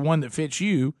pick the one that fits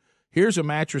you. Here's a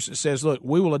mattress that says, look,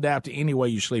 we will adapt to any way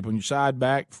you sleep, on your side,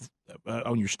 back,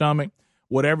 on your stomach,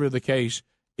 whatever the case.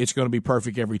 It's going to be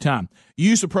perfect every time.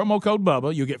 Use the promo code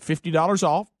BUBBA. You'll get $50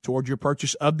 off towards your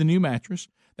purchase of the new mattress.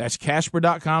 That's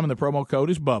Casper.com, and the promo code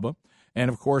is BUBBA. And,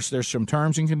 of course, there's some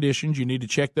terms and conditions. You need to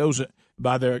check those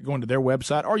by going to their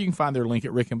website, or you can find their link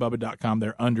at rickandbubba.com.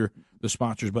 They're under the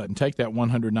sponsors button. Take that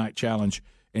 100-night challenge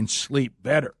and sleep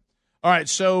better. All right,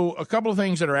 so a couple of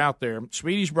things that are out there.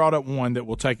 Speedy's brought up one that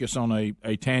will take us on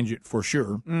a tangent for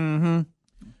sure. Mm-hmm.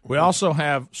 We also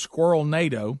have Squirrel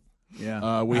NATO.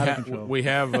 Yeah, we have.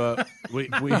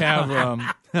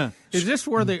 Is this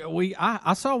where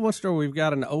I saw one story? We've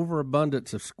got an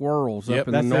overabundance of squirrels up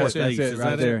in the northeast. That's it,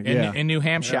 right there. In New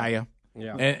Hampshire.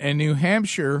 Yeah. And New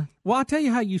Hampshire. Well, I'll tell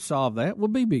you how you solve that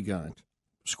with BB guns.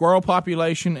 Squirrel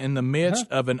population in the midst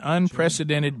of an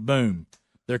unprecedented boom.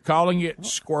 They're calling it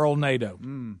Squirrel NATO.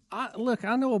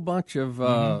 I know a bunch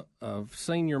of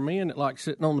senior men that like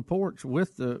sitting on the porch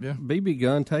with the BB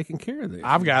gun taking care of this.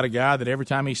 I've got a guy that every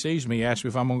time he sees me asks me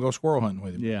if I'm going to go squirrel hunting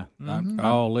with him. Yeah.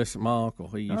 Oh, listen, my uncle.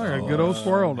 He's a good old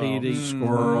squirrel dog. He'd eat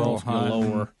squirrels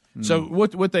galore. So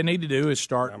what they need to do is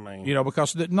start,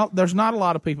 because there's not a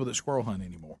lot of people that squirrel hunt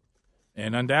anymore.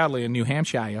 And undoubtedly in New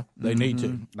Hampshire, they need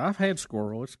to. I've had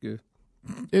squirrel. It's good.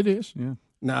 It is. Yeah.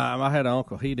 No, I had an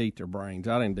uncle. He'd eat their brains.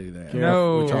 I didn't do that.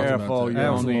 No, that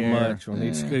was a little much when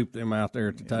he'd scoop them out there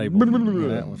at the table.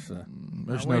 That was.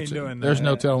 There's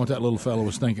no telling what that little fellow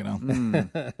was thinking of.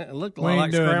 It looked a lot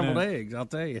like scrambled eggs, I'll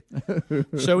tell you.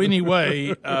 So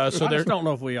anyway, I just don't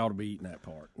know if we ought to be eating that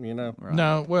part. Right.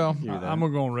 No, well, I'm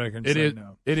going to reckon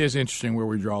no. It is interesting where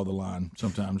we draw the line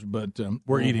sometimes, but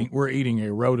we're eating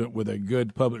a rodent with a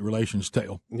good public relations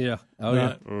tail. Yeah. Oh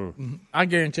yeah. I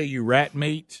guarantee you, rat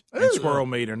meat and squirrel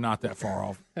meat are not that far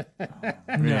off.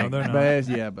 No, they're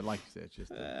not. But like you said, it's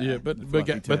just but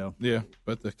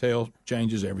the tail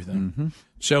changes everything.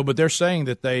 So, but they're saying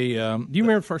that they. Do you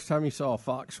remember the first time you saw a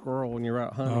fox squirrel when you were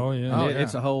out hunting? Oh yeah,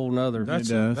 it's a whole nother. That's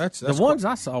the ones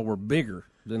I saw were bigger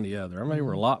than the other. I mean, they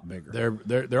were a lot bigger.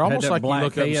 They're almost like you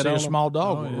look up and see a small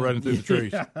dog running through the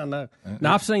trees. Yeah, I know.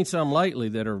 Now I've seen some lately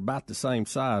that are about the same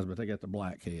size, but they got the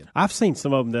black head. I've seen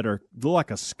some of them that look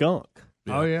like a skunk.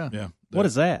 Yeah. Yeah. What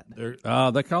is that?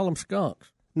 They call them skunks.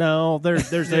 No,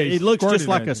 there's it looks just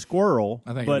like a squirrel.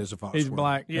 I think but it is a fox He's squirrel.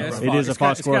 black. Yeah, it is a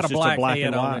fox squirrel. It's It's got just a a black head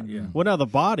and on white. it, yeah. Well, now the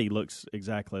body looks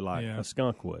exactly like a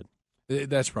skunk would.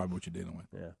 That's probably what you're dealing with.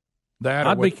 Yeah. That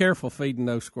I'd be careful feeding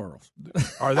those squirrels.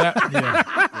 Or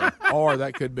that, or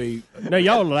that could be. No,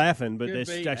 y'all are laughing, but Could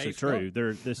it's be actually a true.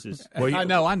 This is. Well, I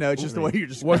know. It's just the way you're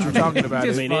just what you're talking about.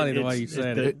 It's is, funny the way you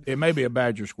said it. It may be a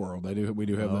badger squirrel. We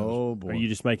do have those. Oh boy! Are you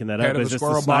just making that Head up? of Is a this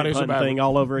squirrel, the snipe body's a hunting badger. thing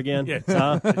all over again? Yes.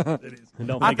 Huh? It is.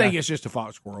 Don't I think it's just a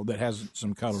fox squirrel that has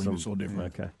some coloring that's a little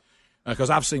different. Okay.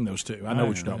 Because I've seen those too. I know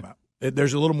what you're talking about.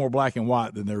 There's a little more black and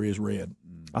white than there is red.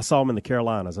 I saw them in the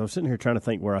Carolinas. I was sitting here trying to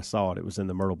think where I saw it. It was in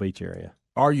the Myrtle Beach area.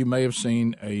 Or you may have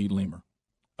seen a lemur.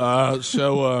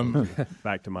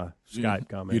 Back to my Skype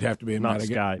comment. You'd have to be in not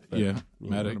Skype.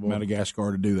 But,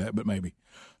 Madagascar to do that, but maybe.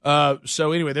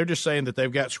 So anyway, they're just saying that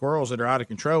they've got squirrels that are out of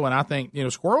control, and I think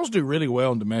squirrels do really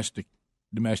well in domestic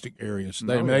areas.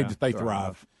 They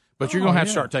thrive. But you're going to have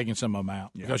to start taking some of them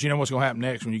out because you know what's going to happen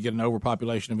next when you get an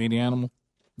overpopulation of any animal?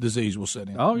 Disease will set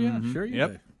in. Oh yeah, sure you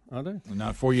do. I do. And now,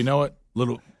 before you know it,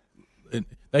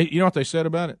 you know what they said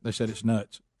about it? They said it's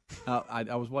nuts.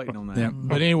 I was waiting on that. Yeah.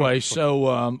 But anyway,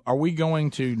 so are we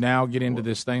going to now get into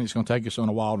this thing that's going to take us on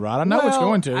a wild ride? I know it's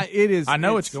going to. It is. I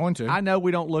know it's going to. I know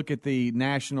we don't look at the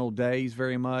national days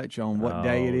very much on what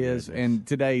day it is, and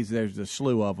there's a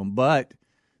slew of them. But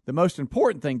the most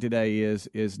important thing today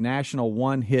is National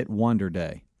One Hit Wonder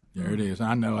Day. There it is.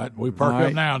 I know it. We perk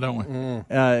up now, don't we?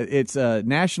 It's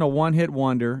National One Hit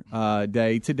Wonder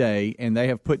Day today, and they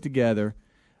have put together.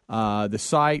 The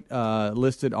site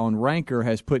listed on Ranker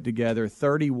has put together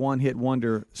 30 one-hit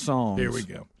wonder songs. Here we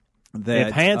go.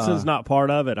 If Hanson's not part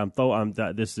of it,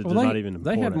 this is not even important.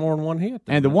 They had more than one hit.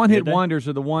 And the one-hit wonders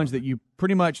are the ones that you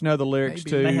pretty much know the lyrics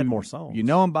to. They had more songs. You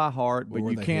know them by heart, but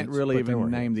you can't really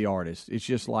even name the artist. It's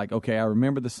just like, okay, I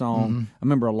remember the song. I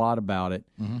remember a lot about it.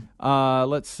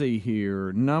 Let's see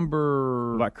here.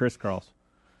 What about Crisscross?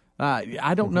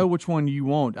 I don't know which one you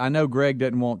want. I know Greg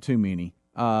doesn't want too many.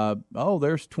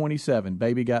 There's 27.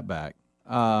 Baby Got Back.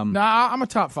 No, I'm a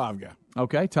top 5 guy.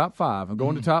 Okay, top 5. I'm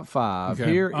going to top 5. Okay.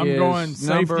 Here I'm is going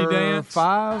Safety number Dance.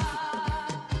 5.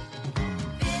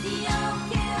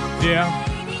 Yeah.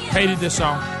 Hated this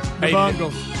song. The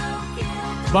Bungles.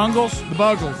 Bungles? The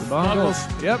Buggles. The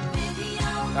Bungles. Yep.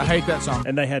 I hate that song.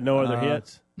 And they had no other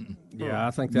hits? Yeah,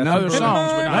 I think that's other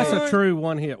songs. But that's a true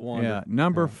one-hit wonder. Yeah,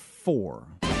 number 4.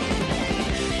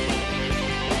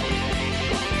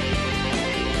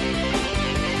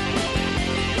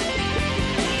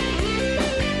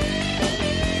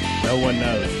 No one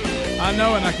knows. I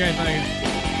know it, and I can't think of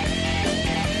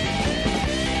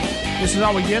it. This is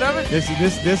all we get of it?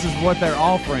 This is what they're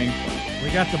offering. We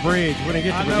got the bridge. When they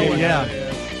get I to know the what bridge, that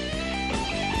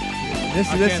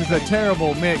is. This is a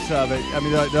terrible mix of it. I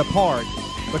mean, the part,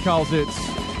 because it's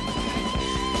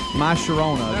My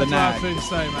Sharona, the night. That's what I was going to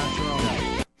say, My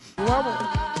Sharona.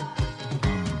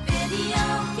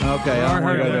 Okay, I don't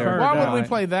want to go there. Why would we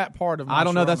play that part of My I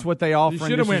don't know. Sharona? That's what they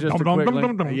offering. You This should is have just went a quick dum,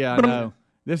 dum, link. dum, Yeah, I dum. know.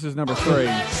 This is number 3. Oh,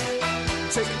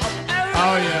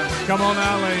 yeah. Come on,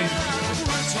 Eileen.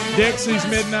 Dixie's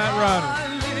Midnight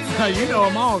Rider. You know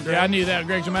them all, Greg. Yeah, I knew that,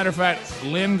 Greg. As a matter of fact,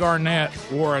 Lynn Garnett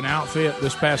wore an outfit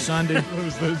this past Sunday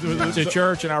to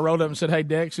church, and I rolled up and said, "Hey,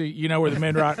 Dixie, you know where the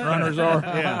Midnight Runners are?"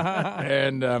 Yeah.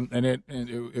 And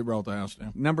it brought the house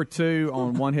down. Number 2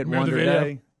 on One Hit Remember Wonder the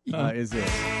Day is this.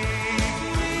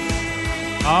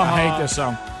 I hate this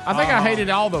song. I think I hated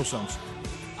all those songs.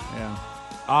 Yeah.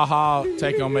 Aha,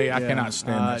 Take On Me. I cannot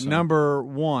stand that song. Number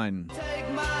 1.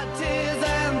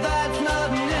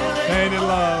 Tainted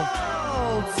Love.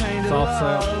 Soft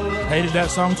Cell. Hated that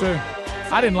song, too.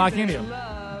 I didn't like any of them.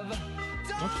 I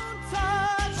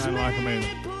didn't like them either.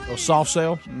 Oh, Soft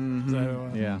Cell?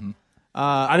 Yeah.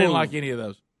 I didn't like any of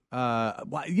those.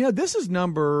 Well, this is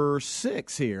number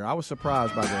 6 here. I was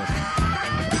surprised by this.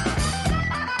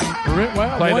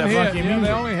 Well, Play one that hit. funky Yeah, music.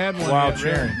 they only had one Wild hit.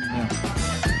 Cherry. Really. Yeah.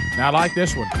 Now, I like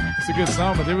this one. It's a good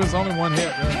song, but there was only one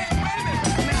hit. Really.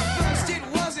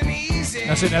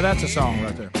 That's it. Now, that's a song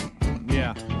right there.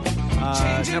 Yeah.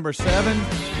 Number 7.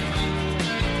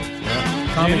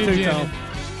 Tommy Jenny, Two-Tone.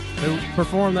 Who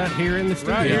performed that here in the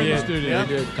studio. Right here in the Yeah, studio. he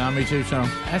did. Tommy Two-Tone.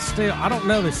 That's still, I don't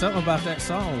know. There's something about that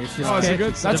song. It's just Oh, it's a catchy.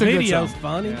 good song. The That's a good video's song.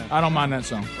 funny. Yeah. I don't mind that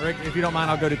song. Rick, if you don't mind,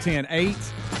 I'll go to 10. 8.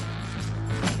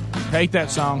 Hate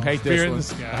that song. Hate this Spirit in one. the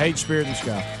Sky. I hate Spirit in the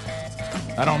Sky.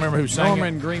 I don't remember who sang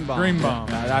Norman it. Greenbaum. Greenbaum.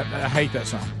 I hate that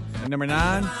song. And number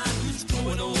 9.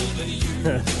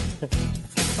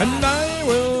 And I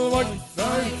will walk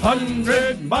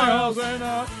 100 miles an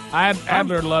hour.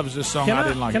 Adler loves this song. I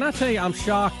didn't like Can it. I tell you, I'm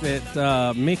shocked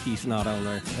that Mickey's not on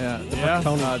there. Yeah.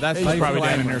 Tony, That's He's the probably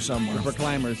down in Proclaimers. there somewhere. The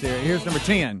Proclaimers here. Here's number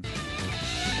 10.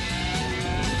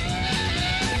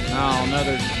 Oh,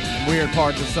 another weird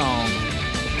part of the song.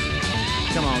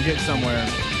 Come on, get somewhere.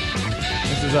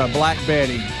 This is Black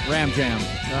Betty, Ram Jam.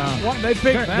 What they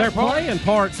picked? They're playing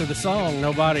parts of the song.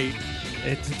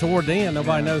 Toward the end,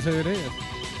 nobody knows who it is.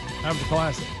 That was a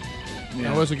classic. Yeah.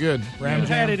 That was a good Ram You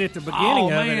Jam. had it at the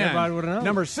beginning of it. Everybody would have known.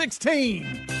 Number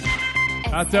 16.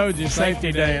 I told you,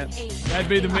 safety dance. That'd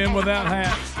be the men without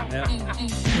hats. Yeah.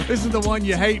 This is the one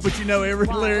you hate, but you know every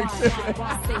lyric to it.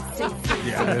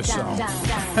 Yeah, this song.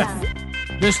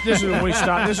 This is when we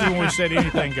stopped. This is when we said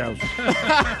anything goes.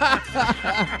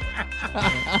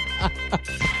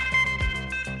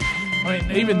 I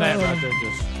mean, even that right there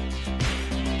just.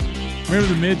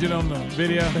 Remember the midget on the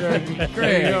video?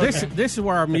 Greg, this is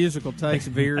where our musical taste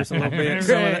veers a little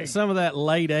bit. Some of that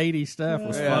late 80s stuff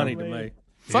was funny to me.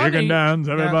 Funny. You can dance.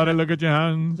 Everybody look at your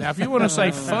hands. Now, if you want to say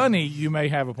funny, you may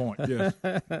have a point. Yes.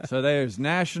 So there's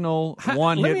National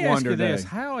One-Hit Wonder Day. This.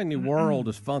 How in the world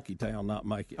does Funky Town not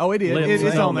make it? Oh, it did.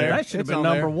 It's on there. That should have been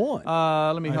number one.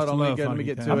 Let me hold on. Let me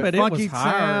get to it. Bet Funky it was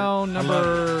higher. Town,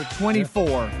 number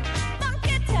 24.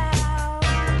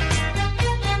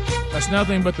 That's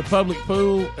nothing but the public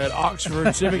pool at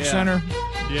Oxford Civic Center.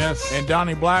 Yes. And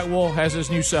Donnie Blackwell has his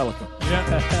new Celica.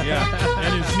 Yeah.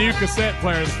 And his new cassette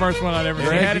player, the first one I'd ever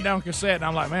seen. He had it on cassette, and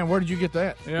I'm like, man, where did you get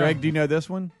that? Yeah. Greg, do you know this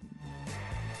one?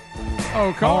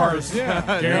 Oh, Cars.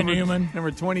 Yeah. Gary Newman.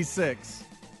 Number 26.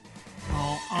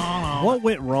 What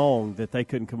went wrong that they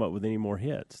couldn't come up with any more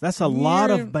hits? That's a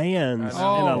lot of bands and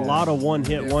a lot of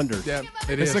one-hit wonders. Yeah,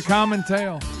 It's a common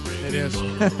tale. It is.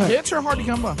 Hits are hard to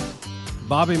come by.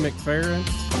 Bobby McFerrin.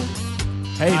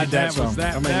 Hated that song.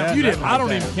 You didn't. I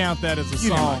don't even count that as a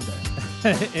song.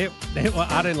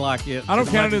 I didn't like it. I don't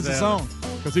count it as a song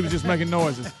because he was just making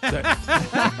noises.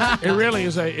 It really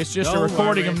is it's just a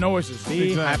recording of noises.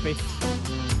 Be happy.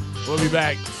 We'll be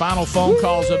back. Final phone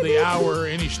calls of the hour.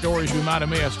 Any stories we might have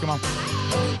missed. Come on.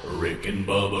 Rick and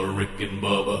Bubba, Rick and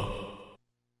Bubba.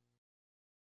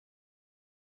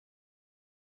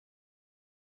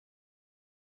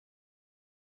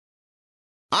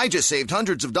 I just saved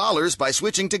hundreds of dollars by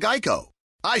switching to Geico.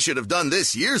 I should have done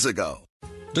this years ago.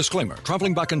 Disclaimer.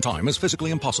 Traveling back in time is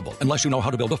physically impossible unless you know how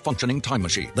to build a functioning time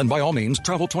machine. Then by all means,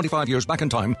 travel 25 years back in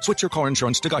time, switch your car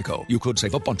insurance to Geico. You could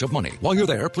save a bunch of money. While you're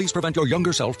there, please prevent your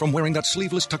younger self from wearing that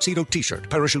sleeveless tuxedo t-shirt,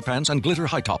 parachute pants, and glitter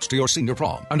high tops to your senior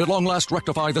prom. And at long last,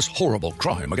 rectify this horrible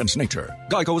crime against nature.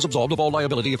 Geico is absolved of all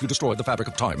liability if you destroy the fabric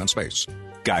of time and space.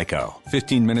 Geico.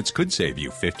 15 minutes could save you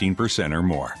 15% or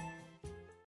more.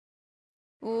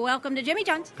 Welcome to Jimmy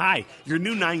John's. Hi, your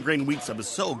new 9-grain wheat sub is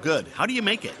so good. How do you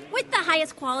make it? With the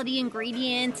highest quality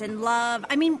ingredients and love.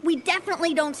 I mean, we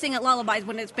definitely don't sing at lullabies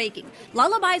when it's baking.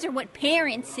 Lullabies are what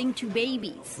parents sing to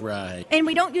babies. Right. And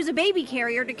we don't use a baby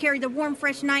carrier to carry the warm,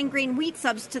 fresh 9-grain wheat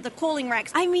subs to the cooling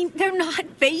racks. I mean, they're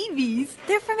not babies.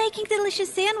 They're for making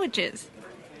delicious sandwiches.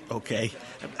 Okay,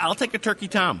 I'll take a Turkey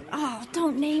Tom. Oh,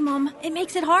 don't name them. It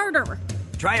makes it harder.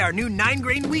 Try our new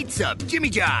 9-grain wheat sub,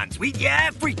 Jimmy John's. Wheat yeah,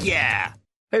 freak yeah.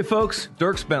 Hey folks,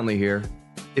 Dierks Bentley here.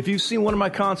 If you've seen one of my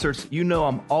concerts, you know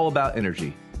I'm all about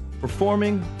energy.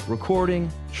 Performing,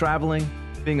 recording, traveling,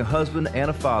 being a husband and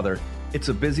a father, it's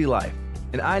a busy life,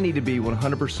 and I need to be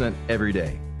 100% every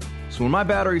day. So when my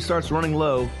battery starts running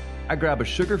low, I grab a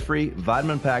sugar-free,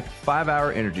 vitamin-packed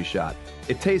 5-hour energy shot.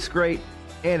 It tastes great,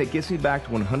 and it gets me back to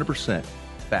 100%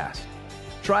 fast.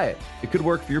 Try it. It could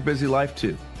work for your busy life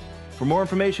too. For more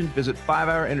information, visit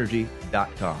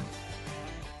 5hourenergy.com.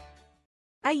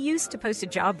 I used to post to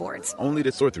job boards. Only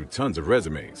to sort through tons of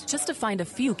resumes. Just to find a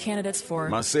few candidates for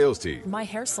my sales team. My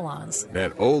hair salons.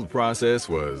 That old process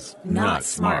was not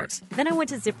smart. Then I went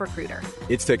to ZipRecruiter.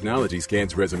 Its technology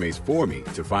scans resumes for me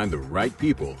to find the right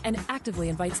people. And actively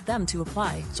invites them to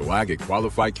apply. So I get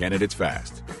qualified candidates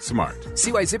fast. Smart.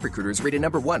 See why ZipRecruiter is rated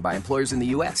 #1 by employers in the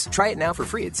U.S. Try it now for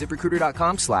free at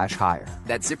ZipRecruiter.com/hire.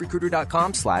 That's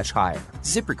ZipRecruiter.com/hire.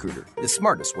 ZipRecruiter, the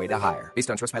smartest way to hire.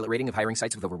 Based on Trustpilot rating of hiring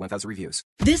sites with over 1,000 reviews.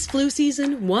 This flu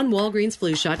season, one Walgreens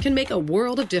flu shot can make a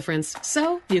world of difference.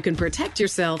 So you can protect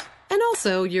yourself and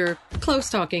also your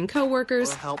close-talking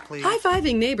coworkers,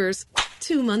 high-fiving neighbors,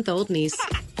 2-month-old niece.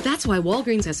 That's why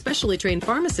Walgreens has specially trained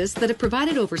pharmacists that have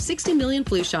provided over 60 million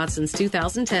flu shots since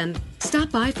 2010. Stop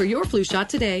by for your flu shot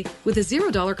today with a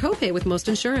 $0 copay with most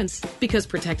insurance. Because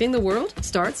protecting the world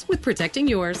starts with protecting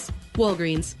yours.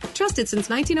 Walgreens. Trusted since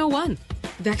 1901.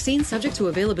 Vaccine subject to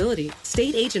availability.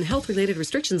 State, age, and health-related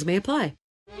restrictions may apply.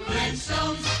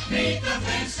 Flintstones, meet the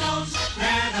Flintstones,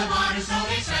 they're the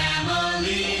Montessori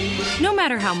family. No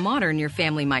matter how modern your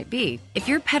family might be, if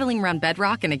you're pedaling around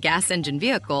bedrock in a gas engine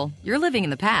vehicle, you're living in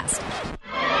the past.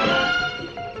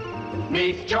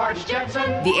 Meet George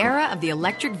Jetson. The era of the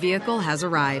electric vehicle has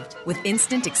arrived. With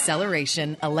instant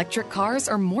acceleration, electric cars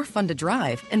are more fun to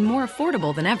drive and more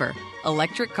affordable than ever.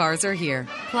 Electric cars are here.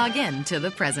 Plug in to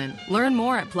the present. Learn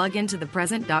more at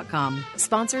plugintothepresent.com.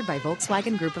 Sponsored by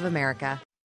Volkswagen Group of America.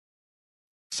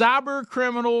 Cyber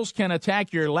criminals can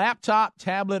attack your laptop,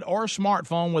 tablet, or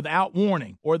smartphone without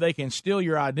warning, or they can steal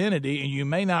your identity and you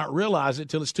may not realize it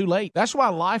till it's too late. That's why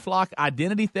LifeLock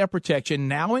Identity Theft Protection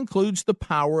now includes the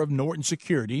power of Norton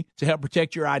Security to help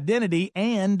protect your identity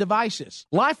and devices.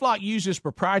 LifeLock uses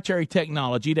proprietary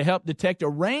technology to help detect a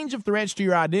range of threats to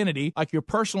your identity, like your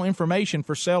personal information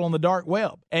for sale on the dark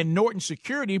web. And Norton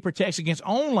Security protects against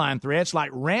online threats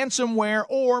like ransomware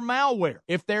or malware.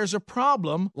 If there's a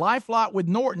problem, LifeLock with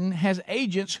Norton has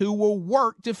agents who will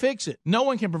work to fix it. No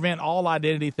one can prevent all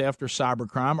identity theft or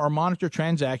cybercrime or monitor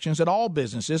transactions at all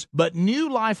businesses, but new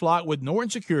LifeLock with Norton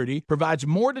Security provides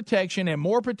more detection and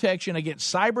more protection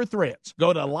against cyber threats.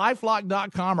 Go to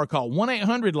LifeLock.com or call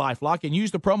 1-800-LifeLock and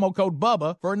use the promo code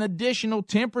BUBBA for an additional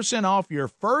 10% off your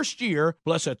first year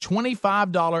plus a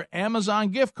 $25 Amazon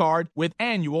gift card with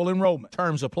annual enrollment.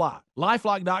 Terms apply.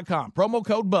 LifeLock.com, promo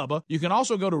code BUBBA. You can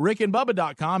also go to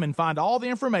rickandbubba.com and find all the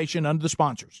information under the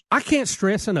sponsors. I can't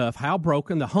stress enough how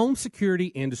broken the home security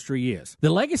industry is. The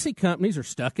legacy companies are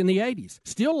stuck in the 80s,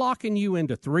 still locking you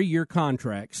into 3-year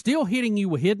contracts, still hitting you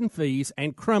with hidden fees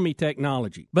and crummy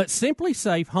technology. But Simply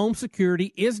Safe Home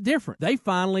Security is different. They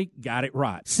finally got it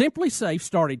right. Simply Safe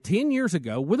started 10 years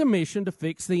ago with a mission to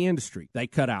fix the industry. They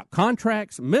cut out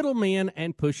contracts, middlemen,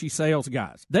 and pushy sales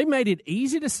guys. They made it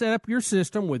easy to set up your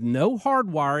system with no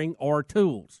hardwiring or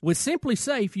tools. With Simply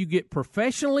Safe, you get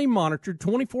professionally monitored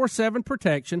 24/7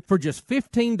 protection for just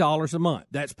 $15 a month.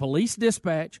 That's police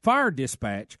dispatch, fire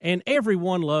dispatch, and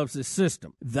everyone loves this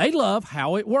system. They love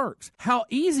how it works, how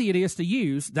easy it is to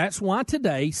use. That's why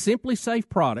today Simply Safe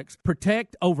products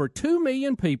protect over 2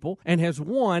 million people and has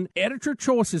won Editor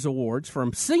Choices Awards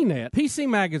from CNET, PC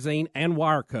Magazine, and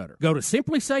Wirecutter. Go to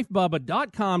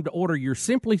simplysafebubba.com to order your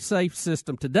Simply Safe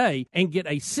system today and get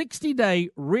a 60-day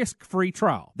risk-free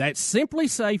trial. That's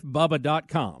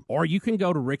simplysafebubba.com. Or you can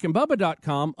go to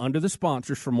rickandbubba.com under the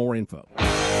sponsors for more info.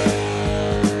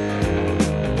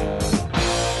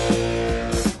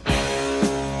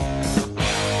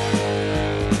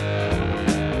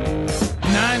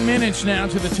 9 minutes now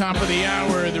to the top of the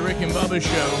hour of the Rick and Bubba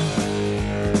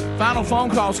Show. Final phone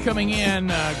calls coming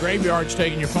in. Graveyard's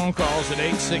taking your phone calls at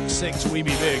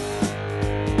 866-WE-BE-BIG.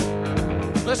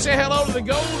 Let's say hello to the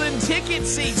golden ticket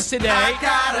seats today. I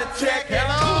got a ticket.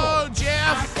 Hello,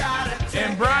 Jeff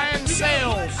and Brian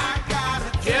Sales.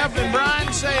 Jeff and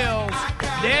Brian Sales.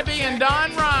 Debbie and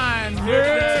Don Ryan.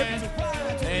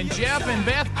 And Jeff and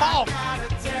Beth Falk.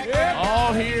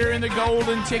 All here in the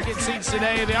golden ticket seats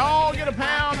today. They all get a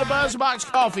pound of BuzzBox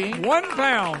coffee. 1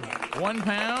 pound. 1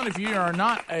 pound. If you are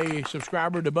not a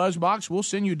subscriber to BuzzBox, we'll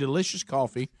send you delicious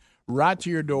coffee right to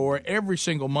your door every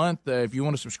single month. If you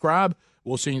want to subscribe,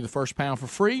 we'll send you the first pound for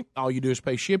free. All you do is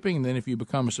pay shipping, and then if you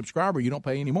become a subscriber, you don't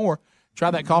pay any more. Try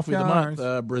that coffee of the month,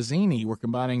 Brazzini. We're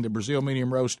combining the Brazil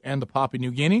medium roast and the Papua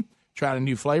New Guinea. Trying a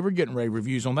new flavor, getting rave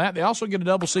reviews on that. They also get a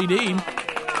double CD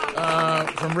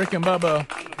from Rick and Bubba,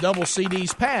 double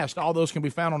CDs past. All those can be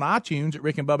found on iTunes at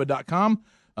rickandbubba.com.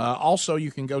 Also,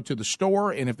 you can go to the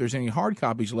store, and if there's any hard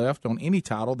copies left on any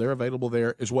title, they're available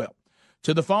there as well.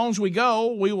 To the phones we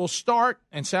go. We will start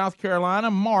in South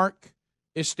Carolina. Mark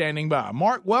is standing by.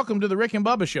 Mark, welcome to the Rick and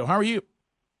Bubba Show. How are you?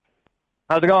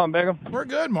 How's it going, Bigger? We're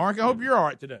good, Mark. I hope you're all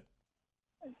right today.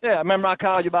 Yeah, I remember I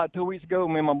called you about 2 weeks ago.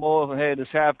 Me and my boys were headed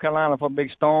to South Carolina for a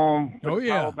big storm. Oh,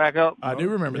 yeah. Back up. I do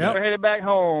remember that. We're headed back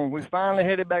home. We finally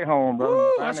headed back home, brother.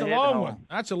 Woo, that's a long one.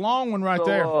 That's a long one right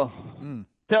there.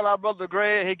 Tell our brother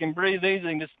Greg he can breathe easy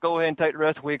and just go ahead and take the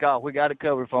rest of the week off. We got it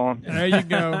covered for him. There you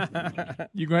go.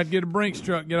 You're going to have to get a Brinks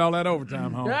truck, get all that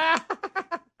overtime home.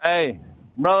 Hey,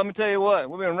 brother, let me tell you what.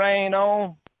 We've been rained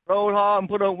on, rode hard, and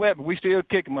put up wet, but we still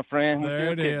kicking, my friend.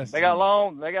 There it is. They got a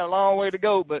long way to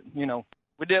go, but, you know,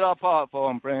 we did our part for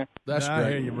them, friend. That's great. I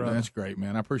hear you, brother. That's great,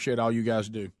 man. I appreciate all you guys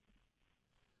do.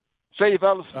 See you,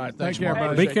 fellas. All right, thanks, care,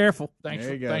 Mark. buddy. Be careful.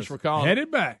 Thanks for calling.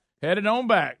 Headed back. Headed on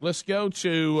back. Let's go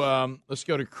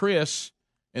to Chris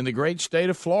in the great state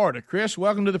of Florida. Chris,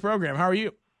 welcome to the program. How are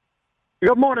you?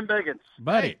 Good morning, Biggins.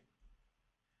 Buddy.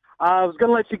 I was going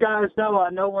to let you guys know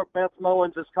I know where Beth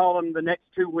Mullins is calling the next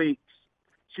 2 weeks.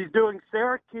 She's doing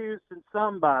Syracuse and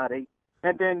somebody.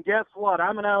 And then guess what?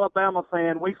 I'm an Alabama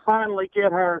fan. We finally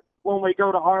get her when we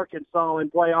go to Arkansas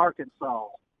and play Arkansas.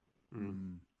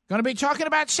 Going to be talking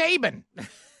about Saban.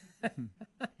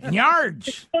 And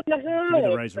yards. Give me the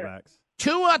Razorbacks.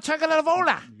 Tua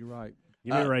Tagovailoa. You're right.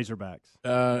 Give me the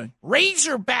Razorbacks.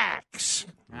 Razorbacks.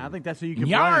 I think that's who you can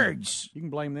yards. Blame. You can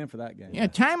blame them for that game. Yeah,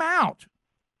 timeout.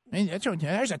 I mean,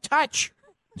 there's a touch.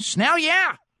 Snell,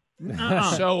 yeah.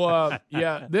 So,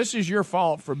 this is your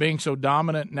fault for being so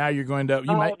dominant. Now you're going to.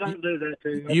 Don't do that to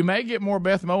you. You may get more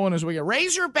Beth Moen as we go.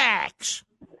 Razorbacks.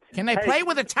 Can they play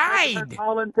with a tide?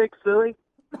 Calling Pick Silly.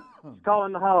 He's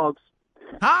calling the Hogs.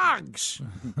 Hogs.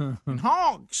 And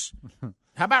Hogs.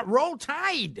 How about Roll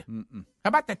Tide? How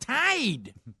about the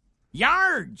Tide?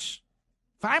 Yards.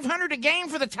 500 a game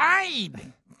for the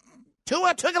Tide.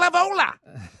 Tua Tagovailoa.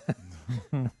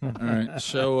 All right,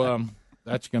 so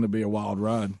that's going to be a wild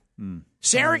ride.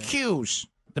 Syracuse,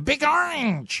 the Big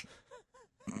Orange.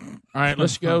 All right,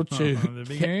 let's go to the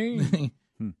Big Orange.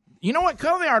 You know what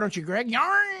color they are, don't you, Greg?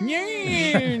 Orange.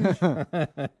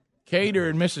 Cater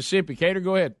in Mississippi. Cater,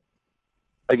 go ahead.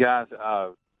 Hey guys,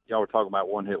 y'all were talking about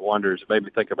one-hit wonders. It made me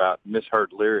think about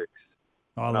misheard lyrics.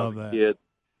 I love that.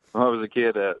 When I was a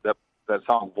kid, that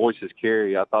song "Voices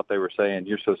Carry," I thought they were saying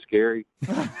 "You're so scary."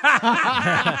 That's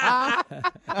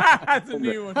a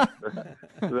new one.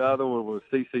 The other one was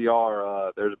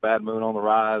CCR. There's a bad moon on the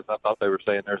rise. I thought they were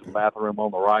saying there's a bathroom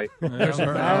on the right. There's a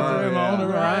bathroom on the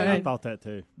right. I thought that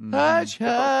too. Hush,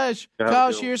 hush,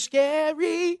 'cause you're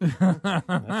scary.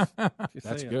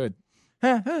 That's good.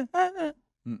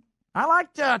 I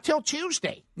liked Till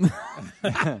Tuesday.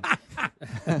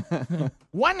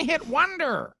 One-hit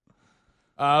wonder.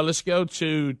 Let's go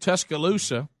to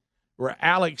Tuscaloosa, where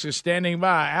Alex is standing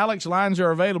by. Alex, lines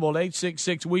are available at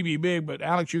 866-WE-BE-BIG, but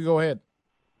Alex, you go ahead.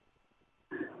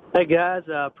 Hey, guys,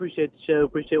 I appreciate the show.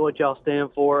 Appreciate what y'all stand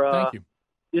for. Thank you.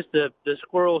 Just the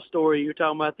squirrel story you were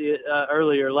talking about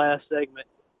earlier, last segment.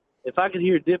 If I could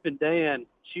hear Dip and Dan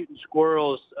shooting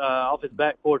squirrels off his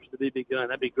back porch with a BB gun,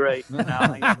 that'd be great.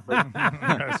 Yeah,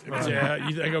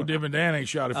 you think old Dip and Dan ain't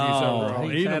shot a few summer.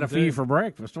 He's had a few for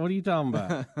breakfast. What are you talking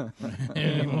about?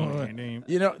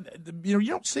 You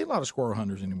don't see a lot of squirrel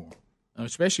hunters anymore.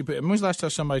 Especially, when's the last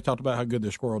time somebody talked about how good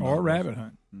their squirrel or dog rabbit was?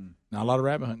 hunt? Not a lot of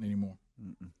rabbit hunting anymore.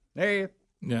 Hey,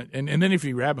 yeah, and then if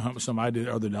you rabbit hunt with somebody,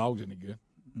 are the dogs any good?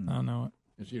 I know it.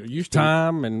 It's, used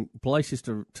time and places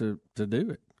to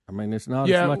do it. I mean, it's not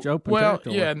as much open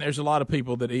territory. Yeah, and there's a lot of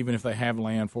people that even if they have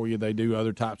land for you, they do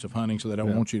other types of hunting, so they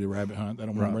don't want you to rabbit hunt. They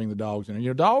don't want to bring the dogs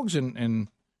in. Dogs and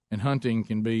hunting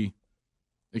can be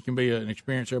an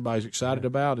experience everybody's excited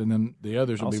about, and then the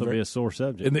others will also be a sore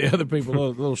subject. And the other people a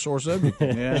little sore subject.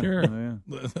 Yeah, sure. Yeah.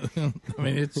 I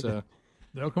mean, it's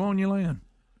they'll come on your land.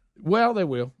 Well, they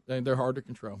will. They're hard to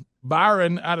control.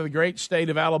 Byron, out of the great state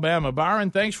of Alabama.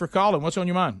 Byron, thanks for calling. What's on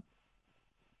your mind?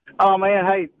 Oh, man,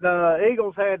 hey, the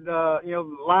Eagles had,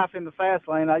 life in the fast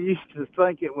lane. I used to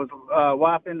think it was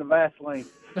wipe in the Vaseline.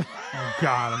 Oh,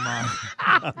 God almighty.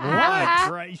 What?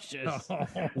 Gracious.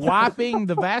 Wiping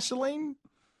the Vaseline?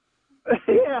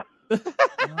 Yeah.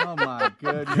 Oh, my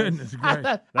goodness.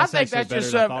 I think that's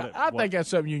just something. I think that's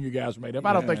something you and your guys made up.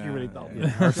 I don't think you really thought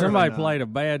that. Or somebody played a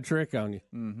bad trick on you.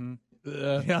 Mm-hmm.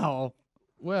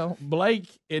 Well, Blake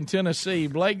in Tennessee.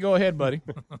 Blake, go ahead, buddy.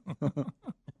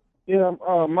 Yeah,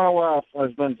 my wife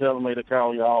has been telling me to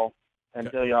call y'all and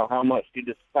tell y'all how much she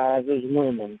despises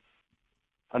women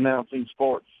announcing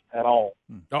sports at all.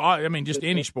 Oh, I mean, just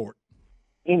any sport.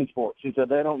 Any sport. She said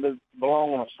they don't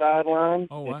belong on a sideline.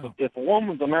 Oh, wow. If a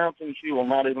woman's announcing, she will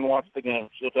not even watch the game.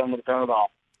 She'll tell me to turn it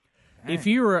off. If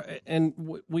you're,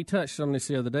 and we touched on this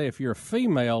the other day, if you're a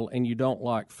female and you don't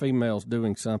like females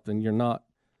doing something, you're not,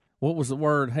 what was the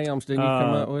word, Helms, didn't you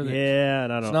come up with it? Yeah,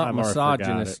 and it's not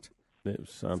misogynist. It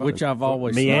was something. Which I've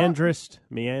always misandrist.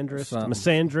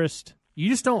 You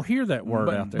just don't hear that word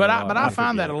out there. But I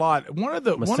find that a lot.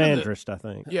 Misandrist, I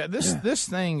think. Yeah, this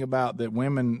thing about that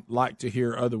women like to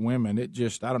hear other women. It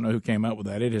just, I don't know who came up with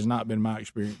that. It has not been my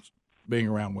experience being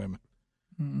around women.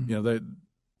 Mm-hmm.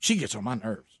 She gets on my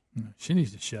nerves. She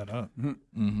needs to shut up.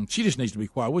 Mm-hmm. She just needs to be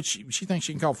quiet. What she thinks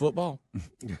she can call football?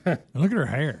 Look at her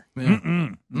hair.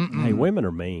 Hey, women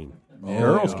are mean.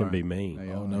 Girls can be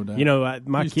mean. Oh, no doubt. You know,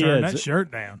 my kids. Turn that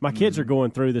shirt down. My kids are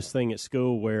going through this thing at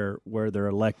school where they're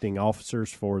electing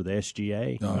officers for the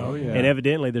SGA. Oh, yeah. And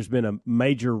evidently, there's been a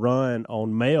major run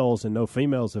on males, and no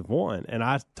females have won. And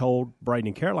I told Braden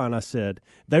and Caroline, I said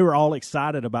they were all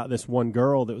excited about this one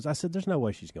girl that was. I said, "There's no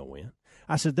way she's going to win."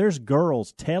 I said, "There's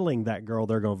girls telling that girl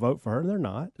they're going to vote for her, and they're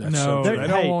not. They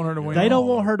don't want her to win. They don't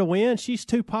want her to win. She's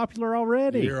too popular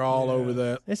already. You're all over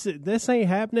that. This ain't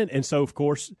happening." And so, of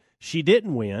course, she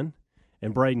didn't win.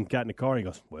 And Braden got in the car and he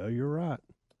goes, "Well, you're right."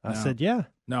 I said, "Yeah."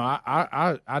 No,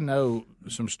 I know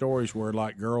some stories where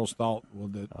like girls thought, well,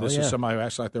 this is somebody who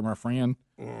acts like they're my friend,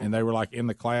 and they were like in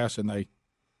the class and they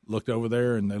looked over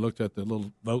there and they looked at the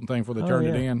little voting thing before they turned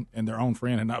it in, and their own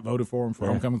friend had not voted for him for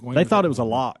homecoming queen. They thought it was a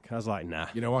lock. I was like, nah.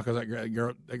 You know why? Because that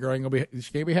girl ain't gonna be.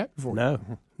 She can't be happy for you. No.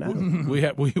 We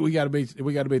got to be at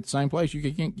the same place.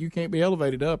 You can't be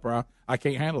elevated up, or I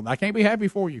can't handle it. I can't be happy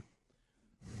for you.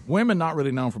 Women not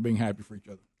really known for being happy for each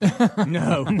other.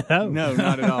 No,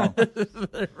 not at all.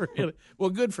 Really. Well,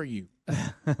 good for you.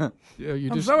 I'm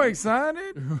so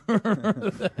excited.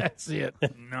 That's it.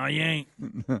 No, you ain't.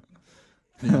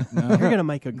 You're going to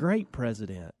make a great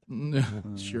president.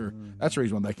 Sure. That's the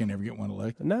reason why they can't ever get one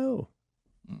elected. No.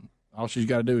 All she's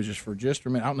got to do is just for a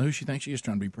minute. I don't know who she thinks she is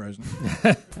trying to be president.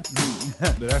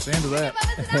 That's the end of that.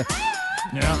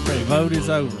 Yeah, the vote is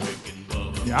over.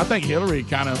 Yeah, I think Hillary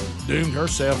kind of doomed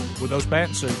herself with those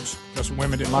pantsuits because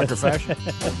women didn't like her fashion.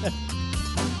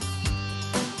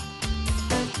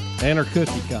 And her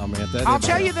cookie comment. I'll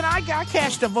tell you that I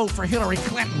cast a vote for Hillary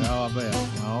Clinton. Oh, I bet.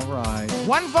 All right.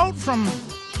 One vote from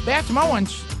Beth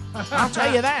Mowens. I'll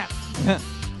tell you that.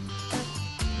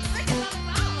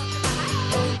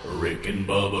 Rick and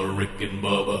Bubba, Rick and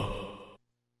Bubba.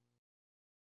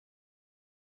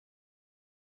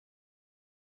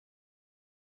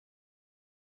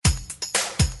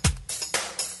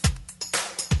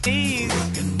 Rick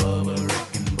and Bubba,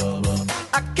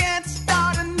 I can't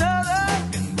start another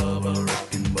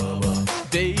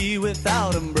day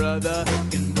without him, brother.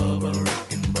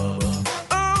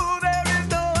 Oh, there is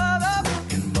no other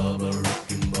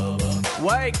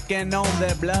waking on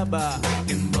that blubber.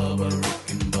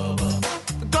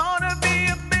 Gonna be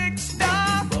a big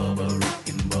star.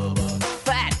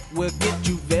 Fat will get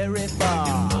you very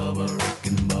far.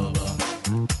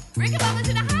 Rick and Bubba's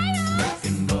in the house.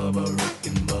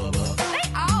 They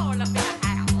all up in the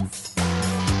house.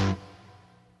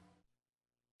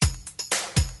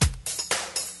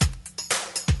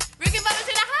 Rick and Bubba's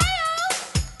in the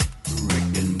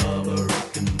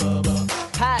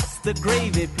house. Pass the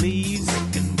gravy, please.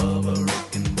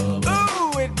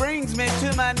 Ooh, it brings me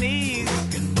to my knees.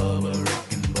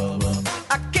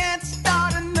 I can't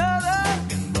start another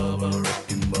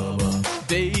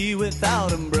day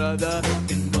without him, brother.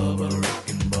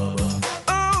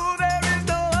 Oh, there is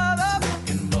no other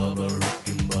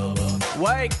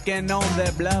waking on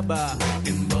that blubber.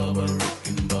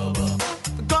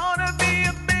 Gonna be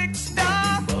a big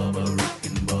star.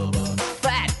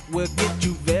 Fat will get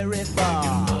you very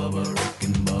far.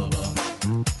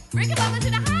 Rick and Bubba's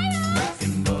in the house.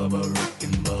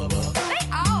 They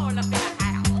all up in the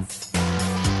house.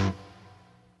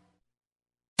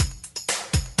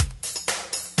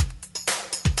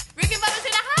 Rick and Bubba's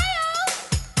in the house.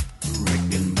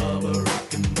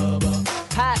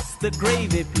 Pass the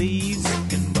gravy, please.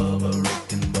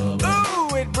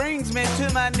 Ooh, it brings me to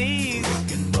my knees.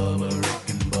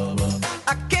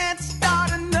 I can't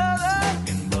start another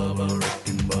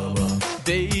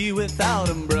day without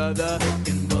him, brother.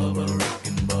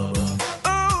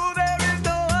 Oh, there is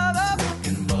no other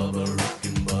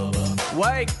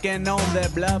waking on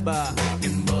that blubber.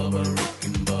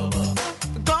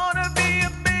 Gonna be a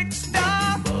big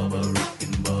star.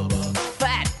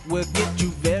 Fat will get you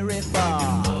very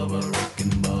far.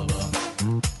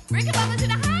 Rick and Bubba's in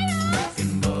the house.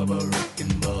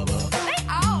 They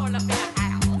all up in the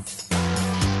house.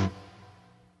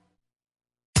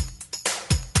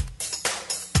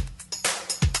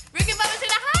 Rick and Bubba's in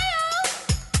the house.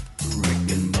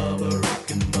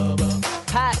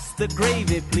 Pass the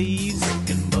gravy, please.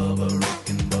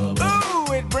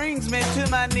 Ooh, it brings me to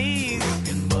my knees.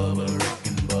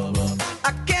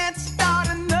 I can't start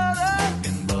another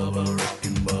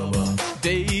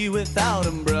day without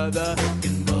him, brother.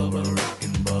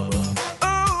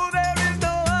 Oh, there is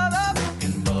no other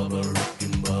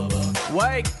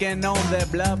waking on that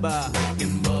blubber.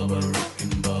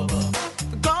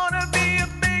 Gonna be a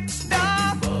big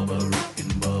star.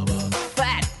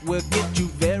 Fat will get you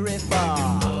very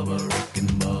far.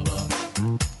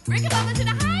 Rick and Bubba's in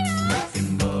the house.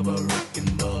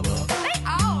 They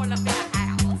all up in the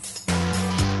house.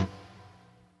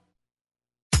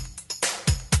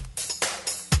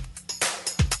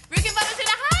 Rick and Bubba's in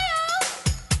the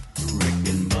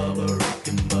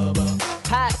house.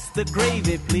 Pass the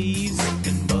gravy, please.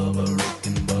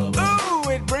 Ooh,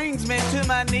 it brings me to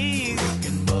my knees.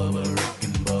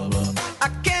 I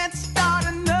can't start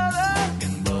another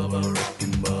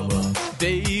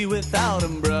day without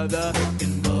him, brother.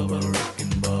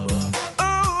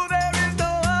 Oh, there is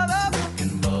no other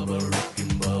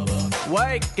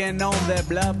waking on that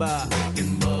blubber.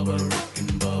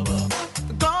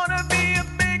 Gonna be a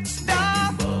big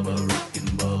star.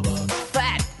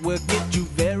 Fat will get you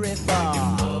very far.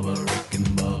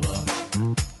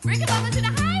 Rick and Bubba's in the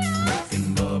house.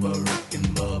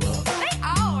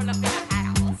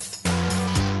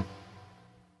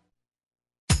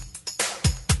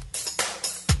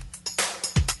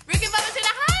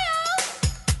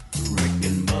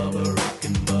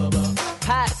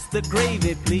 the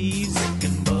gravy, please.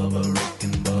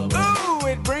 Ooh,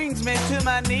 it brings me to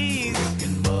my knees.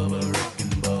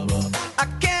 I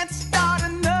can't start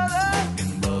another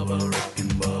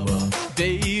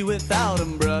day without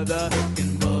 'em, brother.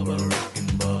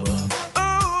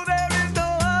 Ooh, there is no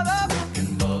other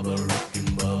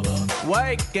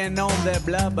waking on their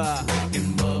blubber.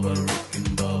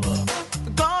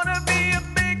 Gonna be a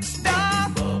big star.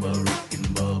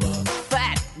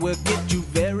 Fat will get you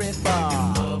very far.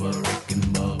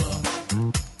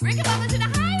 Rick and Bubba's in the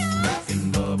house.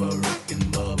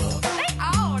 They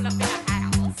all up in the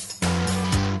house.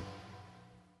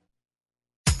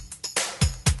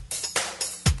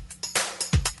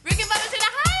 Rick and Bubba's in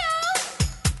the house.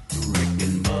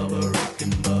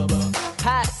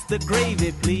 Pass the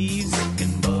gravy, please.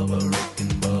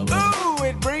 Ooh,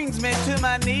 it brings me to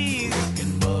my knees.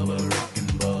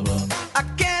 I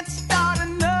can't start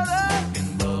another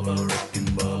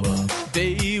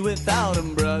day without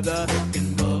 'em, brother.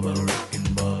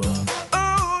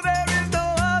 Ooh, there is no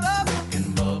other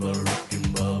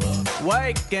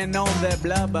waking on their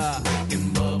blubber.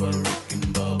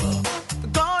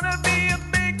 Gonna be a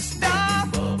big star.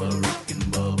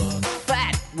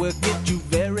 Fat will get you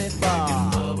very far.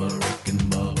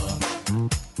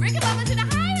 Rick and Bubba's in the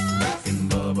house.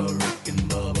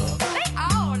 They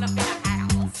all up in the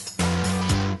house.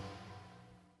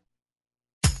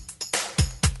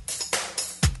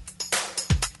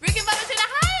 Rick and Bubba's in the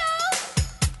house.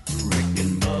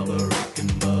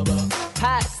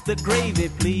 Pass the gravy,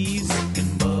 please.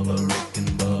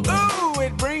 Ooh,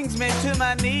 it brings me to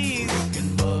my knees.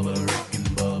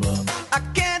 I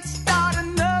can't start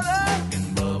another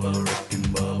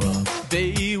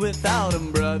day without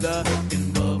 'em, brother.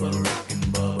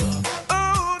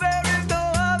 Ooh, there is no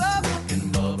other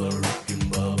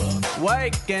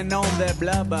waking on their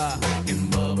blubber.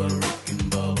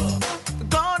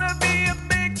 Gonna be a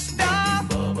big star.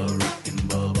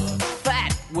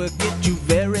 Fat will get you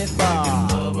very far.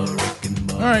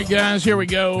 All right, guys, here we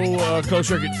go. Closed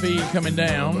circuit feed coming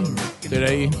down.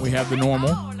 Today we have the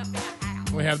normal.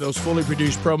 We have those fully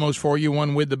produced promos for you,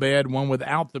 one with the bed, one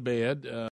without the bed.